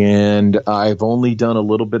 and I've only done a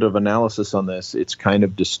little bit of analysis on this, it's kind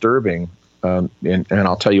of disturbing, and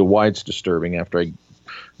I'll tell you why it's disturbing after I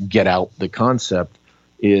get out the concept,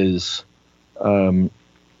 is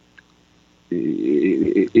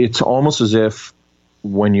it's almost as if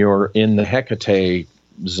when you're in the Hecate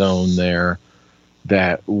zone there,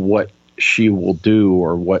 that what she will do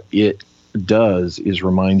or what it does is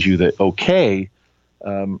remind you that, okay,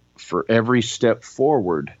 for every step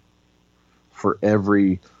forward, for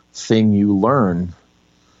every thing you learn,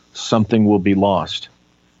 something will be lost.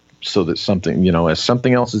 So that something, as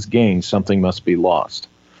something else is gained, something must be lost.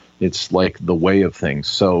 It's like the way of things.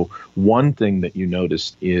 So one thing that you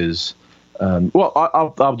noticed is,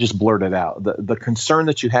 I'll just blurt it out. The concern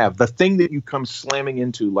that you have, the thing that you come slamming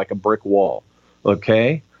into like a brick wall,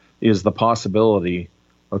 okay, is the possibility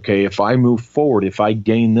okay, if I move forward, if I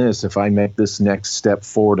gain this, if I make this next step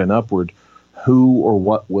forward and upward, who or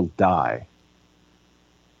what will die?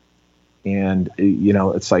 And,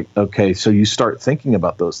 it's like, okay, so you start thinking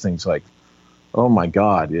about those things like, oh my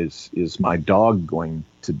God, is my dog going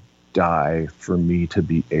to die for me to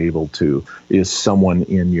be able to? Is someone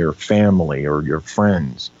in your family or your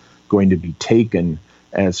friends going to be taken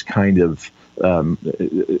as kind of,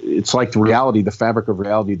 it's like the fabric of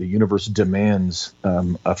reality, the universe demands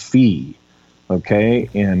a fee, okay?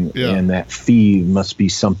 And that fee must be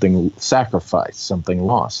something sacrificed, something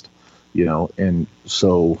lost, and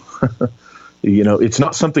so, it's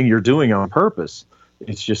not something you're doing on purpose.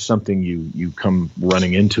 It's just something you come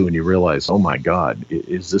running into and you realize, oh my God,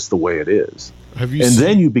 is this the way it is?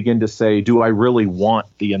 Then you begin to say, do I really want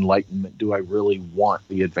the enlightenment? Do I really want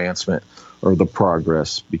the advancement or the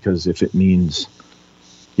progress? Because if it means,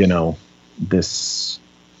 this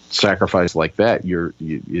sacrifice like that,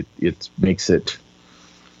 it makes it,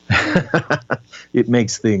 it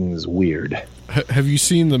makes things weird. Have you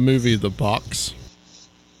seen the movie The Box?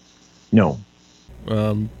 No.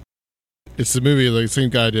 It's the movie the same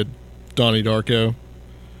guy did Donnie Darko,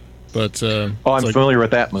 but I'm familiar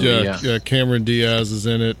with that movie. Yeah, Cameron Diaz is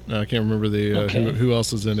in it. I can't remember who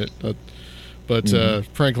else is in it, but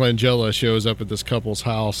Frank Langella shows up at this couple's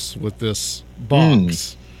house with this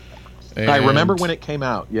box. I remember when it came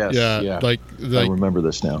out. Yes, yeah. Like I remember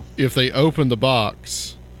this now. If they open the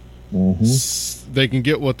box, they can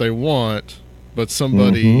get what they want, but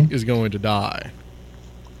somebody is going to die.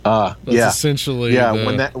 That's essentially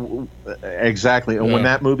exactly. And when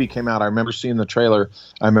that movie came out, I remember seeing the trailer.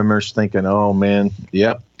 I remember thinking, "Oh man,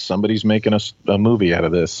 yep, somebody's making a movie out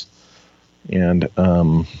of this." And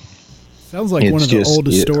sounds like one of the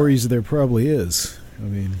oldest stories there probably is. I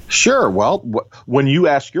mean, sure. Well, when you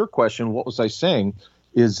ask your question, what was I saying?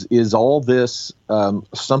 Is all this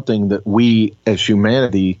something that we as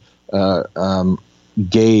humanity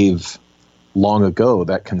gave long ago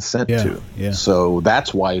that consent to? Yeah. So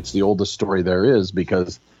that's why it's the oldest story there is,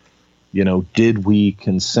 because did we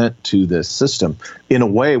consent to this system? In a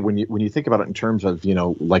way, when you think about it in terms of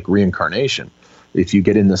like reincarnation, if you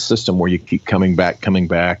get in the system where you keep coming back,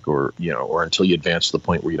 or or until you advance to the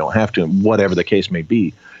point where you don't have to, and whatever the case may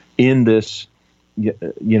be, in this,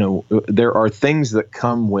 there are things that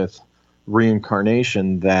come with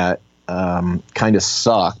reincarnation that kind of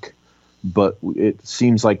suck. But it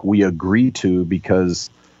seems like we agree to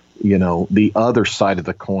because, the other side of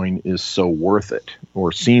the coin is so worth it,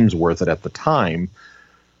 or seems worth it at the time.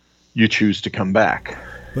 You choose to come back.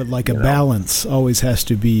 But like a balance always has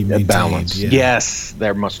to be maintained. A balance. Yeah. Yes,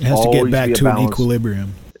 there must it has always to get back be a to balance. An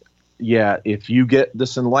equilibrium. Yeah, if you get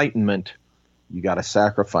this enlightenment, you got to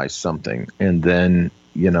sacrifice something, and then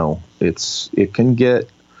it can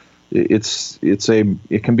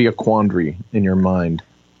be a quandary in your mind.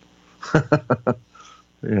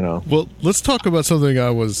 Well, let's talk about something I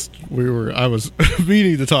was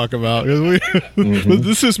meaning to talk about. But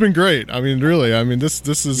this has been great. I mean, really. I mean, this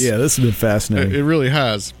is this has been fascinating. It really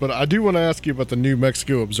has. But I do want to ask you about the New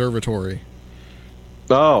Mexico Observatory.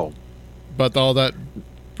 Oh, but all that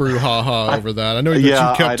brouhaha over that. I know that you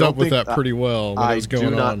kept up with that pretty well. When it was going I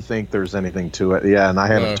do not on. think there's anything to it. Yeah, and I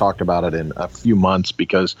haven't talked about it in a few months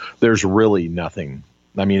because there's really nothing.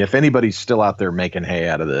 I mean, if anybody's still out there making hay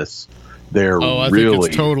out of this, I think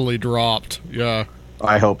it's totally dropped. Yeah.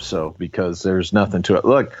 I hope so, because there's nothing to it.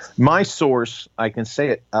 Look, my source, I can say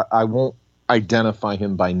it, I won't identify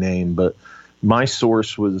him by name, but my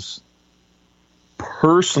source was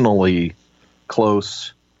personally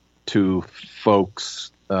close to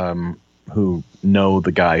folks who know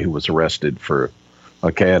the guy who was arrested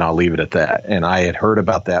and I'll leave it at that. And I had heard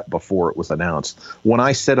about that before it was announced. When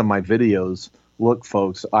I said in my videos, look,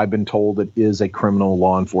 folks, I've been told it is a criminal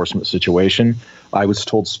law enforcement situation, I was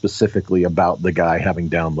told specifically about the guy having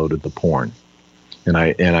downloaded the porn. And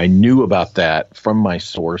I knew about that from my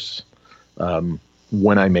source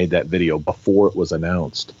when I made that video before it was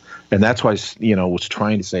announced. And that's why I was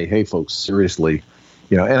trying to say, hey, folks, seriously,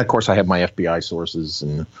 and of course I have my FBI sources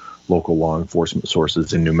and local law enforcement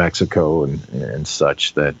sources in New Mexico and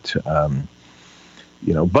such that,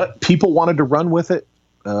 but people wanted to run with it.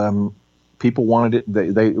 People wanted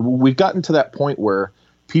it. We've gotten to that point where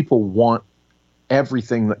people want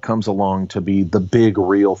everything that comes along to be the big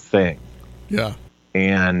real thing. Yeah.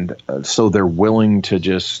 And so they're willing to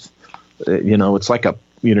just, it's like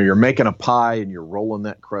you're making a pie and you're rolling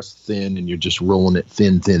that crust thin and you're just rolling it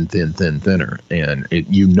thinner. And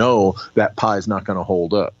that pie is not going to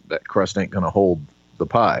hold up. That crust ain't going to hold the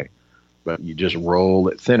pie, but you just roll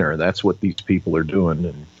it thinner. That's what these people are doing.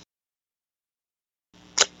 And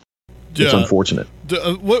It's unfortunate.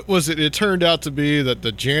 What was it? It turned out to be that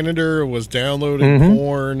the janitor was downloading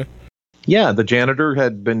porn. Yeah, the janitor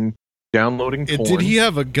had been downloading porn. Did he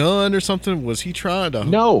have a gun or something? Was he trying to?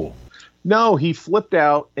 No, he flipped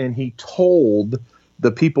out and he told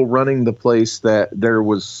the people running the place that there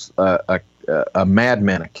was a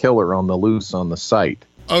madman, a killer on the loose on the site.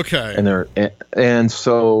 Okay. And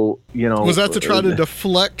so, was that to try to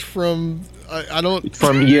deflect from? He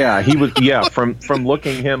was from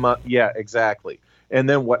looking him up. Yeah, exactly. And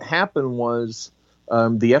then what happened was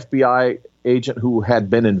the FBI agent who had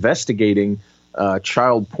been investigating a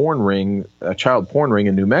child porn ring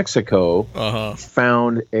in New Mexico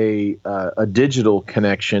found a digital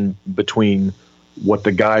connection between what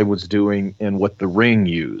the guy was doing and what the ring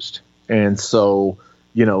used. And so,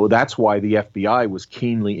 that's why the FBI was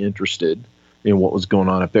keenly interested in what was going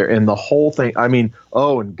on up there. And the whole thing,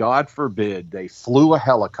 and God forbid they flew a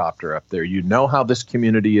helicopter up there. You know how this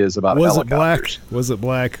community is about helicopters. Was it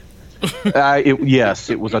black? Yes,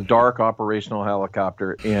 it was a dark operational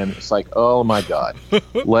helicopter, and it's like, oh my God,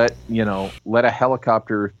 let a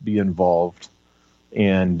helicopter be involved.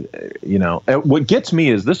 And what gets me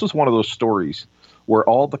is this was one of those stories where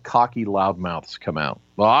all the cocky loudmouths come out.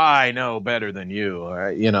 Well, I know better than you.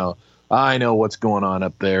 I know what's going on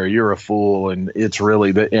up there. You're a fool, and it's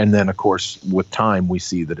really. And then, of course, with time, we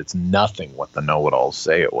see that it's nothing what the know-it-alls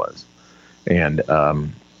say it was, and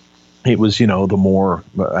it was, the more.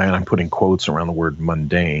 And I'm putting quotes around the word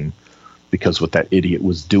mundane, because what that idiot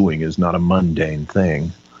was doing is not a mundane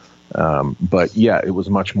thing. But yeah, it was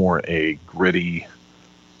much more a gritty,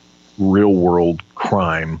 real-world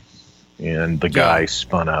crime. And the guy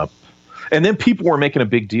spun up. And then people were making a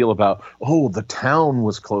big deal about, the town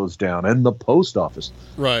was closed down and the post office.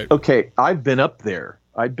 Right. Okay, I've been up there.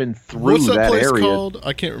 I've been through What's that place area. Called?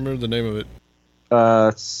 I can't remember the name of it.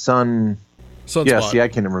 Sunspot. Yes, yeah, I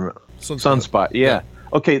can remember. Sunspot. Yeah.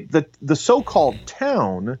 Okay, the so-called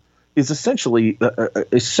town is essentially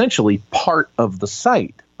part of the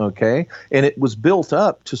site. Okay, and it was built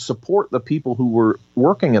up to support the people who were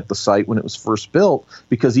working at the site when it was first built,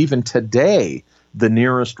 because even today, the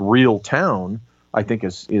nearest real town, I think,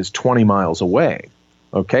 is 20 miles away.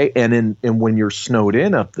 Okay, and when you're snowed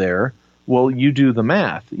in up there, well, you do the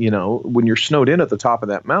math. When you're snowed in at the top of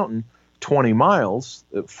that mountain, 20 miles,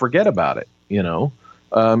 forget about it.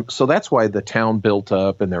 So that's why the town built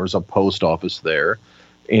up, and there was a post office there,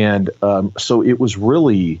 and so it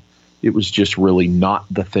was just really not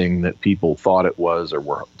the thing that people thought it was,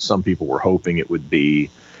 or some people were hoping it would be.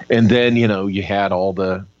 And then, you had all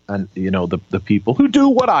the people who do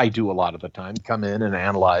what I do a lot of the time, come in and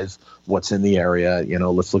analyze what's in the area.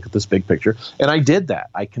 Let's look at this big picture. And I did that.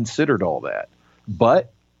 I considered all that.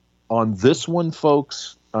 But on this one,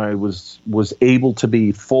 folks, I was able to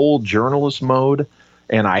be full journalist mode,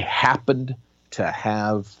 and I happened to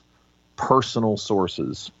have personal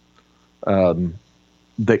sources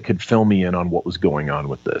that could fill me in on what was going on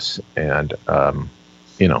with this. And,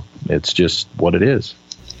 it's just what it is.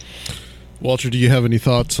 Walter, do you have any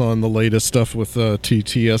thoughts on the latest stuff with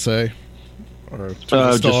TTSA? Or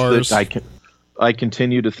stars? I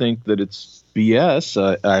continue to think that it's BS.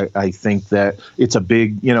 I think that it's a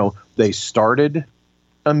big, they started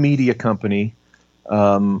a media company.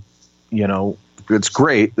 It's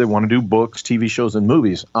great. They want to do books, TV shows, and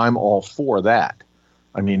movies. I'm all for that.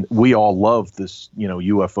 I mean, we all love this,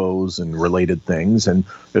 UFOs and related things. And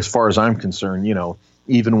as far as I'm concerned,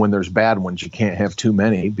 even when there's bad ones, you can't have too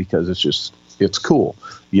many, because it's cool.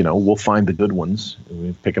 We'll find the good ones and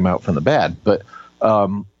we pick them out from the bad. But,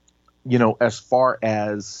 as far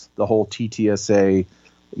as the whole TTSA,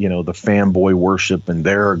 the fanboy worship, and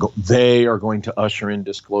they are going to usher in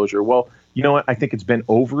disclosure. Well, you know what? I think it's been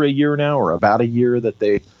over a year now, or about a year, that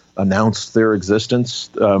they announced their existence.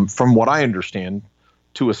 From what I understand,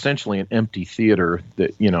 to essentially an empty theater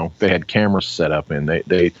that, they had cameras set up in.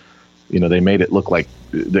 They made it look like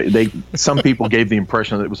some people gave the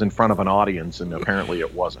impression that it was in front of an audience, and apparently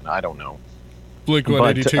it wasn't. I don't know.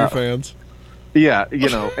 Blink-182 fans. Yeah,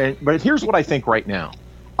 but here's what I think right now.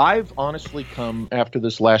 I've honestly come, after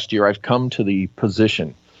this last year, I've come to the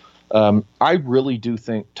position. I really do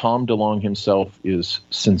think Tom DeLonge himself is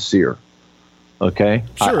sincere. Okay?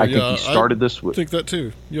 Sure, I think he started this with. I think that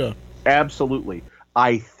too. Yeah. Absolutely.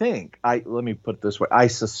 Let me put it this way. I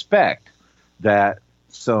suspect that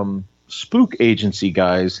some spook agency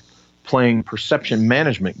guys playing perception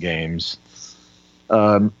management games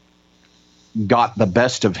got the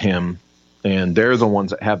best of him, and they're the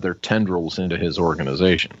ones that have their tendrils into his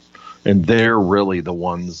organization. And they're really the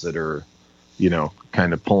ones that are,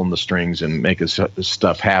 kind of pulling the strings and making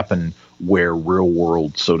stuff happen where real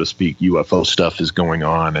world, so to speak, UFO stuff is going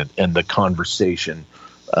on, and the conversation.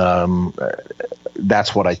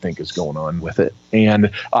 That's what I think is going on with it.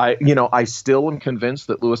 And I still am convinced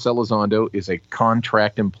that Luis Elizondo is a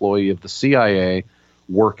contract employee of the CIA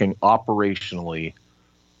working operationally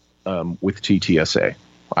with TTSA.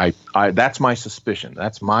 That's my suspicion.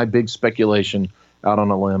 That's my big speculation out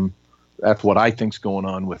on a limb. That's what I think's going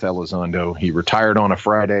on with Elizondo. He retired on a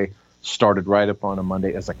Friday, started right up on a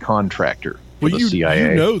Monday as a contractor for the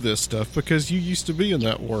CIA. You know this stuff because you used to be in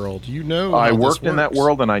that world. You know, I worked in that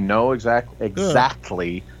world, and I know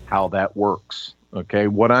exactly how that works. Okay,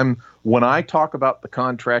 when I talk about the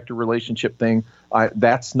contractor relationship thing,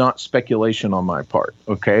 that's not speculation on my part.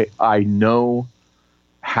 Okay, I know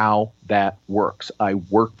how that works. I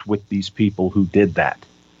worked with these people who did that.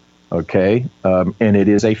 Okay, and it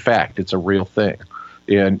is a fact. It's a real thing.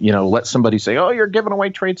 And, let somebody say, oh, you're giving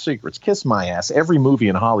away trade secrets. Kiss my ass. Every movie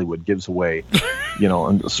in Hollywood gives away,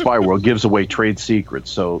 and the spy world gives away trade secrets.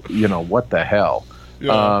 So, what the hell?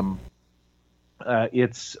 Yeah.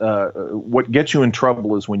 It's what gets you in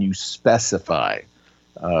trouble is when you specify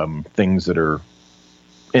things that are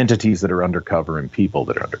entities that are undercover and people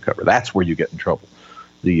that are undercover. That's where you get in trouble.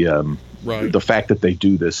 The fact that they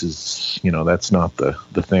do this is, that's not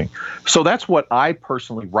the thing. So that's what I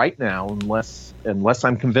personally, right now, unless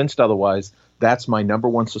I'm convinced otherwise, that's my number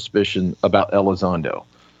one suspicion about Elizondo.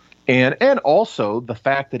 And also the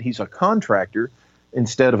fact that he's a contractor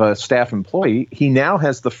instead of a staff employee, he now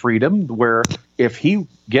has the freedom where if he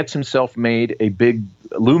gets himself made a big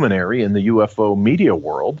luminary in the UFO media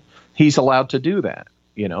world, he's allowed to do that,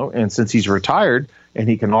 and since he's retired, and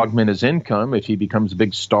he can augment his income if he becomes a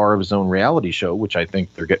big star of his own reality show, which I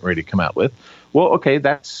think they're getting ready to come out with. Well, okay,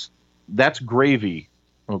 that's gravy.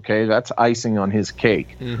 Okay, that's icing on his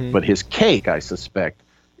cake. Mm-hmm. But his cake, I suspect,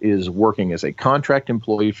 is working as a contract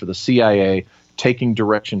employee for the CIA, taking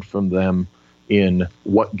direction from them in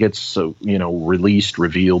what gets released,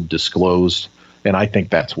 revealed, disclosed. And I think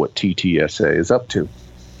that's what TTSA is up to.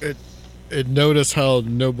 Notice how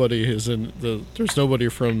nobody is there's nobody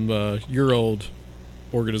from your old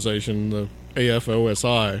organization, the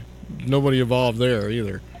AFOSI. Nobody involved there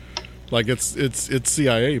either. Like it's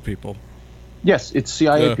CIA people. Yes, it's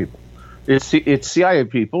CIA people. It's CIA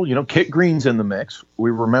people. Kit Green's in the mix.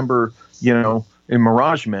 We remember, in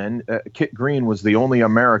Mirage Men, Kit Green was the only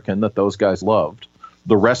American that those guys loved.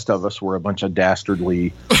 The rest of us were a bunch of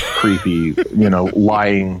dastardly, creepy,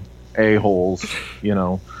 lying a-holes,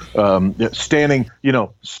 standing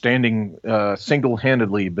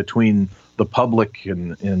single-handedly between the public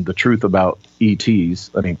and the truth about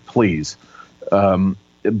ETs. I mean, please.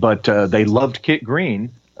 But they loved Kit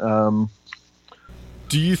Green.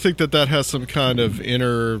 Do you think that has some kind of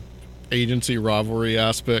inner agency rivalry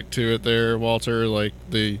aspect to it there, Walter? Like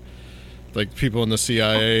people in the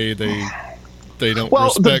CIA, they don't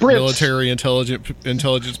respect military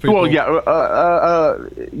intelligence people? Well, yeah.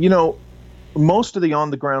 Most of the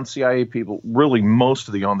on-the-ground CIA people, really most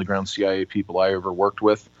of the on-the-ground CIA people I ever worked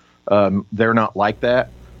with, they're not like that.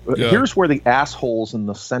 Yeah. Here's where the assholes in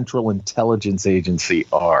the Central Intelligence Agency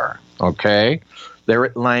are, okay? They're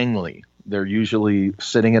at Langley. They're usually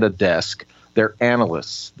sitting at a desk. They're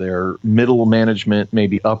analysts. They're middle management,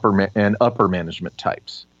 maybe upper management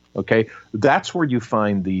types, okay? That's where you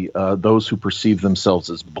find the those who perceive themselves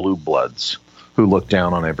as blue bloods who look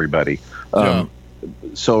down on everybody.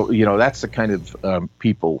 So, that's the kind of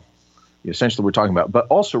people essentially we're talking about. But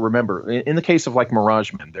also remember, in the case of like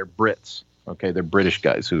Mirage Men, they're Brits. Okay, they're British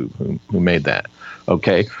guys who made that.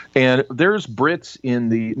 Okay, and there's Brits in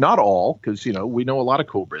the, not all, because, we know a lot of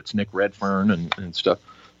cool Brits, Nick Redfern and stuff,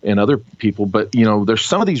 and other people. But, there's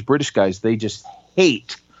some of these British guys, they just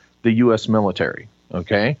hate the U.S. military.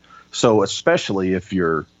 Okay, so especially if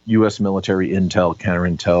you're U.S. military intel,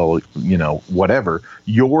 counterintel, whatever,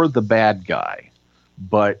 you're the bad guy.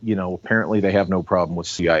 But, apparently they have no problem with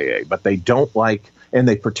CIA. But they don't like, and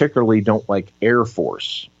they particularly don't like Air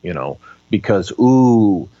Force, because,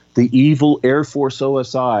 the evil Air Force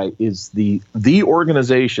OSI is the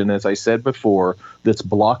organization, as I said before, that's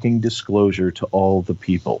blocking disclosure to all the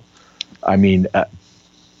people. I mean,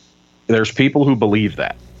 there's people who believe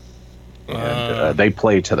that. And they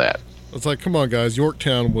play to that. It's like, come on, guys.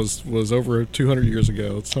 Yorktown was over 200 years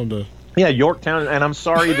ago. It's time to... Yeah, Yorktown, and I'm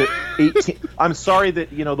sorry that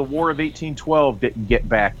the War of 1812 didn't get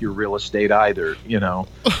back your real estate either.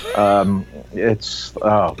 It's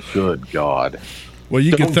good God. Well,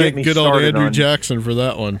 you can thank good old Andrew Jackson for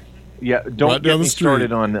that one. Yeah, don't get me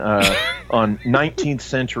started on 19th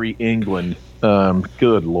century England.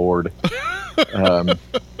 Good Lord.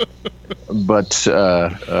 But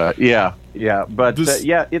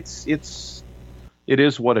it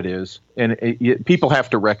is what it is, and people have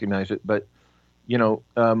to recognize it. But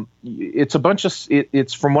it's a bunch of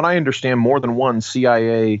it's from what I understand, more than one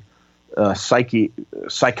CIA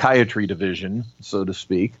psychiatry division, so to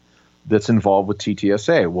speak, that's involved with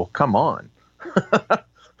TTSA. Well, come on.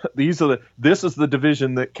 This is the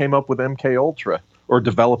division that came up with MK Ultra, or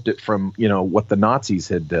developed it from what the Nazis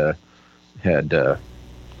had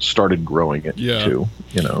started growing it to.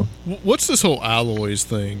 What's this whole alloys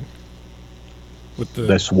thing? With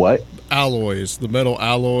this what alloys, the metal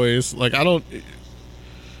alloys? Like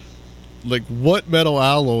what metal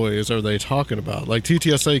alloys are they talking about? Like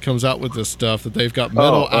TTSA comes out with this stuff that they've got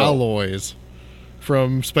metal alloys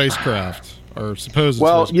from spacecraft. Or supposedly.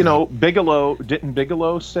 Well, didn't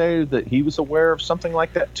Bigelow say that he was aware of something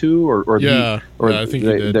like that too? I think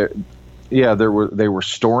he did. They were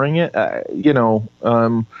storing it.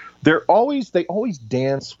 They always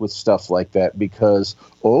dance with stuff like that because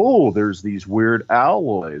there's these weird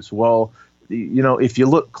alloys. Well, if you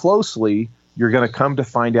look closely, you're going to come to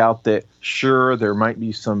find out that sure there might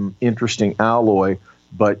be some interesting alloy,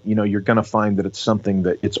 but you're going to find that it's something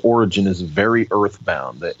that its origin is very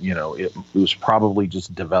earthbound, that it was probably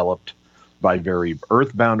just developed by very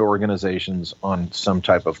earthbound organizations on some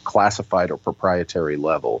type of classified or proprietary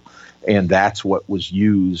level, and that's what was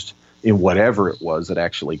used in whatever it was that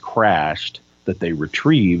actually crashed, that they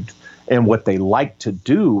retrieved. And what they like to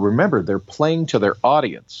do, remember, they're playing to their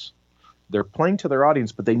audience,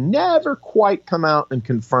 but they never quite come out and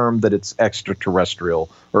confirm that it's extraterrestrial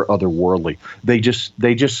or otherworldly. They just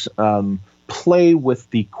play with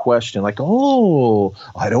the question, like,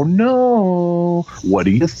 I don't know. What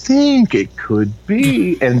do you think it could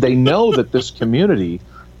be? And they know that this community,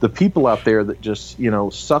 the people out there that just,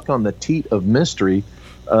 suck on the teat of mystery,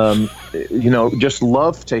 just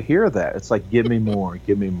love to hear that. It's like, give me more.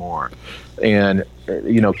 And,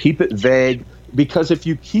 keep it vague. Because if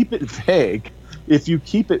you keep it vague,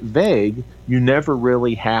 you never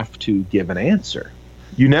really have to give an answer.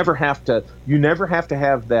 You never have to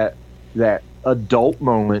have that adult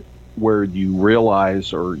moment where you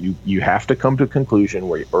realize, or you have to come to a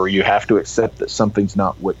conclusion or you have to accept that something's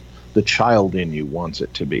not what the child in you wants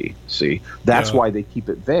it to be. See, that's why they keep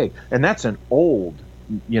it vague. And that's an old,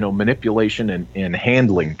 manipulation and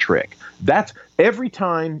handling trick. That's every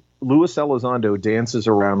time Luis Elizondo dances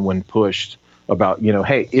around when pushed about,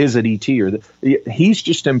 hey, is it ET or he's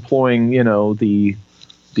just employing, it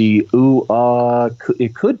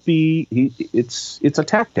could be. It's a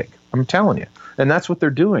tactic. I'm telling you, and that's what they're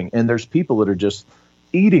doing. And there's people that are just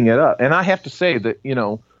eating it up. And I have to say that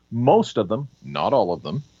most of them, not all of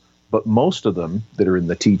them, but most of them that are in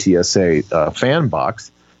the TTSA fan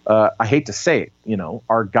box, I hate to say it,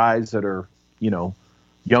 are guys that are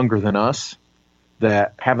younger than us,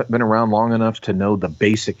 that haven't been around long enough to know the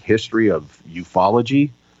basic history of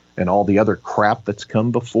ufology and all the other crap that's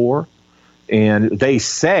come before. And they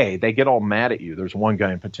get all mad at you. There's one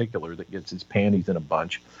guy in particular that gets his panties in a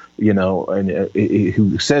bunch,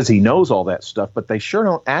 who says he knows all that stuff, but they sure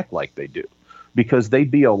don't act like they do, because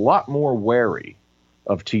they'd be a lot more wary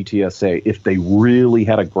of TTSA if they really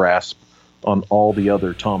had a grasp on all the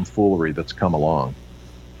other tomfoolery that's come along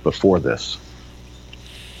before this.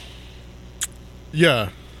 Yeah.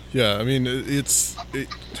 I mean,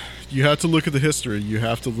 you have to look at the history. You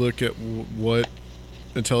have to look at what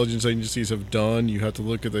intelligence agencies have done. You have to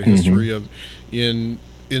look at the history of, in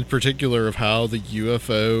particular, of how the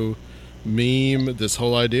UFO meme, this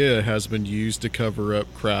whole idea, has been used to cover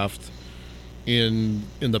up craft in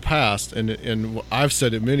the past. And I've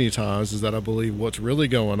said it many times, is that I believe what's really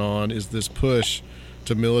going on is this push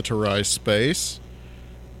to militarize space.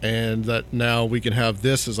 And that now we can have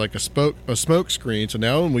this as like a smoke screen. So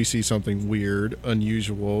now when we see something weird,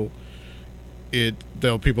 unusual,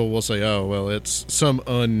 people will say, oh, well, it's some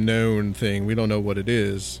unknown thing. We don't know what it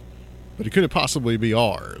is, but it couldn't possibly be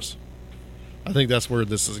ours. I think that's where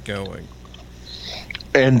this is going.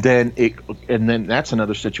 And then that's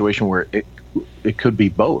another situation where it could be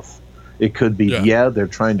both. It could be, they're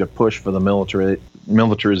trying to push for the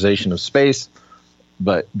militarization of space,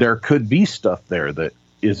 but there could be stuff there that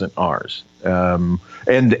isn't ours. And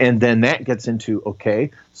then that gets into,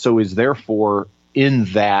 okay, so is therefore in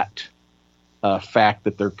that fact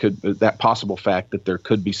that that possible fact that there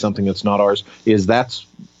could be something that's not ours, is that's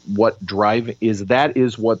what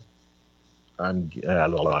I'm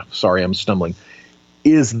stumbling.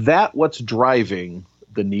 Is that what's driving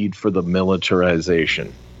the need for the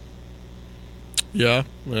militarization? Yeah,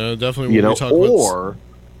 definitely. When we talk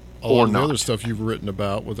a lot of the other stuff you've written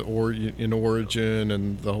about with in Origin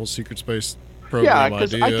and the whole secret space program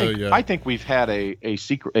idea. I think we've had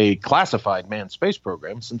a classified manned space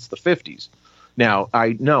program since the 50s. Now,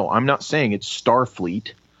 I'm not saying it's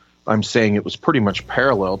Starfleet. I'm saying it was pretty much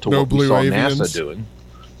parallel to what we saw NASA doing.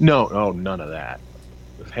 No, none of that.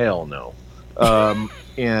 Hell no.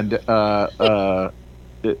 And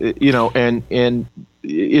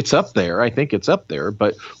it's up there. I think it's up there.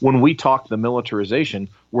 But when we talk the militarization,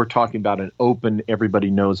 we're talking about an open, everybody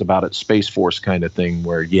knows about it, Space Force kind of thing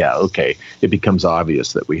where, it becomes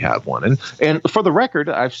obvious that we have one. And for the record,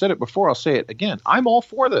 I've said it before, I'll say it again. I'm all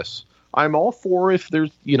for this. I'm all for if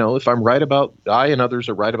I'm right about, I and others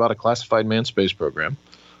are right about a classified manned space program,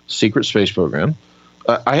 secret space program.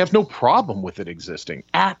 I have no problem with it existing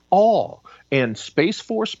at all. And Space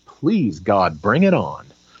Force, please, God, bring it on.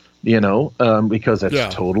 Because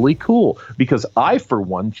that's totally cool. Because I, for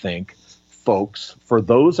one, think, folks, for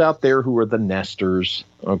those out there who are the nesters,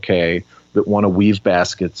 that want to weave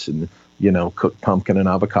baskets and, cook pumpkin and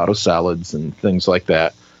avocado salads and things like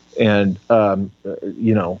that, and,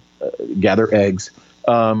 gather eggs.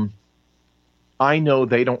 I know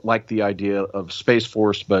they don't like the idea of Space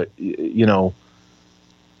Force, but,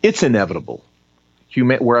 it's inevitable.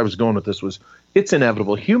 Where I was going with this was, it's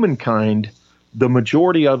inevitable. Humankind, the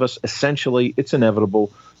majority of us, essentially, it's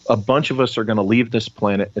inevitable. A bunch of us are going to leave this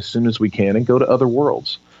planet as soon as we can and go to other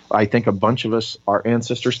worlds. I think a bunch of us, our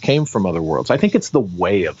ancestors came from other worlds. I think it's the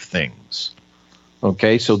way of things.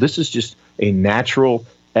 Okay, so this is just a natural,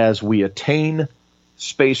 as we attain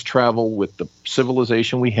space travel with the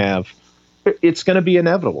civilization we have, it's going to be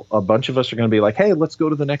inevitable. A bunch of us are going to be like, hey, let's go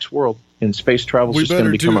to the next world. And space travel is just going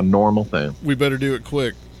to become a normal thing. We better do it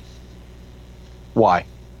quick. Why?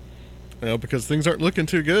 Because things aren't looking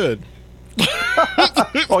too good.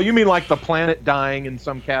 Oh, you mean like the planet dying in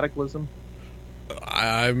some cataclysm?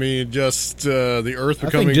 I mean, just the Earth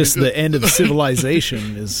becoming... I think just the end of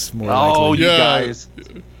civilization is more likely. Oh,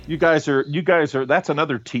 you guys are. That's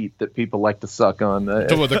another teat that people like to suck on.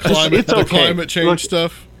 The climate change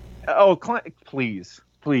stuff. Oh, please.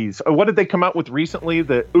 What did they come out with recently?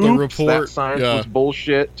 The report. That science was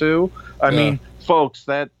bullshit too. I mean, folks,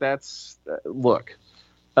 that's look.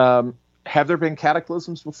 Have there been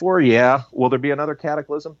cataclysms before? Yeah. Will there be another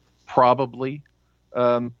cataclysm? Probably.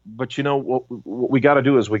 But what we got to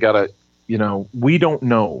do is we don't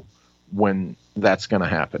know when that's going to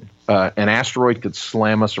happen. An asteroid could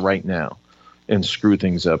slam us right now and screw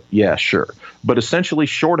things up. Yeah, sure. But essentially,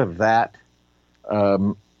 short of that,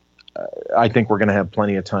 I think we're going to have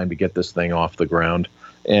plenty of time to get this thing off the ground,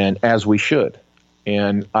 and as we should.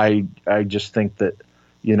 And I just think that,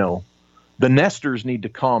 the nesters need to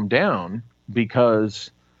calm down because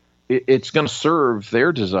it's going to serve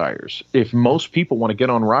their desires. If most people want to get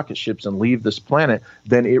on rocket ships and leave this planet,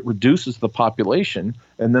 then it reduces the population,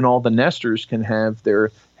 and then all the nesters can have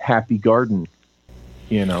their happy garden.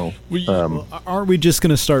 Aren't we just going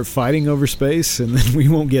to start fighting over space, and then we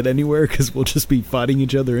won't get anywhere because we'll just be fighting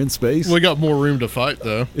each other in space? We got more room to fight,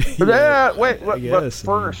 though.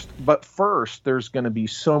 But first, there's going to be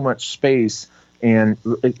so much space, and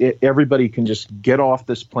everybody can just get off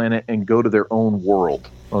this planet and go to their own world.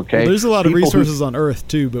 Okay. Well, there's a lot of resources on Earth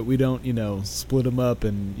too, but we don't, split them up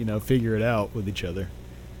and figure it out with each other.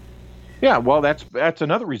 Yeah, well, that's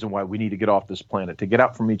another reason why we need to get off this planet, to get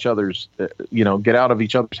out from each other's, get out of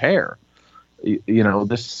each other's hair.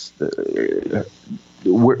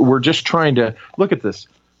 We're just trying to look at this.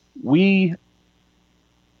 We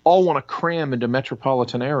all want to cram into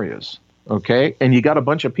metropolitan areas, okay? And you got a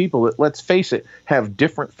bunch of people that, let's face it, have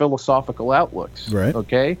different philosophical outlooks, right?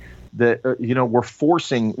 Okay, that we're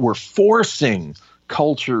forcing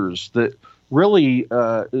cultures that really,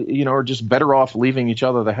 are just better off leaving each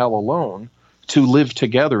other the hell alone to live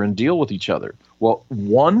together and deal with each other. Well,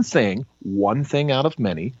 one thing out of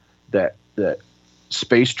many that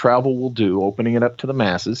space travel will do, opening it up to the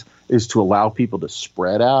masses, is to allow people to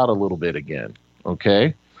spread out a little bit again,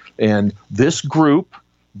 okay? And this group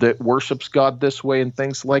that worships God this way and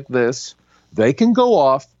things like this, they can go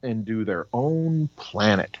off and do their own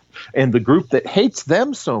planet. And the group that hates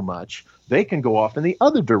them so much, they can go off in the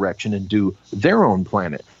other direction and do their own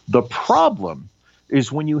planet. The problem is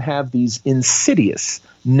when you have these insidious,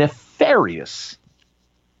 nefarious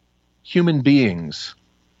human beings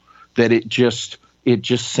that it just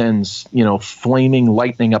sends, flaming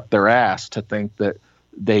lightning up their ass to think that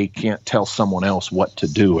they can't tell someone else what to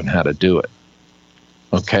do and how to do it.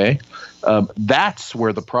 Okay? That's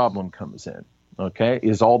where the problem comes in. Okay?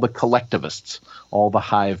 Is all the collectivists, all the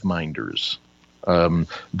hive minders.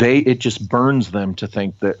 It just burns them to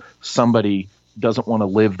think that somebody doesn't want to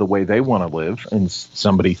live the way they want to live, and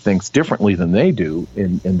somebody thinks differently than they do,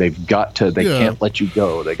 and they can't let you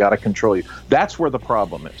go. They got to control you. That's where the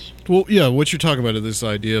problem is. Well, yeah, what you're talking about is this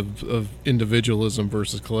idea of individualism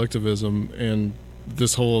versus collectivism, and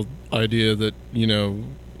this whole idea that,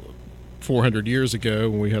 400 years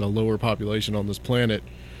ago when we had a lower population on this planet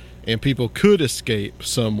and people could escape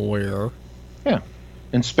somewhere. Yeah.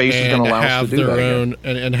 And space is going to allow us to do their that own,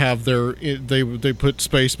 and have they put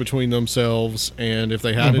space between themselves, and if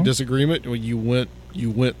they had a disagreement, you went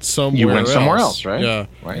somewhere. You went somewhere else, right? Yeah,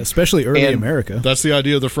 right. Especially early America. That's the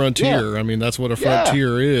idea of the frontier. Yeah. I mean, that's what a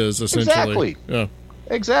frontier is essentially. Exactly. Yeah.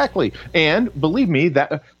 Exactly. And believe me,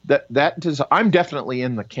 I'm definitely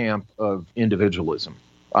in the camp of individualism.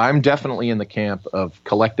 I'm definitely in the camp of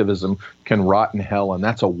collectivism can rot in hell, and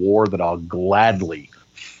that's a war that I'll gladly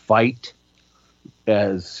fight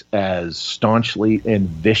as staunchly and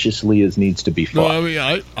viciously as needs to be fought. No, I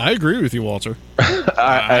mean, I agree with you, Walter.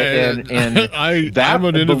 I'm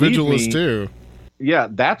an individualist too. Yeah,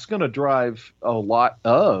 that's going to drive a lot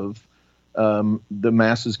of the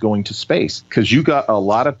masses going to space, because you got a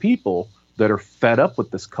lot of people that are fed up with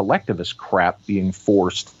this collectivist crap being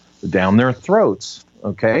forced down their throats.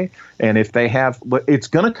 Okay, and if they have, it's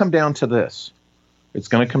going to come down to this. It's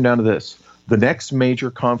going to come down to this. The next major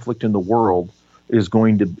conflict in the world is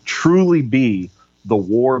going to truly be the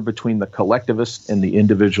war between the collectivist and the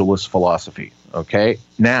individualist philosophy. Okay,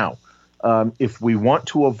 now, if we want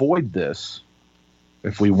to avoid this,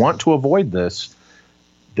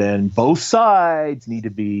 then both sides need to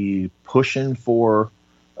be pushing for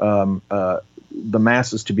the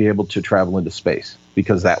masses to be able to travel into space,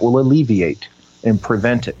 because that will alleviate and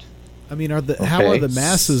prevent it. I mean, how are the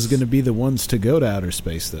masses going to be the ones to go to outer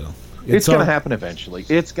space, though? It's going to happen eventually.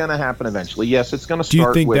 Yes, it's going to start. Do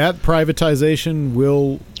you think that privatization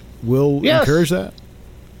will encourage that?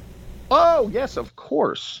 Oh, yes, of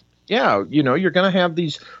course. Yeah, you're going to have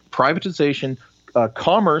these privatization.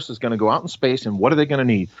 Commerce is going to go out in space, and what are they going to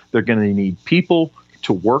need? They're going to need people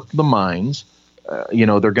to work the mines.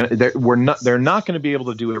 They're not going to be able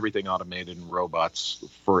to do everything automated and robots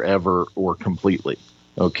forever or completely.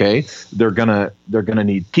 Okay, they're gonna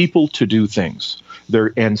need people to do things.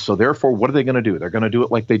 So therefore, what are they going to do? They're going to do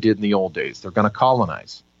it like they did in the old days. They're going to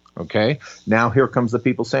colonize. Okay, now here comes the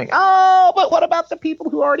people saying, "Oh, but what about the people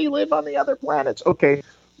who already live on the other planets?" Okay,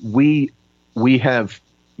 we have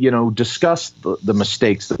discussed the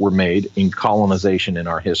mistakes that were made in colonization in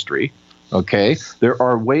our history. Okay, there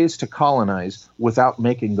are ways to colonize without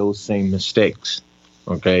making those same mistakes.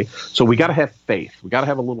 Okay, so we got to have faith. We got to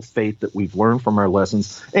have a little faith that we've learned from our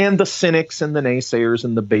lessons. And the cynics and the naysayers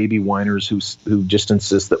and the baby whiners who just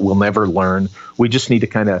insist that we'll never learn, we just need to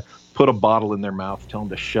kind of put a bottle in their mouth, tell them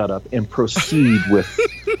to shut up, and proceed with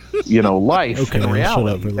life and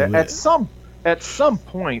reality. At some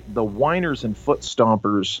point, the whiners and foot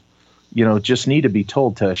stompers, just need to be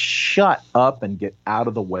told to shut up and get out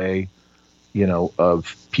of the way,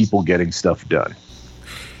 of people getting stuff done.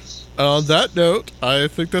 On that note, I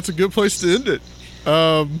think that's a good place to end it.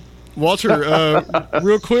 Walter,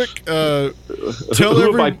 real quick, tell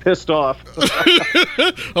everyone. I pissed off.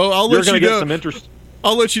 I'll let you know. Get some interest.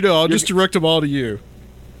 I'll let you know. I'll just direct them all to you.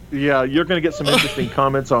 Yeah, you're going to get some interesting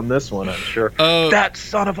comments on this one, I'm sure. That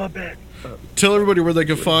son of a bitch. Tell everybody where they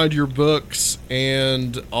can find your books,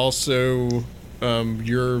 and also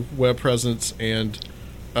your web presence, and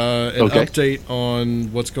an update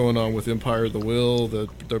on what's going on with Empire of the Will,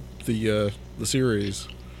 the series.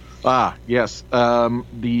 Yes.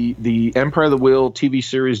 The Empire of the Will TV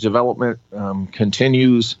series development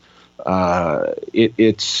continues.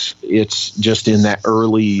 It's just in that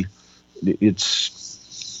early.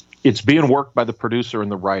 It's being worked by the producer and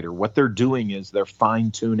the writer. What they're doing is they're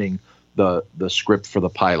fine tuning the script for the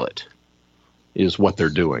pilot. Is what they're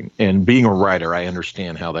doing. And being a writer, I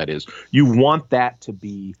understand how that is. You want that to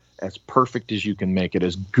be as perfect as you can make it,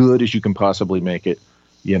 as good as you can possibly make it,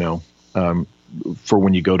 for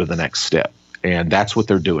when you go to the next step. And that's what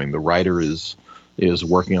they're doing. The writer is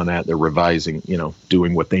working on that. They're revising,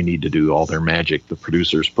 doing what they need to do, all their magic. The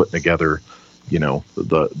producer's putting together,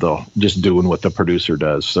 the just doing what the producer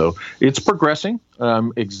does. So it's progressing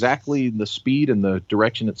exactly the speed and the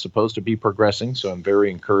direction it's supposed to be progressing. So I'm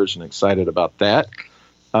very encouraged and excited about that.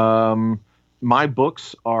 My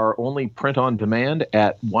books are only print on demand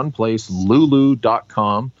at one place,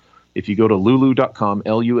 lulu.com. If you go to lulu.com,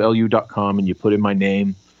 lulu.com, and you put in my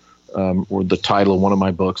name or the title of one of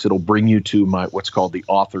my books, it'll bring you to my what's called the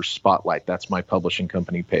Author Spotlight. That's my publishing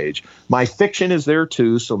company page. My fiction is there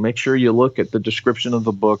too, so make sure you look at the description of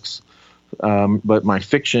the books. But my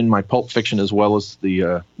fiction, my pulp fiction, as well as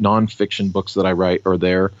the nonfiction books that I write are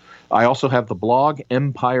there. I also have the blog,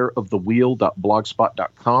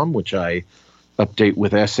 empireofthewheel.blogspot.com, which I update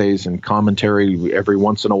with essays and commentary every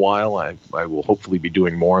once in a while. I will hopefully be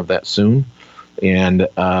doing more of that soon. And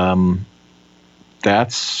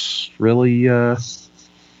that's really...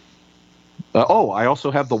 I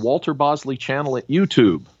also have the Walter Bosley channel at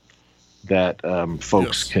YouTube that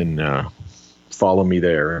folks can follow me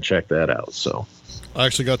there and check that out. So I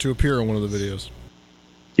actually got to appear on one of the videos.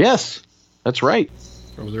 Yes, that's right.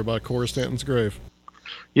 Over there by Cora Stanton's grave.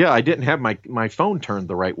 Yeah, I didn't have my phone turned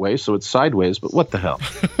the right way, so it's sideways, but what the hell?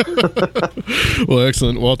 Well,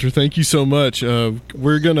 excellent. Walter, thank you so much.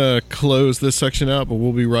 We're going to close this section out, but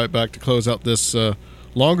we'll be right back to close out this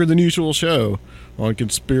longer than usual show on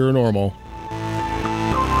Conspiranormal.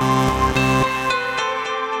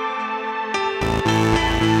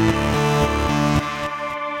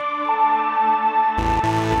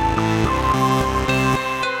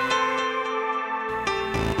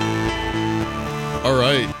 All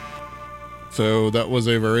right. So that was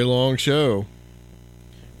a very long show.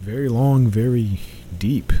 Very long, very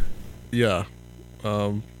deep. Yeah.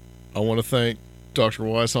 I want to thank Dr.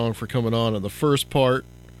 Weishong for coming on in the first part,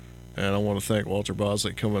 and I want to thank Walter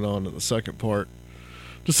Bosley coming on in the second part.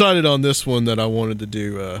 Decided on this one that I wanted to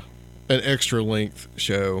do an extra length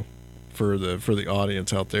show for the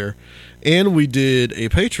audience out there, and we did a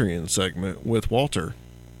Patreon segment with Walter,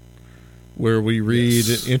 where we read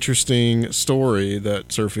an interesting story that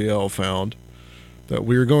Surfiel found that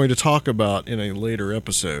we are going to talk about in a later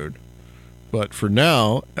episode. But for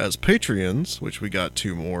now, as Patreons, which we got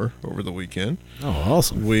 2 more over the weekend. Oh,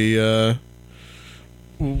 awesome. We are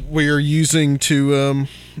using to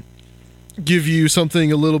give you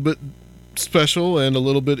something a little bit special and a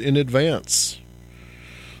little bit in advance.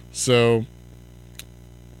 So,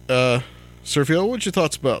 Surfiel, what's your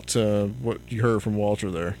thoughts about what you heard from Walter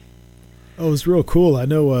there? Oh, it was real cool. I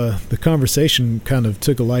know the conversation kind of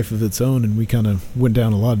took a life of its own, and we kind of went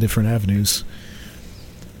down a lot of different avenues.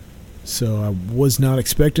 So I was not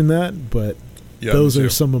expecting that, but those are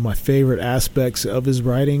some of my favorite aspects of his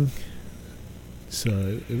writing.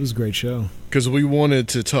 So it was a great show. Because we wanted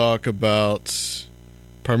to talk about,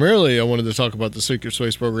 primarily I wanted to talk about the Secret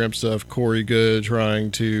Space Program stuff, Corey Goode trying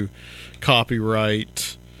to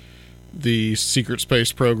copyright the Secret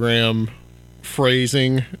Space Program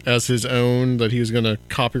phrasing as his own, that he was going to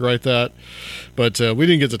copyright that, but we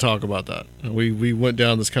didn't get to talk about that. We went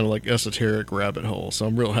down this kind of like esoteric rabbit hole, so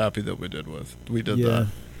I'm real happy that we did that.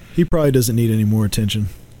 He probably doesn't need any more attention.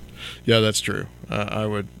 Yeah, that's true. I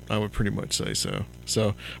would pretty much say so.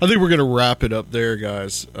 So I think we're going to wrap it up there,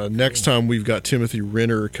 guys. Next time we've got Timothy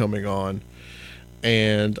Renner coming on,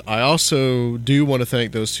 and I also do want to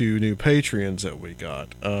thank those 2 new Patreons that we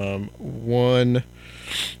got. One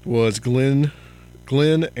was Glenn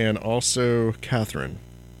and also Catherine.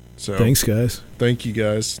 So thanks, guys. Thank you,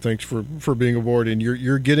 guys. Thanks for being aboard. And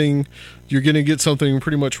you're going to get something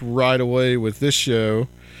pretty much right away with this show.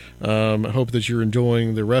 I hope that you're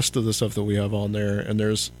enjoying the rest of the stuff that we have on there, and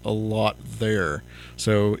there's a lot there.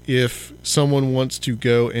 So if someone wants to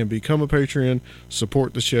go and become a Patreon,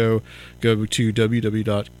 support the show, go to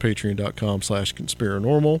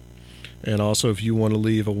www.patreon.com/conspiranormal. And also, if you want to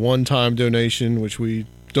leave a one-time donation, which we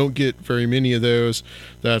don't get very many of those,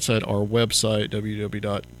 that's at our website,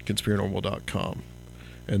 www.conspiranormal.com.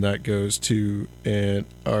 And that goes to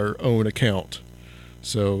our own account.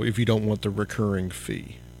 So if you don't want the recurring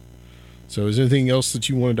fee. So is there anything else that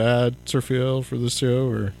you wanted to add, Surfiel, for this show?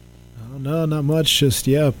 Or? Oh, no, not much. Just,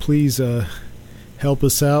 please help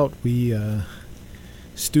us out. We...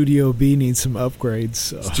 Studio B needs some upgrades.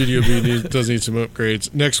 So. Studio B does need some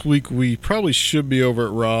upgrades. Next week, we probably should be over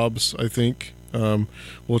at Rob's, I think.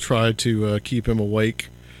 We'll try to keep him awake.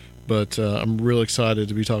 But I'm real excited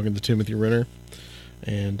to be talking to Timothy Renner.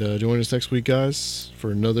 And join us next week, guys,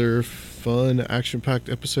 for another fun, action-packed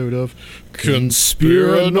episode of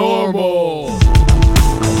Conspiranormal!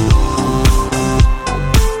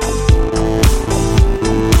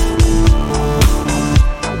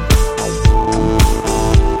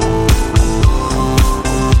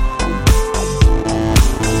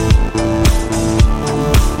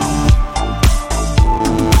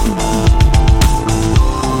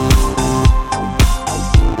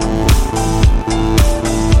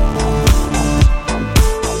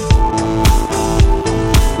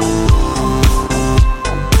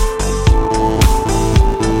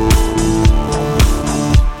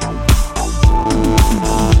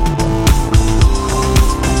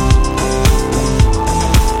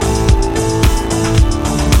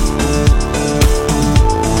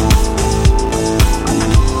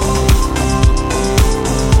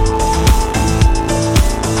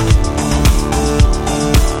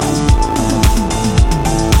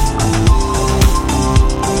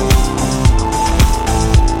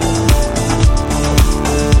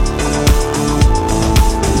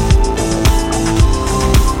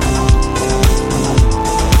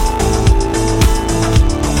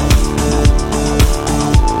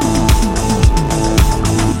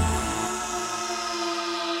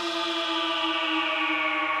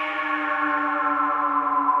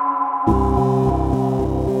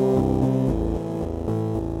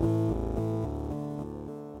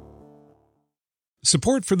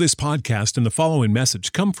 Support for this podcast and the following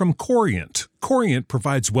message come from Corient. Corient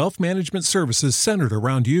provides wealth management services centered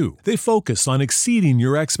around you. They focus on exceeding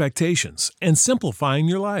your expectations and simplifying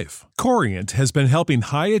your life. Corient has been helping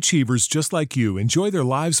high achievers just like you enjoy their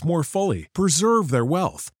lives more fully, preserve their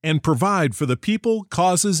wealth, and provide for the people,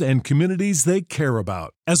 causes, and communities they care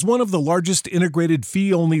about. As one of the largest integrated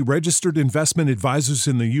fee-only registered investment advisors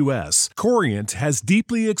in the U.S., Corient has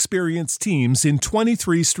deeply experienced teams in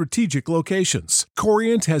 23 strategic locations.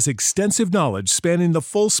 Corient has extensive knowledge spanning the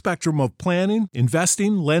full spectrum of planning,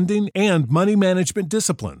 investing, lending, and money management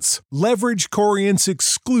disciplines. Leverage Corient's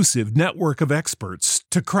exclusive network of experts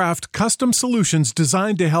to craft custom solutions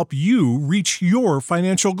designed to help you reach your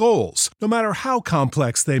financial goals, no matter how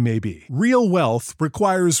complex they may be. Real wealth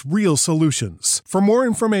requires real solutions. For more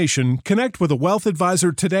information, connect with a wealth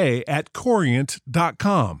advisor today at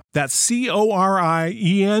Corient.com. That's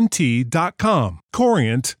Corient.com.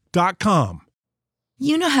 Corient.com.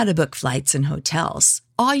 You know how to book flights and hotels.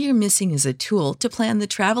 All you're missing is a tool to plan the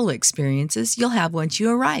travel experiences you'll have once you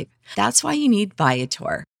arrive. That's why you need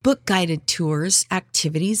Viator. Book guided tours,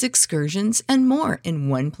 activities, excursions, and more in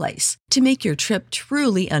one place to make your trip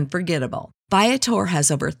truly unforgettable. Viator has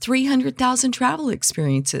over 300,000 travel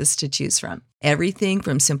experiences to choose from. Everything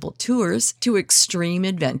from simple tours to extreme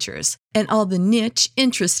adventures and all the niche,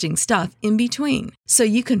 interesting stuff in between. So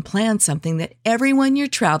you can plan something that everyone you're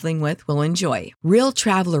traveling with will enjoy. Real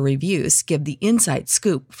traveler reviews give the inside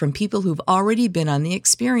scoop from people who've already been on the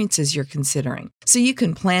experiences you're considering. So you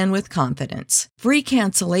can plan with confidence. Free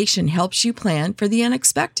cancellation helps you plan for the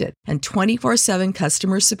unexpected. And 24/7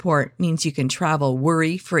 customer support means you can travel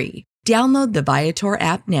worry-free. Download the Viator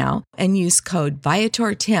app now and use code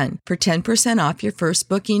Viator10 for 10% off your first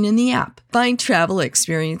booking in the app. Find travel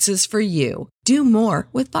experiences for you. Do more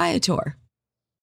with Viator.